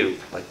and do?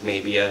 Like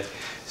maybe a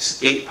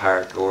skate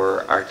park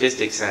or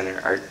artistic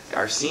center.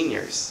 Our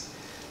seniors,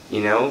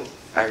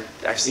 our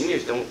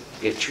seniors don't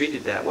get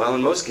treated that well.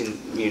 In most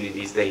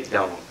communities, they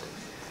don't.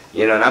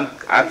 And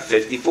I'm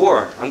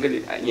 54.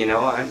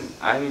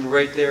 I'm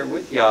right there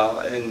with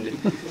y'all, and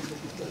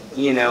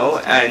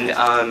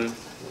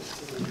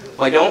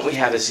why don't we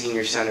have a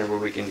senior center where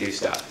we can do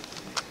stuff?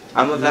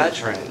 I'm a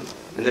veteran,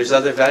 and there's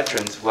other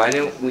veterans. Why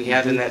don't we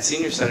have in that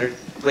senior center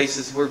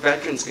places where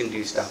veterans can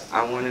do stuff?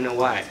 I want to know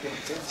why.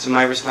 So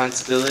my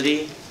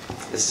responsibility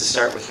is to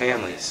start with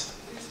families,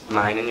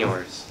 mine and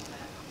yours.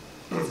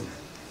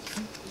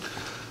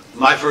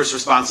 My first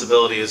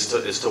responsibility is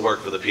to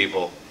work for the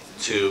people,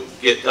 to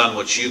get done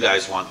what you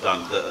guys want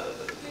done.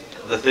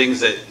 The things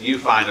that you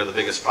find are the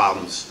biggest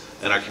problems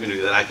in our community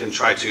that I can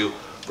try to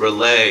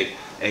relay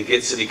and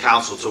get city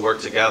council to work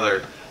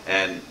together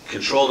and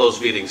control those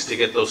meetings to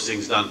get those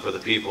things done for the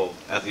people.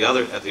 At the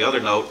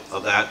other note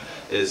of that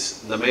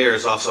is the mayor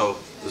is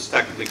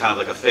technically kind of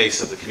like a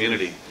face of the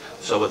community.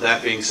 So with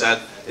that being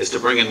said, is to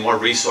bring in more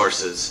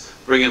resources,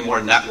 bring in more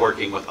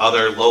networking with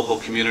other local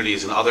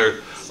communities and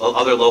other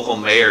local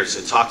mayors,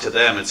 and talk to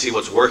them and see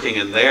what's working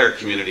in their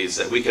communities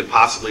that we could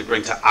possibly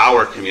bring to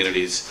our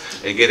communities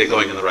and get it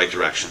going in the right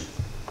direction.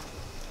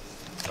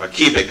 Or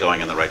keep it going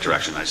in the right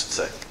direction, I should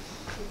say.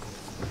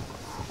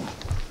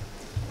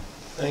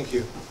 Thank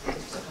you.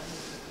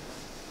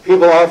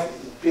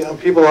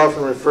 People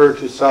often refer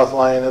to South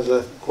Lyon as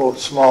a, quote,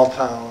 small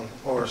town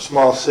or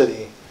small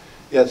city,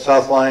 yet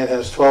South Lyon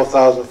has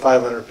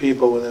 12,500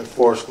 people within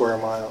 4 square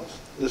miles.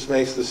 This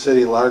makes the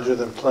city larger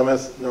than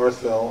Plymouth,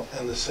 Northville,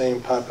 and the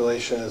same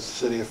population as the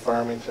city of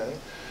Farmington.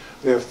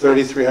 We have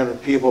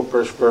 3,300 people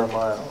per square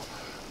mile.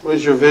 What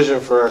is your vision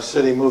for our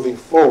city moving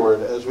forward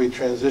as we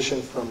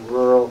transition from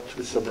rural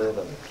to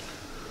suburban?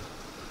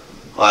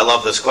 Well, I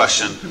love this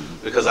question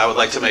because I would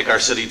like to make our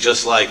city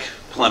just like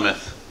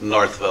Plymouth,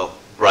 Northville,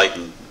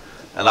 Brighton,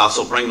 and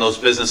also bring those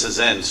businesses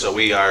in so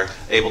we are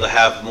able to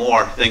have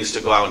more things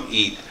to go out and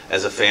eat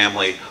as a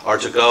family, or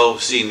to go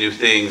see new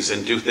things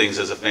and do things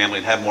as a family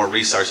and have more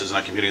resources in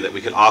our community that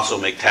we can also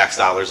make tax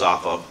dollars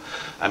off of.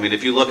 I mean,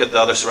 if you look at the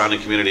other surrounding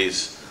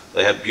communities,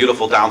 they have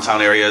beautiful downtown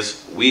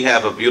areas. We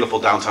have a beautiful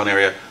downtown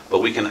area,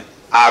 but we can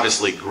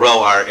obviously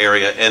grow our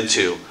area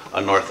into a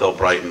Northville,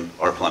 Brighton,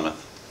 or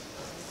Plymouth.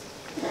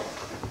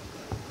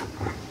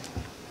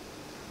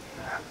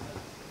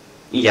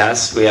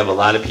 Yes, we have a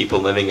lot of people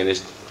living in a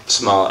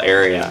small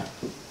area,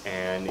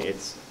 and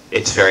it's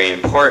very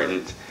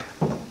important.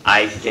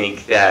 I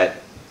think that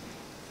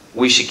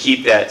we should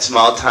keep that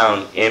small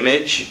town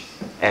image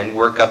and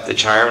work up the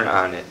charm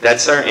on it.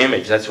 That's our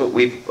image. That's what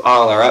we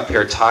all are up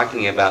here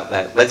talking about.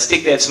 That let's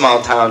take that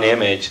small town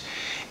image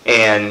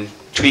and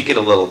tweak it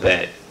a little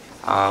bit.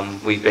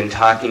 We've been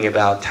talking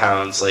about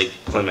towns like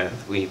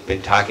Plymouth. We've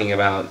been talking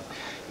about,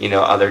 you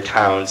know, other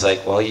towns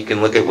like, well, you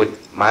can look at what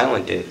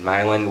Milan did.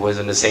 Milan was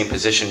in the same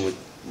position with,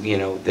 you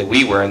know, that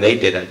we were, and they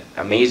did an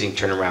amazing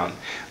turnaround.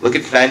 Look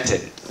at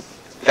Fenton.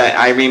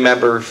 I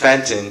remember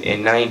Fenton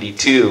in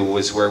 '92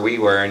 was where we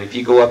were, and if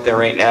you go up there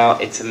right now,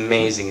 it's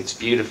amazing, it's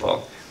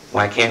beautiful.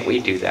 Why can't we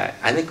do that?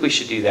 I think we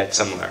should do that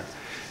somewhere.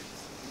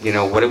 You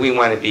know, what do we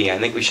want to be? I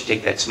think we should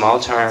take that small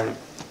town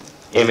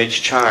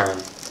image charm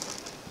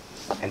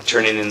and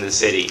turn it into the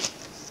city,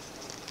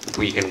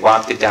 where you can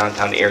walk the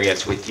downtown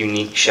areas with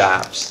unique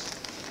shops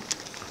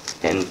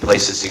and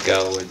places to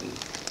go and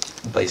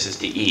places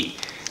to eat.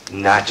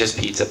 Not just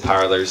pizza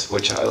parlors,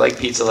 which I like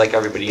pizza like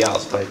everybody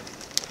else, but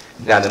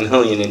not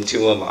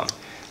 1,000,002 of them.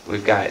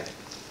 We've got,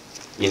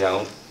 you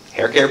know,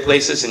 hair care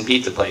places and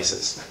pizza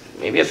places.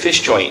 Maybe a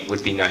fish joint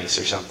would be nice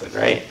or something,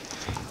 right?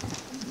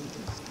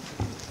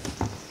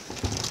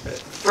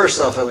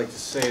 First off, I'd like to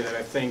say that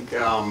I think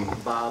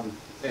Bob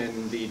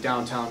and the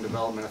Downtown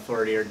Development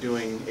Authority are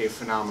doing a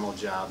phenomenal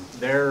job.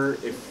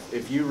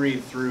 If you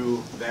read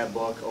through that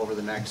book over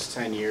the next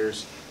 10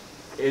 years,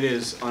 it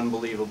is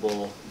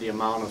unbelievable the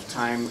amount of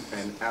time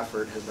and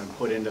effort has been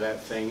put into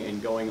that thing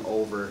and going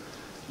over,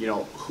 you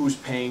know, who's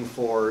paying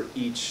for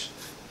each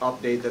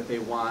update that they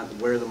want,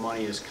 where the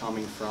money is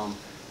coming from.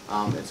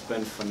 It's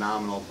been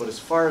phenomenal. But as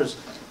far as,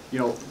 you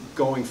know,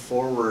 going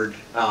forward,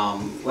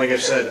 like I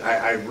said,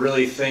 I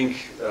really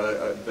think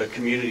the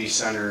community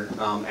center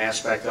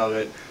aspect of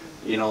it,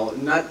 you know,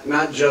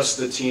 not just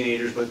the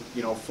teenagers, but,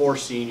 you know, for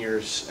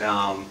seniors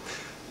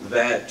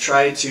that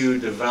try to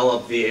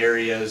develop the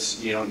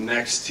areas, you know,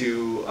 next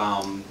to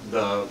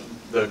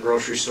the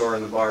grocery store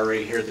and the bar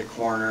right here at the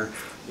corner.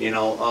 You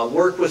know,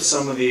 work with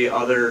some of the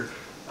other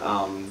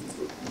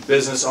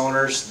business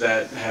owners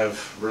that have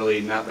really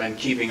not been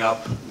keeping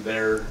up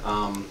their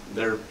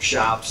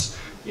shops.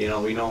 You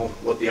know, we know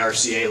what the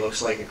RCA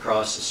looks like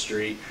across the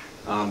street.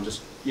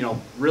 Just, you know,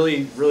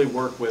 really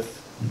work with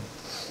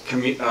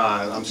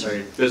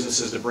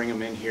businesses to bring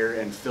them in here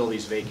and fill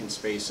these vacant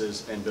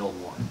spaces and build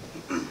more.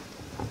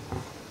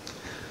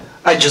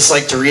 I'd just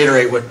like to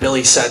reiterate what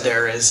Billy said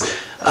there is,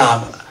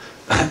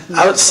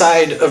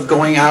 outside of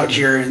going out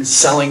here and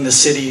selling the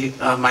city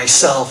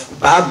myself,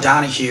 Bob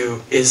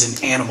Donahue is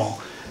an animal.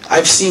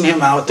 I've seen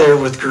him out there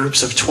with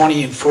groups of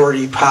 20 and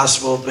 40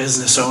 possible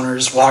business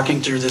owners walking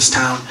through this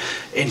town,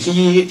 and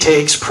he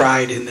takes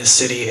pride in this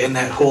city and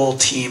that whole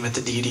team at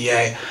the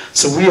DDA.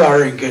 So we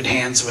are in good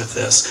hands with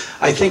this.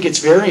 I think it's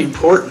very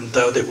important,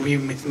 though, that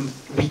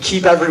we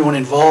keep everyone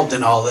involved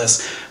in all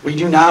this. We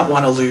do not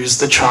want to lose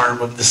the charm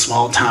of the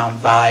small town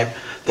vibe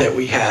that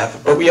we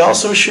have, but we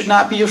also should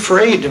not be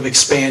afraid of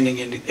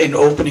expanding and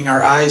opening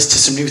our eyes to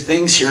some new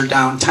things here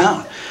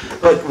downtown.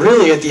 But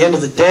really, at the end of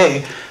the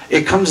day,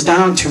 it comes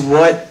down to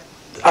what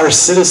our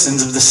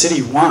citizens of the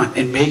city want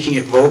and making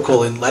it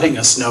vocal and letting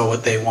us know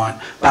what they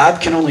want. Bob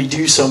can only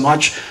do so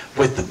much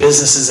with the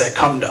businesses that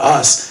come to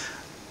us.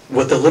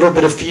 With a little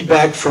bit of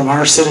feedback from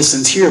our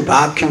citizens here,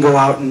 Bob can go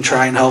out and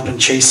try and help and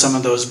chase some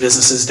of those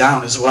businesses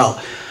down as well.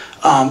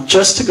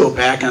 Just to go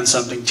back on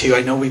something too,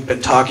 I know we've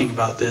been talking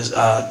about this,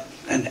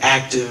 an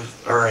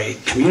active or a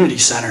community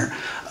center.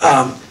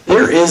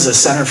 There is a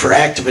Center for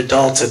Active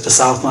Adults at the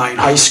South Lyon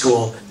High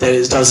School that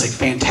does a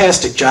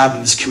fantastic job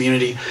in this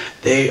community.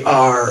 They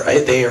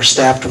are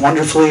staffed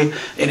wonderfully,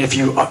 and if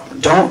you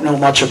don't know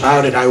much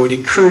about it, I would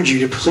encourage you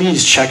to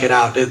please check it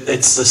out.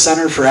 It's the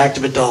Center for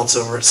Active Adults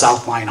over at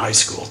South Lyon High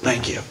School.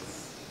 Thank you.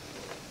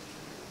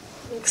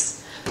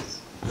 Thanks.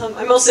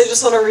 I mostly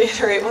just want to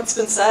reiterate what's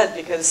been said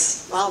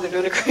because, wow, they're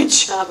doing a great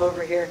job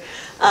over here.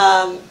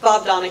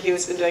 Bob Donahue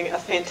has been doing a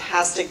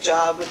fantastic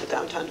job with the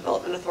Downtown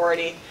Development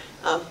Authority.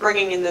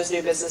 Bringing in those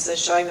new businesses,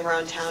 showing them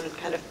around town, and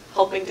kind of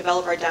helping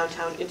develop our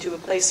downtown into a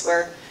place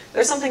where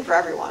there's something for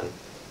everyone.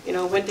 You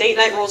know, when date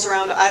night rolls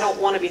around, I don't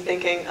want to be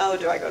thinking, oh,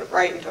 do I go to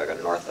Brighton, do I go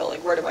to Northville,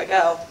 like, where do I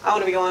go? I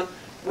want to be going,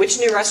 which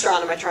new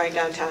restaurant am I trying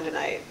downtown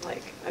tonight?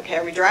 Like, okay,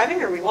 are we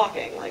driving or are we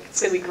walking? Like, it's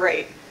going to be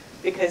great,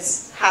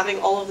 because having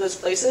all of those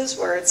places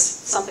where it's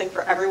something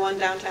for everyone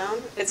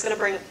downtown, it's going to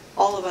bring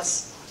all of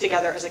us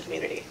together as a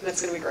community, and it's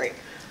going to be great.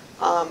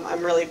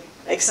 I'm really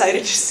excited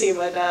to see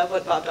what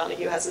Bob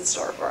Donahue has in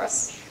store for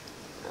us.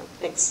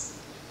 Thanks.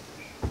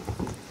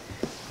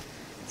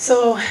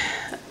 So,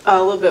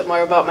 a little bit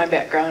more about my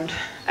background.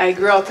 I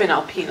grew up in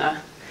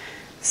Alpena,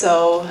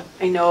 so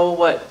I know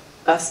what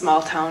a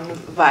small town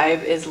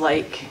vibe is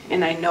like,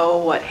 and I know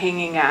what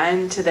hanging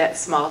on to that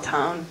small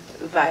town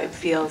vibe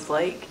feels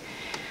like.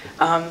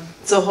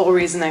 It's the whole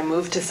reason I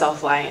moved to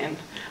South Lyon,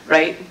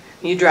 right?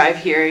 You drive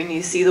here and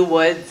you see the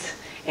woods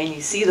and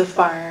you see the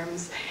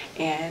farms,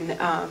 and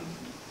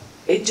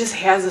it just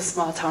has a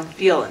small town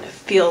feel, and it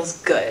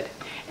feels good,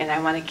 and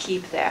I want to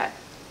keep that.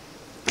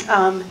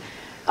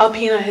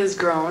 Alpena has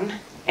grown,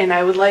 and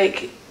I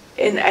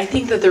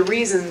think that the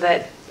reason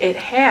that it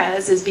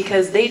has is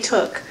because they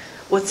took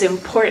what's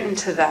important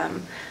to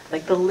them,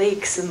 like the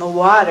lakes and the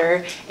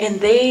water, and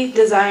they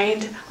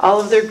designed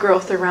all of their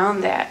growth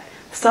around that.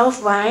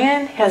 South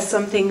Lyon has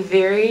something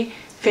very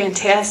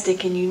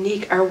fantastic and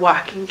unique. Our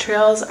walking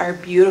trails are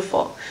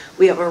beautiful.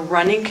 We have a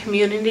running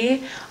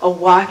community, a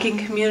walking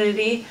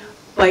community,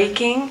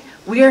 biking.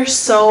 We are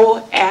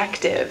so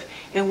active,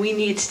 and we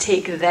need to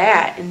take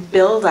that and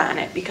build on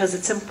it because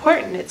it's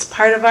important. It's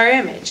part of our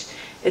image.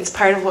 It's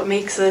part of what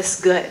makes us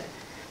good.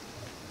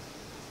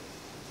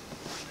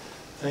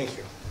 Thank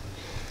you.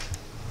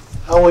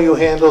 How will you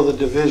handle the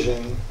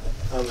division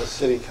on the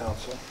city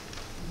council?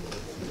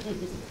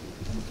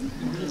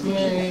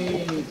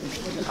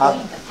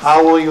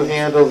 How will you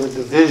handle the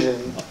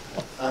division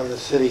on the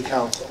city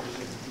council?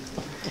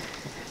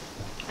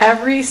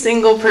 Every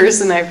single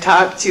person I've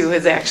talked to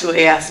has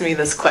actually asked me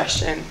this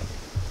question.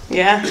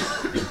 Yeah?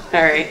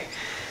 All right.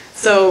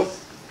 So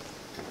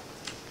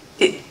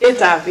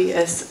it's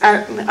obvious.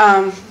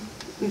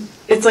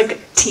 It's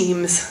like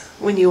teams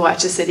when you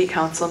watch a city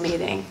council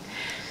meeting.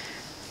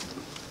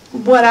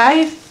 What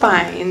I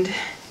find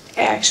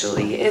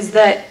actually is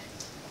that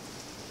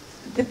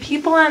the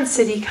people on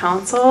city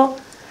council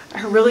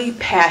are really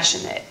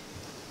passionate.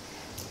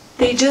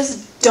 They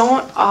just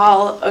don't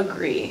all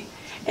agree,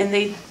 and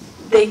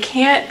they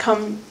can't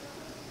come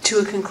to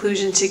a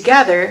conclusion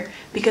together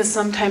because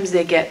sometimes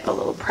they get a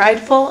little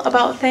prideful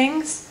about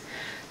things.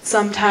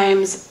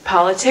 Sometimes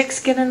politics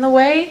get in the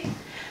way.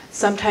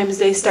 Sometimes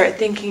they start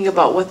thinking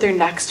about what their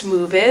next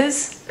move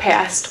is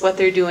past what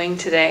they're doing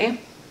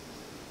today.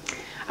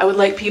 I would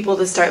like people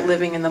to start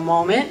living in the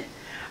moment.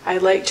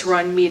 I'd like to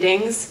run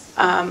meetings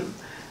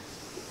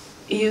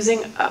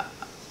using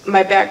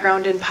my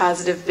background in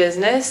positive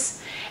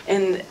business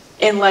and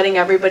letting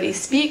everybody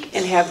speak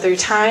and have their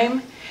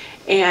time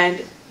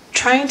and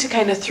trying to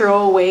kind of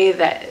throw away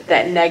that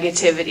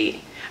negativity.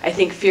 I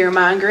think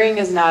fear-mongering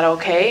is not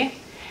okay,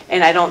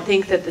 and I don't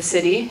think that the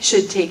city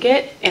should take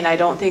it, and I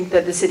don't think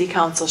that the city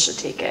council should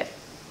take it.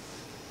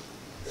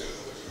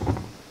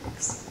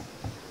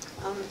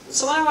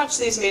 So when I watch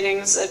these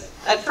meetings,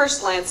 at first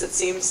glance it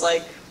seems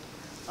like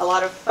a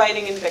lot of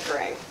fighting and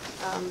bickering.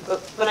 But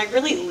when I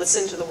really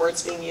listen to the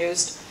words being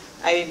used,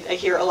 I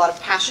hear a lot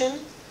of passion,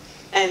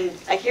 and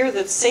I hear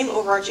the same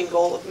overarching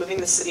goal of moving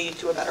the city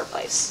to a better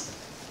place.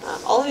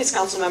 All of these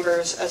council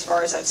members, as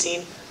far as I've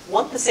seen,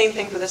 want the same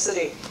thing for the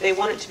city. They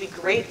want it to be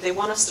great. They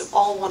want us to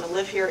all want to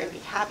live here and be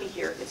happy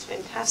here. It's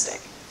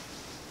fantastic.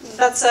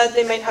 That said,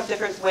 they might have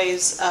different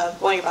ways of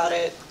going about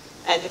it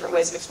and different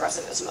ways of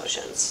expressing those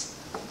emotions.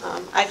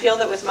 I feel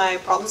that with my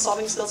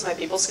problem-solving skills, my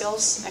people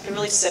skills, I can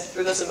really sift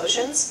through those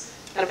emotions,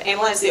 kind of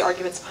analyze the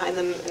arguments behind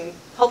them, and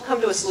help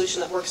come to a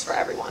solution that works for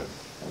everyone.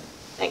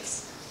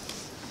 Thanks.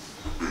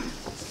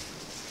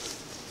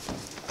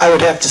 I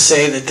would have to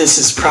say that this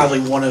is probably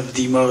one of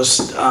the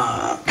most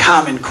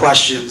common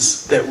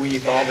questions that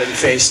we've all been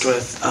faced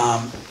with.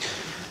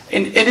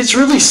 And it's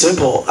really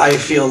simple, I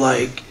feel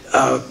like.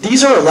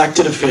 These are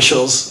elected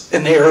officials,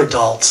 and they are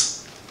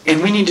adults,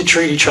 and we need to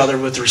treat each other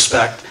with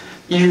respect.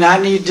 You do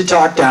not need to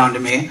talk down to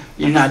me.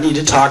 You do not need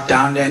to talk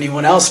down to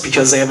anyone else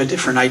because they have a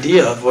different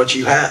idea of what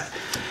you have.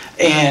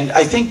 And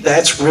I think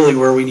that's really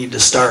where we need to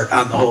start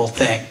on the whole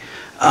thing.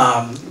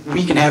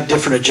 We can have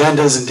different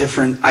agendas and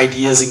different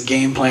ideas and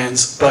game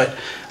plans, but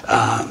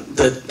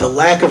the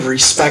lack of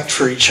respect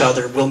for each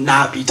other will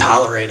not be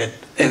tolerated.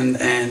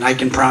 And I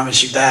can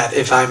promise you that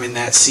if I'm in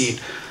that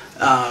seat.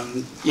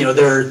 You know,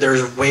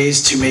 there's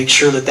ways to make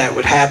sure that that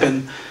would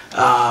happen.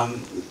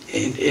 And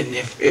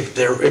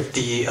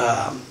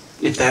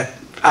if that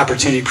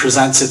opportunity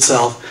presents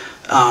itself,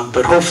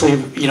 but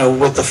hopefully, you know,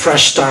 with the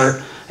fresh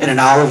start and an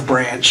olive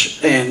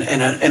branch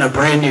and a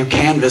brand new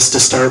canvas to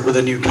start with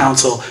a new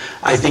council,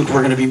 I think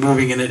we're going to be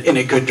moving in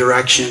a good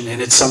direction,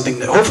 and it's something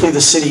that hopefully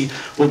the city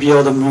will be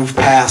able to move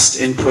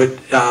past and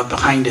put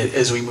behind it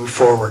as we move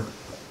forward.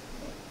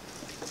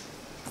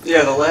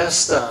 Yeah, the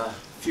last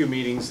few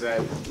meetings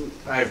that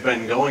I've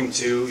been going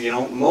to, you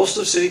know, most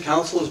of city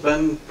council has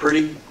been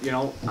pretty, You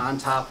know, on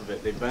top of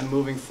it, they've been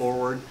moving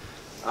forward,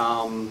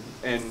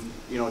 and,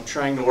 you know,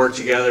 trying to work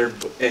together.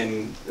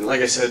 And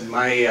like I said,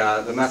 my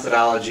the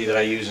methodology that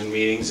I use in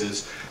meetings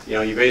is, you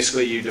know,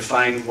 you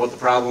define what the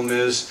problem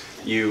is,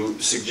 you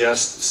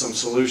suggest some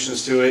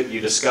solutions to it,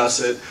 you discuss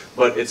it,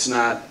 but it's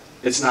not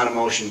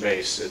emotion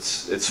based.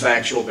 It's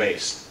factual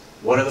based.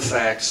 What are the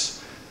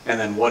facts, and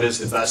then what is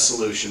the best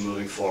solution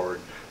moving forward?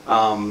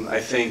 I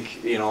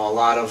think, you know, a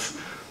lot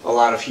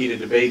of heated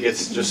debate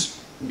gets just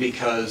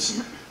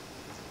because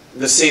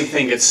the same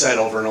thing gets said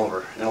over and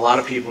over, and a lot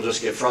of people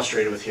just get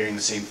frustrated with hearing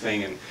the same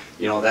thing. And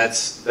you know,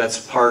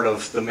 that's part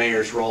of the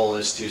mayor's role,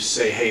 is to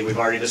say, hey, we've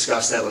already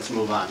discussed that, let's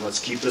move on, let's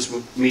keep this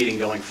meeting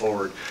going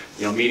forward.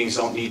 You know, meetings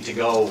don't need to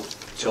go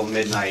till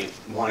midnight,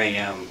 1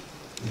 a.m.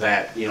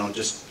 That, you know,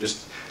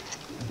 just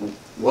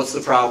what's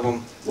the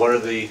problem, what are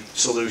the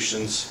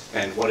solutions,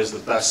 and what is the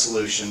best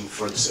solution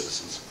for the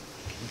citizens.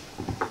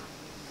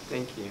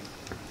 Thank you.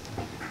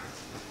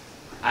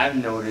 I've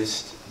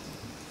noticed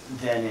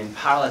that in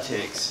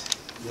politics,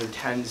 there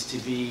tends to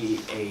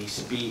be a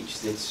speech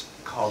that's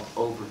called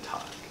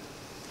overtalk.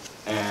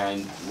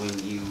 And when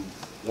you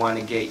want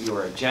to get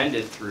your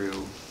agenda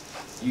through,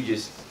 you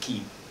just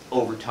keep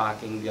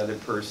over-talking the other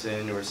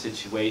person or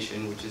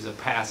situation, which is a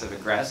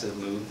passive-aggressive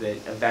move that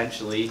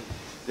eventually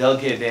they'll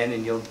give in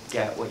and you'll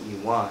get what you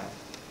want.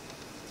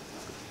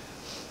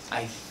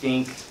 I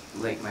think,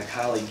 like my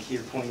colleague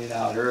here pointed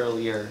out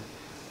earlier,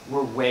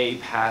 we're way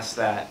past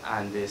that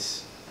on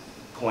this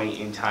point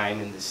in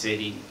time in the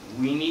city.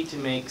 We need to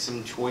make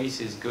some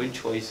choices, good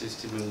choices,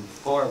 to move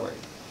forward.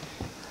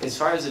 As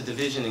far as the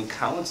division in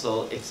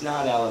council, it's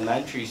not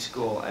elementary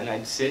school, and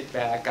I'd sit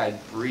back,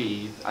 I'd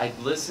breathe, I'd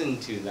listen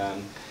to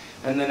them,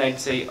 and then I'd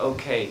say,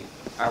 okay,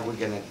 are we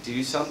gonna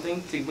do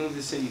something to move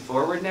the city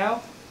forward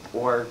now?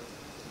 Or,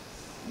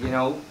 you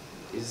know,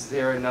 is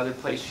there another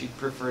place you'd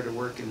prefer to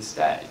work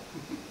instead?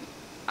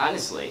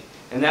 Honestly,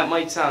 and that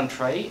might sound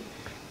trite,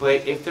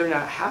 but if they're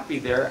not happy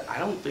there, I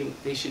don't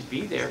think they should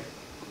be there,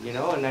 you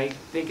know, and I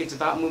think it's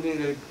about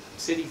moving the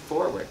city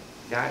forward,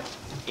 not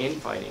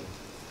infighting.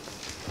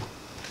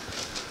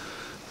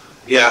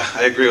 Yeah,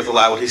 I agree with a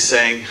lot of what he's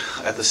saying.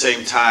 At the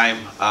same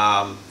time,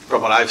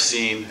 from what I've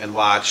seen and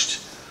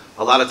watched,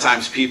 a lot of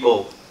times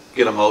people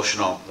get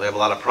emotional. They have a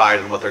lot of pride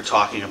in what they're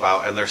talking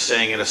about, and they're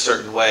saying it a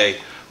certain way,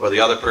 or the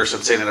other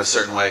person's saying it a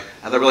certain way,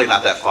 and they're really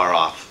not that far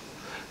off.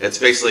 It's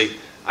basically,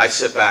 I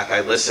sit back,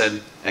 I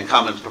listen, and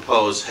come and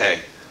propose,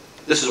 hey,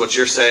 this is what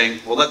you're saying.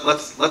 Well,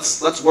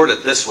 let's word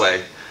it this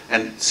way,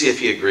 and see if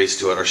he agrees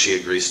to it or she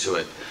agrees to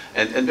it.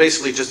 And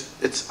basically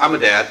just, I'm a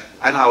dad,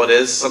 I know how it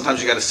is.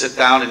 Sometimes you got to sit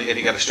down and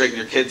you got to straighten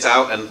your kids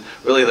out, and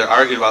really they're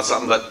arguing about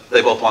something, but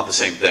they both want the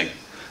same thing.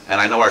 And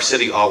I know our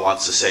city all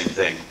wants the same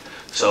thing.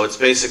 So it's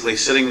basically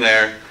sitting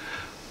there,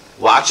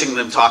 watching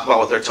them talk about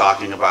what they're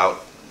talking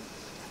about,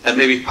 and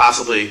maybe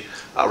possibly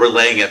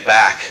relaying it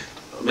back,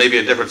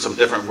 maybe some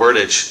different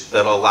wordage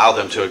that'll allow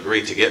them to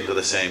agree to get into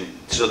the same,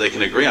 so they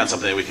can agree on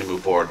something that we can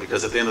move forward.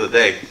 Because at the end of the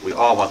day, we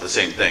all want the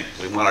same thing.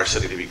 We want our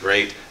city to be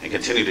great and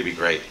continue to be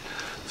great.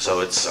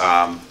 So it's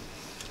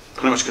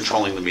pretty much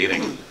controlling the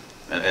meeting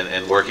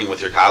and working with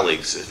your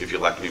colleagues, if you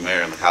elect to be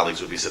mayor, and the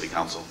colleagues would be city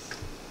council.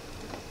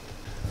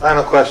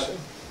 Final question.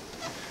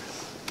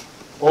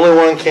 Only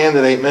one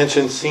candidate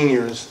mentioned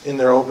seniors in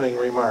their opening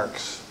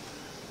remarks.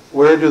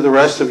 Where do the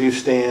rest of you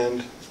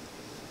stand,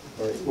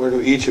 or where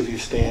do each of you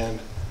stand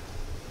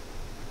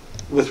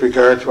with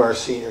regard to our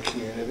senior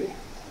community?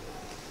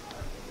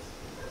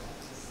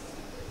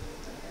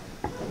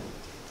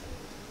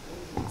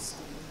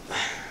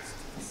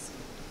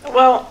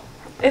 Well,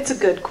 it's a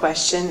good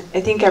question. I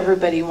think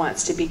everybody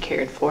wants to be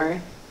cared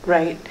for,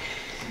 right?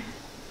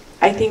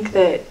 I think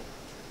that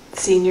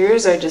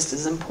seniors are just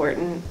as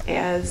important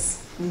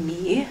as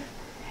me,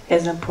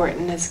 as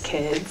important as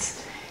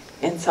kids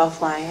in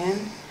South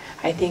Lyon.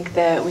 I think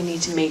that we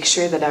need to make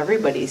sure that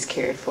everybody's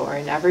cared for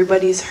and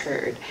everybody's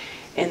heard,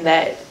 and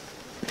that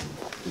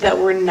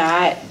we're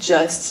not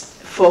just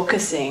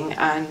focusing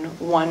on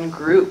one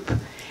group,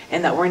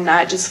 and that we're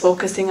not just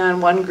focusing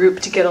on one group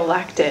to get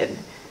elected.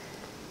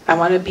 I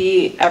want to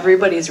be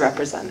everybody's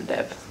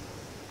representative.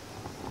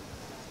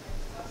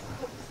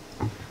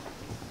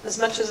 As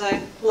much as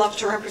I love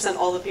to represent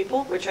all the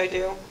people, which I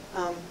do,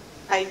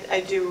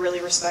 I do really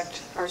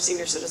respect our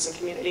senior citizen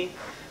community.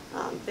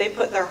 They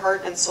put their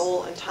heart and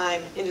soul and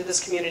time into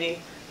this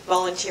community,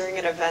 volunteering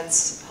at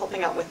events,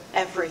 helping out with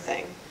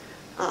everything.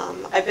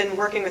 I've been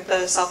working with the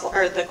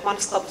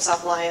Kiwanis Club of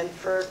South Lyon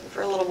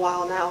for a little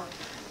while now,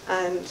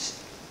 and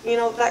you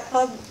know, that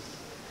club,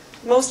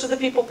 most of the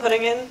people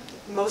putting in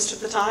most of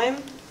the time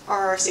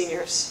are our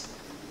seniors.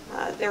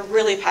 They're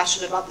really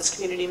passionate about this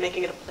community,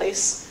 making it a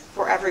place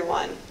for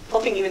everyone,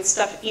 helping even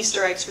stuff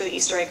Easter eggs for the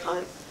Easter egg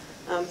hunt,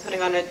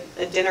 putting on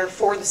a dinner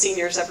for the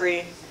seniors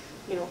every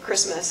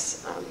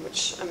Christmas,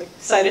 which I'm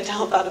excited to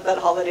help out at that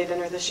holiday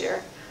dinner this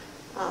year.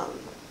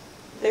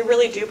 They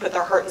really do put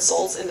their heart and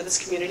souls into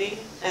this community,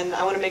 and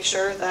I want to make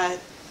sure that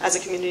as a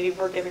community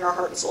we're giving our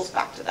heart and souls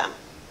back to them.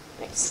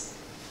 Thanks.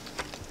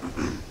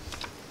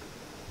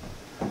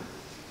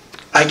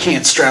 I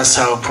can't stress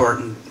how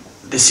important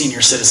the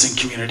senior citizen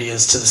community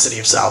is to the city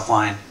of South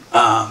Lyon.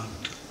 I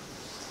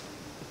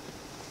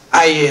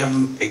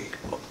am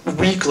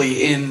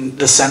weekly in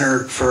the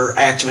Center for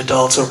Active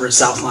Adults over at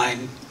South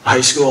Lyon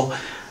High School.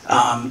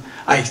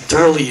 I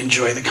thoroughly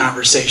enjoy the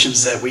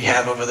conversations that we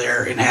have over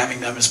there and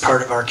having them as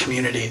part of our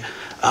community.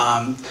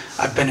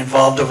 I've been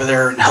involved over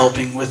there in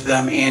helping with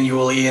them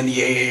annually in the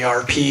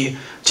AARP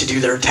to do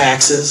their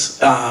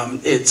taxes.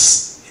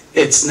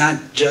 It's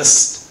not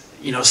just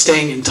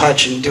staying in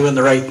touch and doing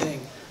the right thing.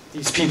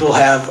 These people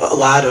have a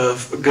lot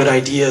of good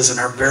ideas and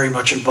are very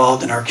much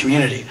involved in our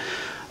community.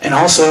 And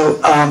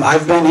also,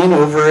 I've been in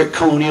over at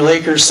Colonial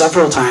Acres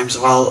several times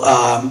while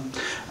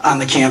on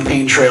the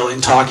campaign trail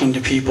and talking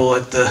to people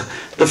at the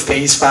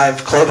Phase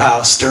 5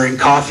 clubhouse during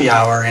coffee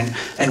hour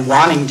and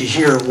wanting to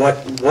hear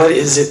what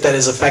is it that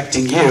is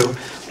affecting you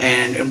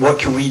and what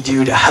can we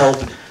do to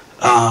help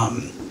all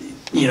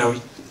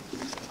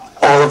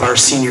of our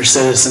senior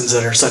citizens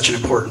that are such an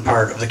important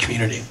part of the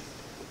community.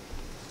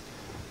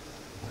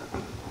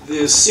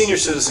 The senior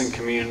citizen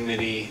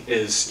community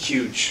is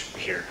huge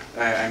here.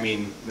 I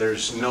mean,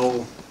 there's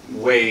no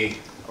way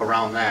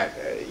around that.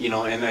 You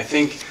know, and I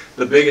think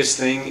the biggest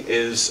thing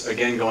is,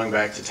 again, going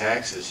back to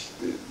taxes.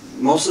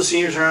 Most of the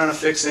seniors are on a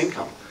fixed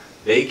income.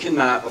 They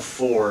cannot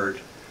afford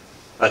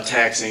a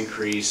tax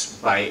increase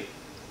by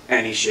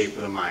any shape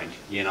of the mind.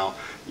 You know,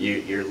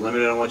 you're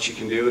limited on what you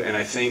can do, and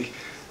I think,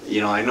 you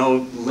know, I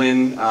know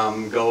Lynn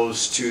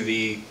goes to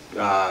the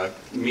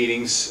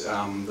meetings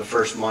the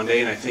first Monday,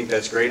 and I think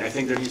that's great. I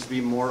think There needs to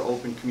be more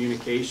open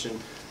communication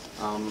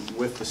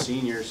with the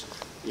seniors.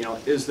 You know,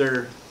 is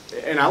there,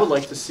 and I would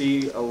like to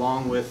see,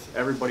 along with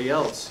everybody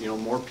else, you know,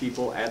 more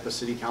people at the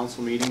city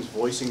council meetings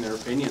voicing their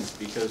opinions,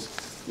 because,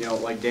 you know,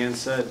 like Dan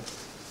said,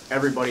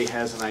 everybody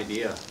has an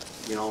idea.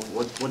 You know,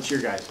 what's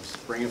your guys'?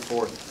 Bring it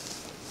forth.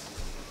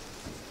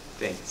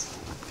 Thanks.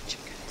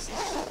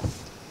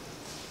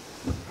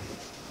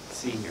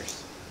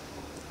 Seniors.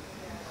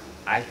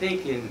 I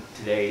think in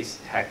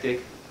today's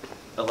hectic,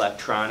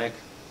 electronic,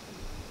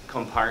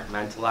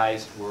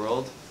 compartmentalized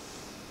world,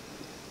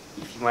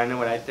 if you want to know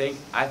what I think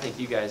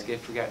you guys get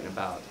forgotten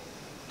about.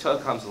 Until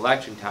it comes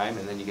election time,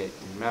 and then you get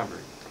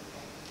remembered.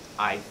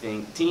 I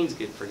think teens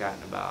get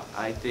forgotten about.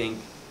 I think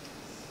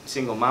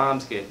single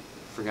moms get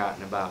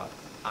forgotten about.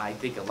 I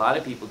think a lot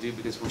of people do,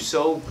 because we're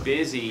so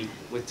busy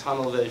with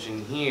tunnel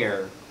vision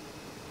here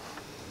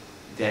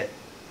that,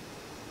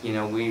 you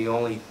know, we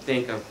only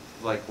think of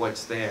like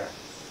what's there.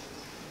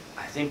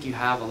 I think you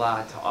have a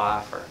lot to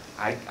offer.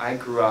 I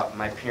grew up,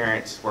 my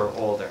parents were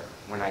older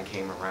when I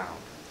came around.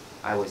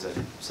 I was a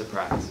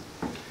surprise.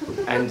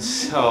 And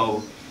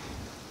so,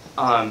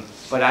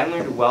 but I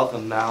learned a wealth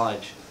of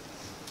knowledge.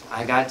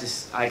 I got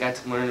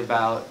to learn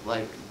about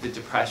like the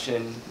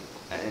Depression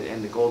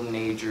and the Golden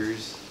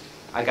Agers.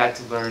 I got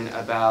to learn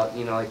about,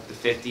 you know, like the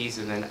 50s,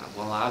 and then,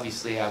 well,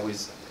 obviously I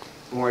was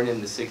born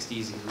in the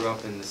 60s and grew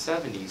up in the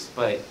 70s,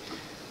 but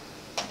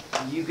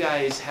you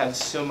guys have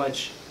so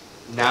much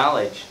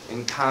knowledge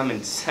and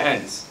common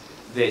sense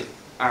that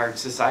our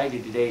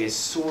society today is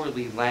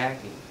sorely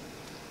lacking.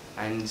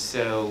 And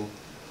so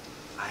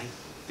I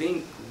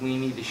think we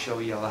need to show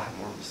you a lot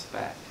more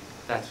respect.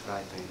 That's what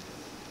I think.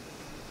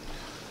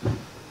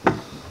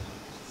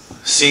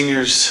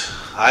 Seniors,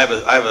 I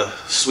have a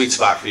sweet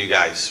spot for you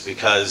guys,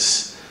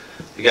 because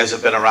you guys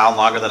have been around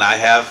longer than I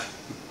have,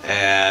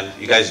 and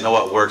you guys know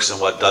what works and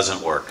what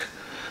doesn't work.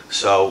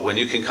 So when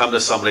you can come to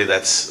somebody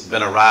that's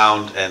been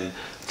around and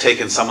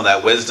taken some of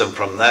that wisdom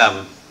from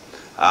them,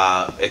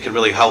 it can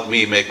really help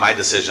me make my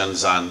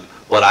decisions on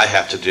what I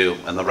have to do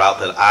and the route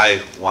that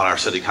I want our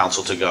city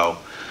council to go.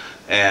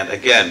 And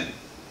again,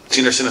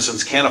 senior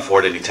citizens can't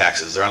afford any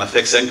taxes. They're on a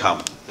fixed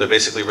income. They're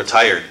basically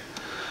retired.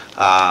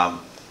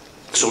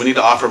 So we need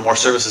to offer more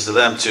services to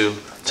them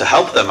to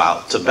help them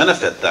out, to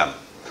benefit them,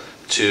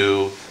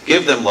 to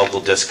give them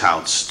local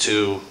discounts,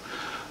 to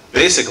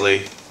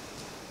basically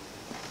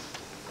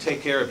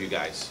take care of you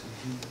guys.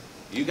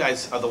 You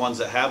guys are the ones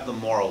that have the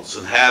morals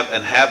and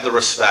have the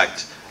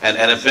respect and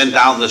have been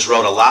down this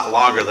road a lot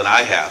longer than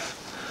I have.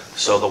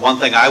 So the one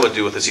thing I would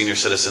do with the senior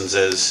citizens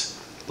is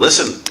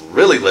listen,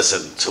 really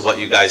listen to what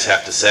you guys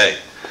have to say,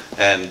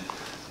 and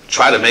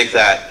try to make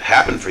that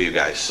happen for you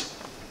guys.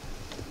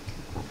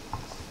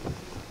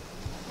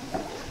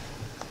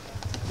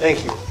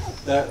 Thank you.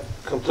 That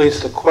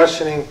completes the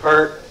questioning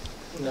part.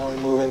 Now we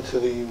move into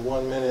the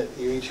 1 minute.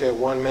 You each have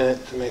 1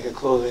 minute to make a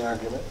closing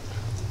argument,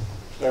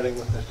 starting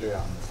with Mr.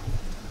 Yao.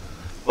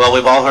 Well,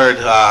 we've all heard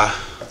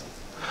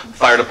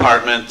fire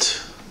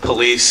department,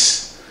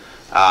 police.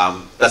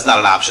 That's not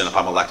an option if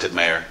I'm elected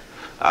mayor.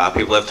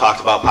 People have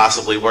talked about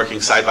possibly working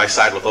side by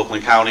side with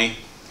Oakland County.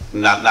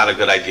 Not a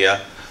good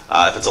idea.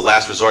 If it's a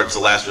last resort, it's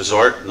a last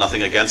resort.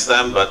 Nothing against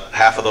them, but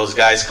half of those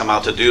guys come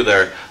out to do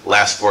their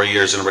last 4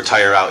 years and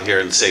retire out here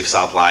in safe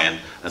South Lyon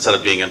instead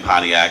of being in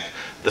Pontiac.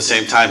 At the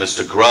same time, is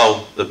to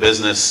grow the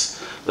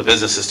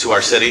businesses to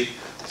our city,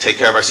 take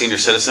care of our senior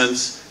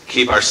citizens,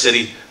 keep our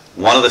city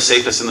one of the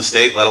safest in the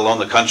state, let alone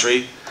the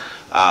country.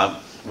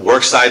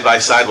 Work side by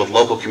side with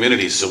local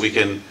communities so we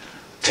can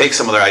take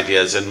some of their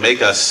ideas and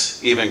make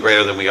us even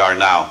greater than we are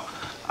now.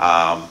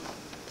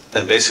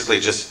 And basically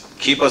just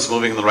keep us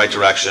moving in the right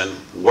direction,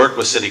 work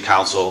with city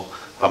council.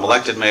 If I'm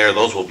elected mayor,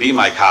 those will be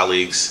my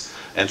colleagues,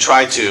 and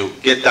try to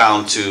get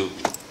down to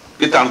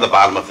the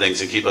bottom of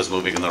things and keep us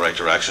moving in the right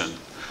direction.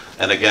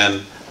 And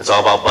again, it's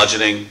all about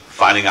budgeting,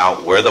 finding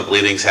out where the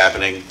bleeding's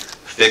happening,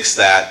 fix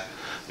that,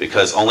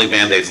 because only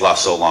Band-Aids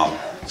last so long.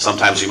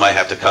 Sometimes you might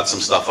have to cut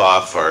some stuff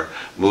off or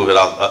move it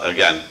up.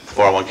 Again,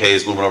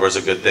 401ks, moving over is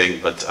a good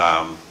thing, but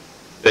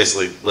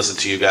basically listen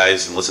to you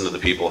guys and listen to the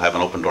people, have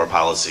an open door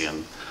policy,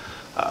 and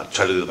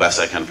try to do the best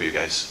I can for you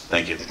guys.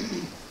 Thank you.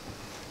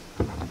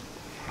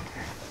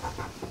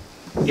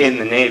 In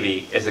the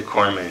Navy, as a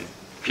corpsman,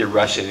 if you're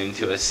rushing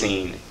into a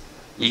scene,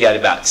 you got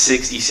about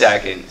 60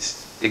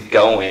 seconds to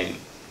go in,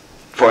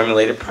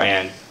 formulate a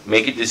plan,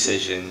 make a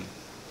decision,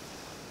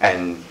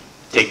 and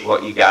take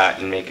what you got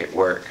and make it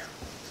work.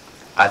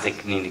 I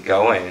think you need to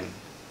go in,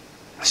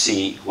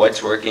 see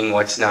what's working,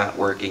 what's not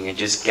working, and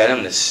just get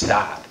them to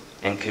stop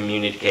and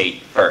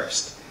communicate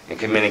first, and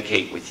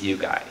communicate with you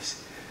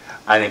guys.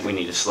 I think we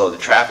need to slow the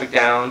traffic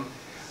down,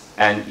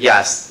 and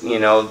yes, you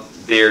know,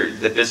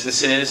 the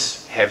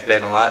businesses have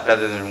been a lot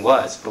better than it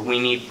was, but we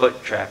need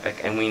foot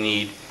traffic and we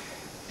need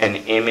an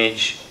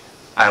image.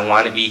 I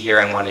want to be here,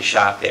 I want to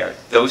shop there.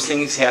 Those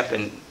things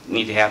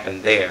need to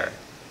happen there.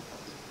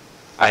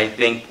 I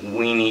think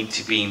we need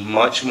to be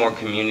much more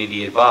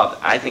community involved.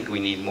 I think we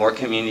need more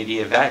community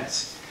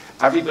events.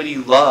 Everybody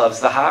loves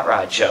the hot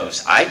rod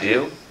shows. I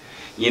do.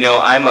 You know,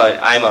 I'm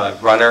a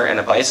runner and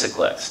a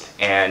bicyclist,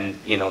 and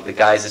you know, the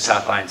guys at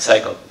South Lyon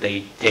Cycle,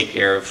 they take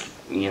care of,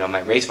 you know,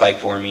 my race bike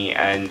for me,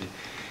 and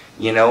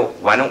you know,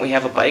 why don't we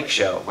have a bike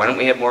show? Why don't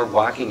we have more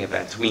walking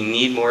events? We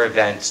need more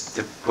events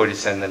to put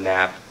us in the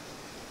map,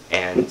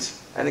 and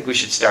I think we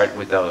should start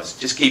with those.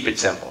 Just keep it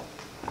simple.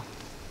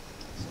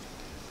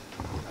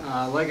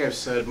 Like I've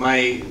said,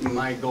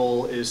 my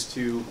goal is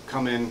to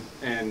come in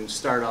and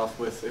start off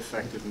with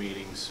effective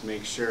meetings,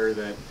 make sure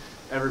that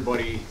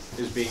everybody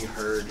is being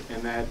heard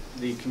and that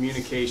the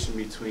communication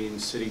between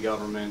city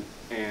government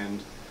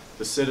and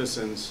the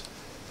citizens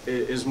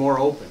is more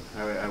open.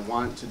 I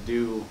want to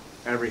do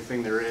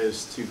everything there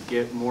is to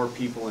get more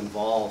people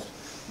involved,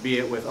 be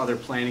it with other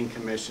planning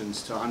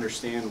commissions to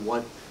understand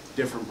what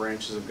different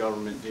branches of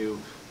government do,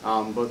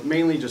 but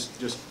mainly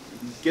just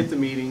get the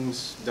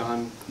meetings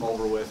done,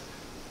 over with,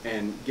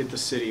 and get the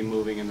city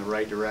moving in the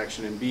right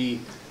direction and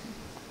be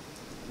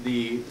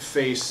the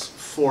face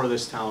for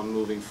this town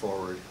moving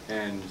forward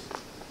and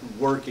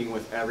working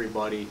with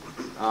everybody.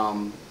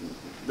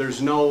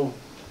 There's no,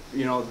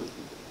 you know,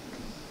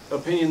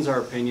 opinions are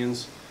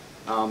opinions.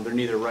 They're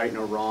neither right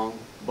nor wrong,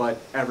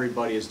 but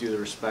everybody is due the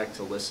respect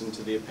to listen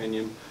to the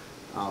opinion.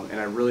 And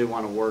I really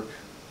want to work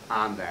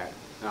on that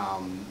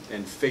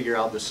and figure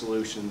out the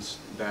solutions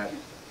that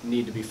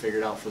need to be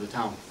figured out for the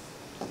town.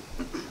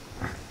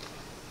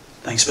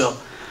 Thanks, Bill.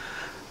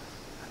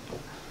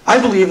 I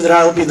believe that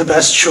I will be the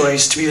best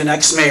choice to be the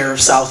next mayor of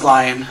South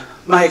Lyon.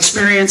 My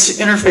experience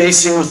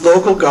interfacing with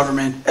local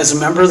government as a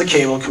member of the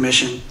Cable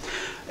Commission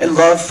and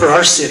love for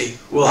our city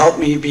will help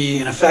me be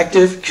an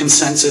effective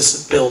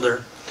consensus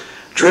builder,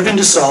 driven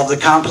to solve the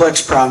complex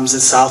problems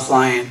that South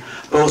Lyon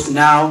both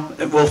now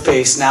will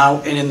face now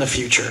and in the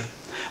future.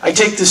 I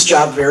take this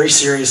job very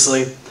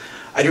seriously.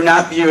 I do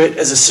not view it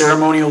as a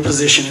ceremonial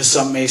position, as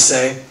some may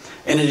say,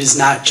 and it is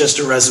not just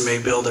a resume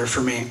builder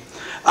for me.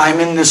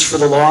 I'm in this for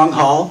the long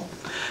haul,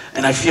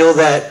 and I feel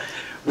that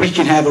we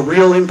can have a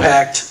real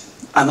impact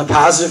on the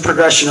positive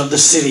progression of the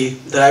city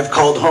that I've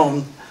called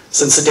home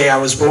since the day I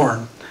was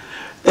born.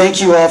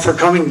 Thank you all for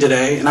coming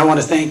today, and I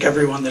want to thank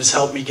everyone that's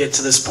helped me get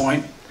to this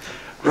point.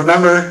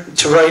 Remember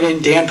to write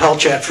in Dan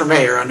Pelchat for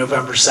mayor on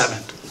November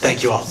 7th.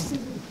 Thank you all.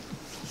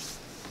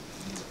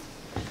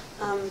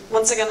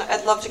 Once again,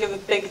 I'd love to give a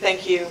big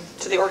thank you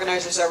to the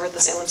organizers over at the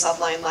Salem-South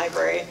Lyon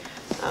Library.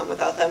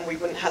 Without them, we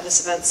wouldn't have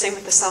this event. Same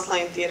with the South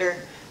Lyon Theater.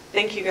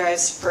 Thank you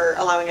guys for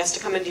allowing us to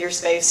come into your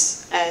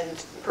space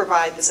and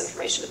provide this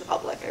information to the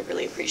public. I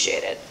really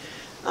appreciate it.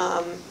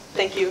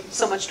 Thank you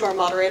so much to our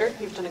moderator.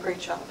 You've done a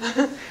great job.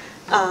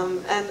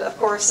 And of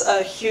course,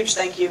 a huge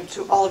thank you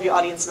to all of you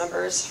audience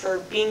members for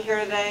being here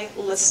today,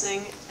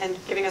 listening, and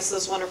giving us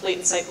those wonderfully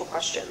insightful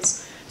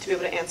questions to be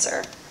able to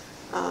answer.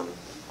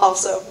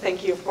 Also,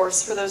 thank you, of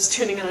course, for those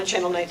tuning in on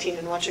Channel 19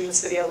 and watching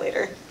this video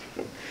later.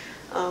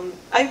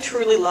 I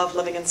truly love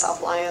living in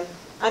South Lyon.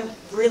 I'm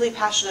really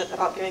passionate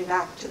about giving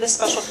back to this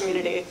special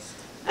community,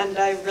 and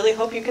I really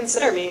hope you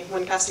consider me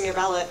when casting your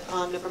ballot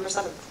on November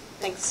 7th.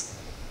 Thanks.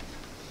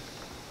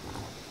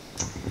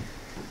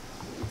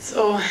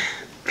 So,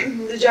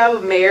 the job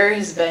of mayor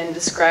has been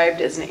described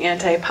as an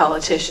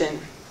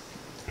anti-politician,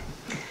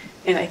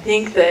 and I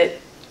think that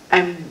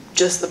I'm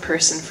just the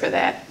person for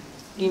that.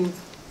 You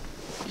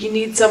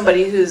need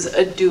somebody who's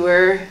a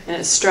doer and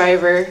a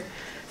striver,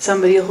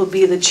 somebody who'll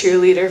be the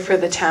cheerleader for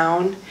the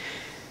town,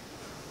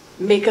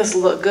 make us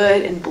look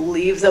good and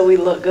believe that we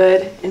look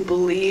good and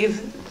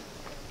believe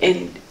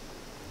in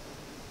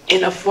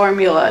a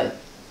formula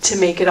to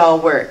make it all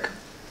work.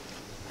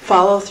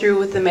 Follow through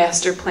with the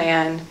master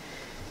plan,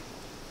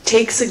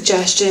 take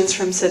suggestions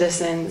from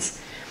citizens,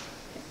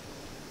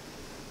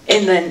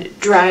 and then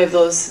drive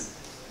those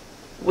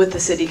with the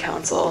city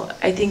council.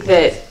 I think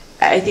that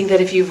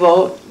if you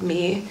vote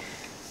me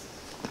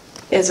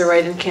as a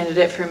write-in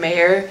candidate for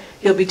mayor,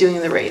 you'll be doing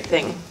the right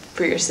thing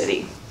for your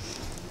city.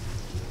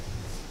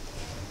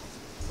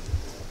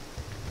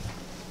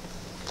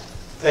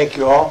 Thank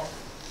you all.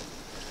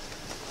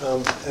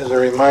 As a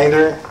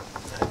reminder, I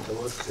have to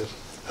look because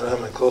I don't have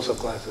my close-up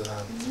glasses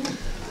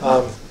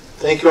on.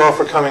 Thank you all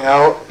for coming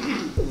out.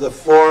 The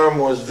forum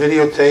was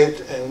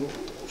videotaped and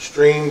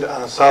streamed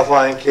on South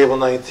Lyon Cable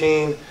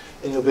 19,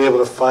 and you'll be able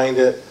to find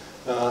it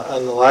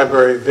on the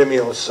library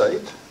Vimeo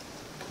site,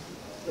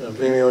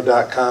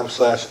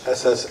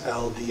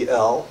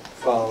 vimeo.com/SSLDL,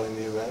 following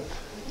the event.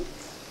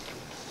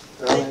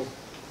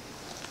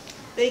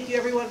 Thank you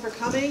everyone for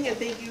coming, and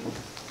thank you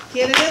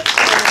candidates.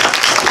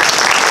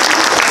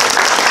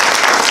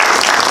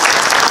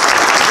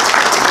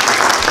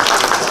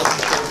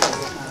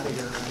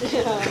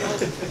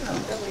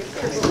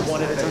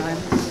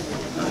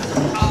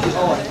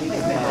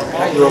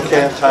 You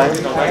okay on time?